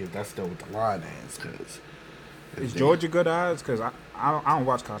 +3 if that's still what the line is. Cause Is Georgia good odds? Because I don't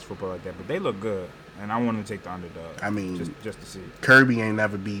watch college football like that, but they look good, and I want to take the underdog. I mean, just to see. Kirby ain't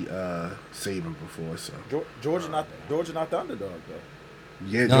never beat Saban before, so Georgia not the underdog though.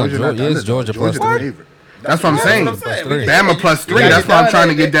 yeah, No, Georgia not the it's underdog. Georgia plus the three. favorite. That's what I'm saying. That's what I'm saying. Bama +3. You gotta That's get why I'm down trying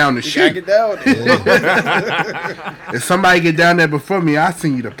to there. get down the You gotta shit. get down there. If somebody get down there before me, I'll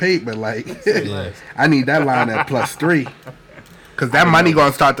send you the paper. Like, Yeah. I need that line at +3. Because that money going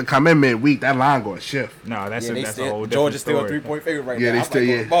to start to come in midweek. That line going to shift. No, that's Yeah, a they that's a still, whole different Georgia's still a story. 3-point favorite right Yeah, now. they still,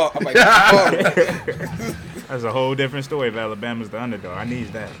 yeah. I'm like, That's a whole different story if Alabama's the underdog. I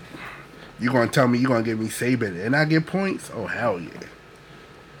need that. You going to tell me you going to give me Saban and I get points? Oh, hell yeah.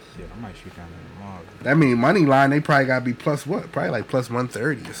 Shit, I might shoot down there tomorrow. That mean money line, they probably got to be plus what? Probably like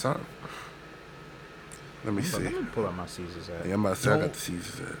 +130 or something. Let me see. Let me pull up my Caesars at. Yeah, I'm about to say I got the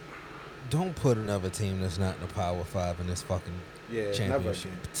Caesars at. Don't put another team that's not in the Power 5 in this fucking Yeah,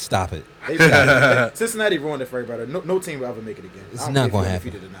 championship. never. Stop it. Cincinnati ruined it for everybody. No team will ever make it again. It's I don't not care if gonna you're happen.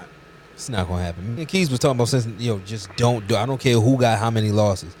 defeated or not. It's not gonna happen. Me and Keys was talking about since just don't do. I don't care who got how many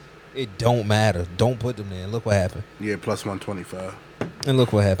losses. It don't matter. Don't put them there. And look what happened. Yeah, +125. And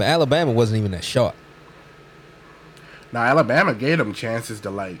look what happened. Alabama wasn't even that sharp. Now Alabama gave them chances to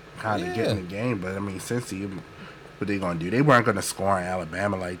like kind of get in the game, but I mean, Cincy, what they gonna do? They weren't gonna score in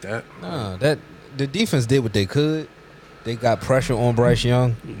Alabama like that. Nah, the defense did what they could. They got pressure on Bryce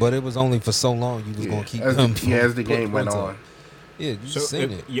Young, but it was only for so long. You was gonna keep them. As the game went on. Yeah, you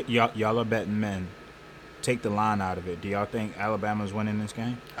seen it. Y'all are betting men. Take the line out of it. Do y'all think Alabama's winning this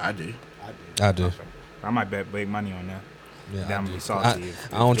game? I do. I do. I might bet big money on that. Yeah, I'm salty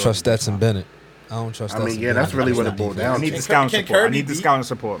if I don't trust Jordan Stetson Bennett. I don't trust. I mean, Stetson yeah, that's Bennett. really what it boiled I down need to. the scouting Can support. I Kirby need the beat- scouting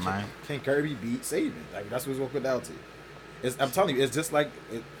support, man. Can Kirby beat Saban? Like that's what it's gonna come down to. I'm telling you, it's just like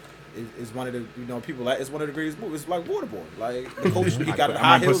it's one of the people like it's one of the greatest movies. It's like Waterboy. Like the coach, he got I the high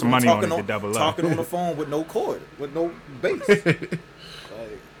might put heels some money on talking it to double up. talking on the phone with no cord, with no bass. Like,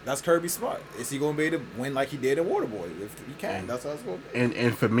 that's Kirby Smart. Is he gonna be able to win like he did in Waterboy? If he can, that's how it's gonna be.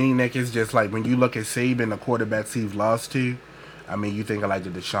 And for me, Nick, it's just like when you look at Saban, the quarterbacks he's lost to. I mean, you think of like the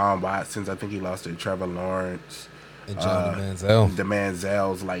Deshaun Watsons. I think he lost to Trevor Lawrence. And Johnny Manziel. The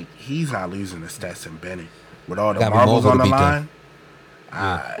Manziel's like he's not losing to Stetson Bennett with all the Gotta be marbles mobile on to the beat line.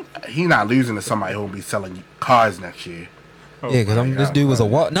 them. He's not losing to somebody who will be selling cars next year. Yeah, because this dude was a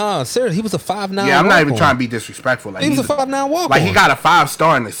walk. Nah, seriously, he was a 5'9". Yeah, I'm not even trying to be disrespectful. Like He was he's a 5'9" walk. Like he got a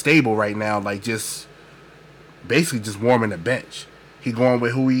 5-star in the stable right now. Like just basically just warming the bench. He going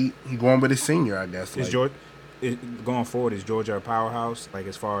with he going with his senior, I guess. Is Like, Georgia going forward? Is Georgia a powerhouse? Like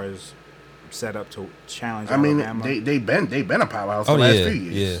as far as set up to challenge I mean, Alabama? they been a powerhouse Oh the last yeah, few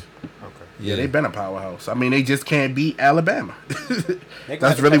years. yeah. Okay. Yeah, they've been a powerhouse. I mean, they just can't beat Alabama. They gonna have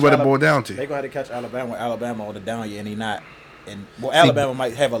That's to really catch what it Alabama- boiled down to. They gonna have to catch Alabama on the down year, and he not. And Alabama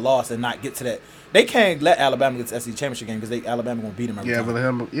might have a loss and not get to that. They can't let Alabama get to the SEC championship game because Alabama gonna beat them every Yeah,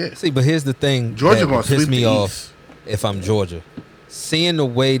 time. but yeah. See, but here's the thing. Georgia that gonna would piss sweep me the off East. if I'm Georgia. Seeing the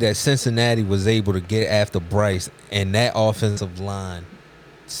way that Cincinnati was able to get after Bryce and that offensive line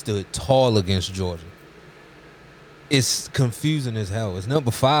stood tall against Georgia. It's confusing as hell. It's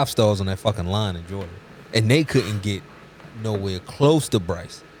number 5 stars on that fucking line in Georgia. And they couldn't get nowhere close to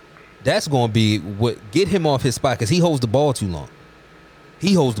Bryce. That's going to be what get him off his spot because he holds the ball too long.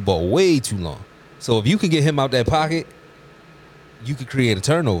 He holds the ball way too long. So if you can get him out that pocket, you could create a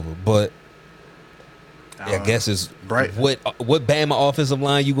turnover. But I guess it's Bryce- what Bama offensive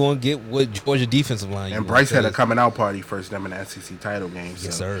line you going to get, what Georgia defensive line you And gonna Bryce had a face. coming out party first them in the SEC title game. So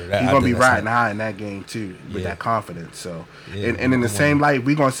Yes, sir. He's I gonna be think that's riding it. high in that game too with Yeah. that confidence. So Yeah, and in the come same on. light,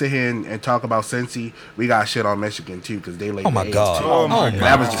 we gonna sit here and talk about Cincy. We got shit on Michigan too because they laid. Oh my the eggs, God. too. Oh my And God.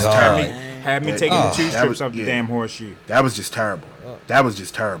 that was just God. terrible. Had me taking Oh, the 2 that strips was- up the yeah. damn horseshoe. That was just terrible. That was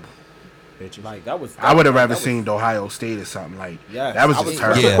just terrible. Bitches. Like that was. I would have rather that was- seen Ohio State or something like. Yes. That was I just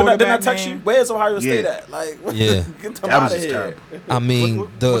terrible. Yeah. Didn't I text Quarterback you? name? Where's Ohio State Yeah. at? Like, Yeah. get them That out was of just here. terrible. I mean,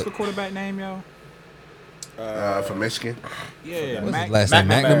 What's the the quarterback name, yo? For Michigan. Yeah, what's Mac- his last name?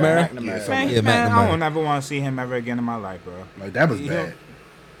 McNamara? McNamara. Yeah, Man, Yeah, man, I McNamara. don't never want to see him ever again in my life, bro. Like that was He bad.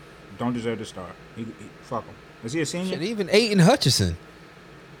 don't deserve to start. He fuck him. Is he a senior? shit, even Aiden Hutchinson.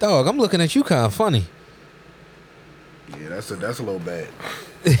 Dog, I'm looking at you kind of funny. Yeah, that's a little bad.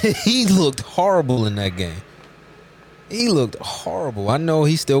 He looked horrible in that game. He looked horrible. I know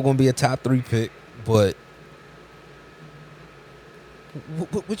he's still going to be a top 3 pick, but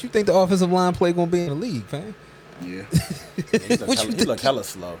what you think the offensive line play going to be in the league, fam? Yeah. He looked hella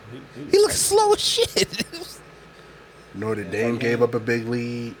slow. He looks slow as shit. Notre Dame gave up a big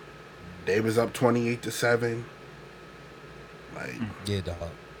lead. They was up 28-7. Like, Yeah, dog.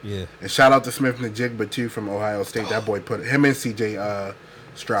 Yeah. and shout out to Smith Najigba too from Ohio State. That boy put him and CJ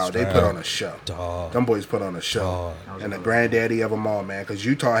Stroud. They put Stroud. on a show. Dog. Them boys put on a show. Dog. And the granddaddy of them all, man, because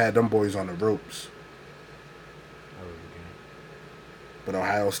Utah had them boys on the ropes. But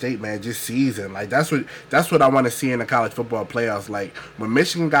Ohio State, man, just seasoned. Like that's what I want to see in the college football playoffs. Like when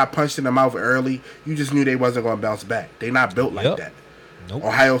Michigan got punched in the mouth early, you just knew they wasn't going to bounce back. They not built like Yep. that. Nope.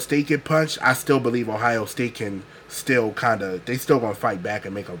 Ohio State get punched. I still believe Ohio State can still they still gonna fight back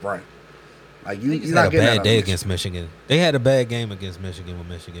and make a run. Like They you're just not had a getting bad that day on against Michigan. They had a bad game against Michigan when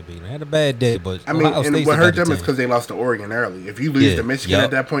Michigan beat them. They had a bad day, but I mean, Ohio and State's what a hurt better them is team. because they lost to Oregon early. If you lose Yeah, to Michigan yup.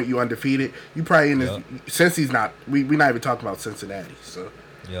 at that point, you undefeated. You probably in this. Yup. Since he's not, we not even talking about Cincinnati. So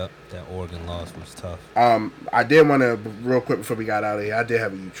Yep, that Oregon loss was tough. I did want to real quick before we got out of here. I did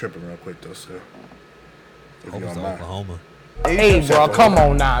have you tripping real quick though. So if you Almost don't mind, Oklahoma. Hey, bro, come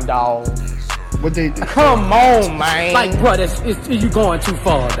on now, dog. what they did? Come on, man. Like, bro, you going too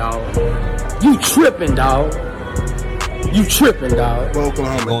far, dog. You tripping, dog. You tripping, dog. What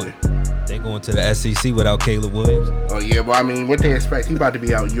Oklahoma Going, did? they going to the SEC without Caleb Williams. Oh yeah, well I mean, what they expect? He about to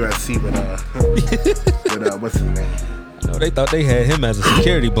be out USC with what's his name? No, they thought they had him as a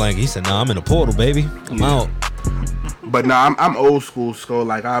security blanket. He said, "No, I'm in the portal, baby. I'm Yeah. out." But no, I'm old school. So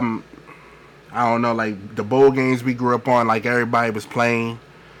like I'm I don't know, like the bowl games we grew up on, like everybody was playing.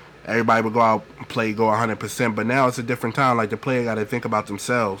 Everybody would go out and play, go 100%. But now it's a different time. Like the player got to think about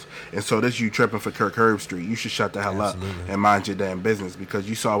themselves. And so this you tripping for Kirk Herbstreit. You should shut the hell up and mind your damn business, because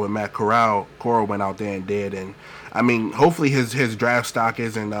you saw when Matt Corral went out there and did. And I mean, hopefully his draft stock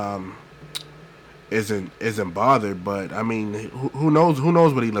isn't bothered. But I mean, who knows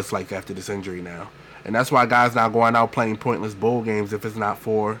what he looks like after this injury now. And that's why guys not going out playing pointless bowl games if it's not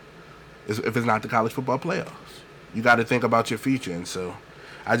the college football playoffs. You got to think about your future. And so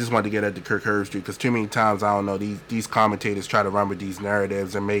I just wanted to get at the Kirk Herbstreit, because too many times, I don't know, these commentators try to run with these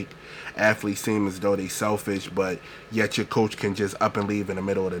narratives and make athletes seem as though they selfish, but yet your coach can just up and leave in the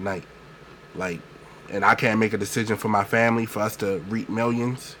middle of the night. Like, and I can't make a decision for my family for us to reap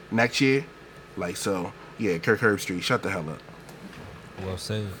millions next year. Like, so, yeah, Kirk Herbstreit, shut the hell up. Well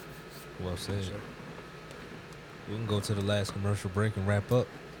said. Well said. We can go to the last commercial break and wrap up.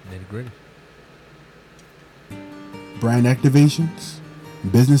 Nitty gritty. Brand activations,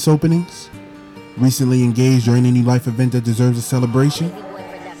 business openings, recently engaged or in any life event that deserves a celebration?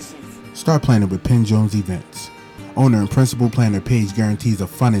 Start planning with Penn Jones Events. Owner and principal planner Paige guarantees a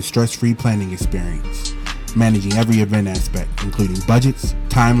fun and stress-free planning experience, managing every event aspect, including budgets,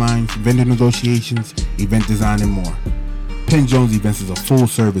 timelines, vendor negotiations, event design, and more. Penn Jones Events is a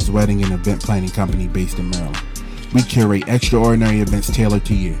full-service wedding and event planning company based in Maryland. We curate extraordinary events tailored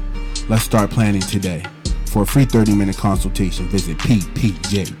to you. Let's start planning today. For a free 30-minute consultation, visit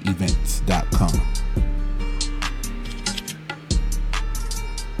ppjevents.com.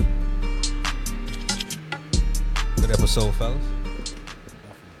 Good episode, fellas.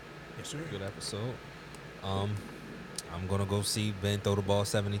 Yes, sir. Good episode. I'm gonna go see Ben throw the ball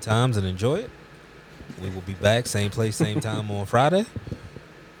 70 times and enjoy it. We will be back, same place, same time on Friday.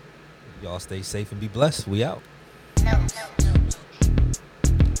 Y'all stay safe and be blessed. We out. No.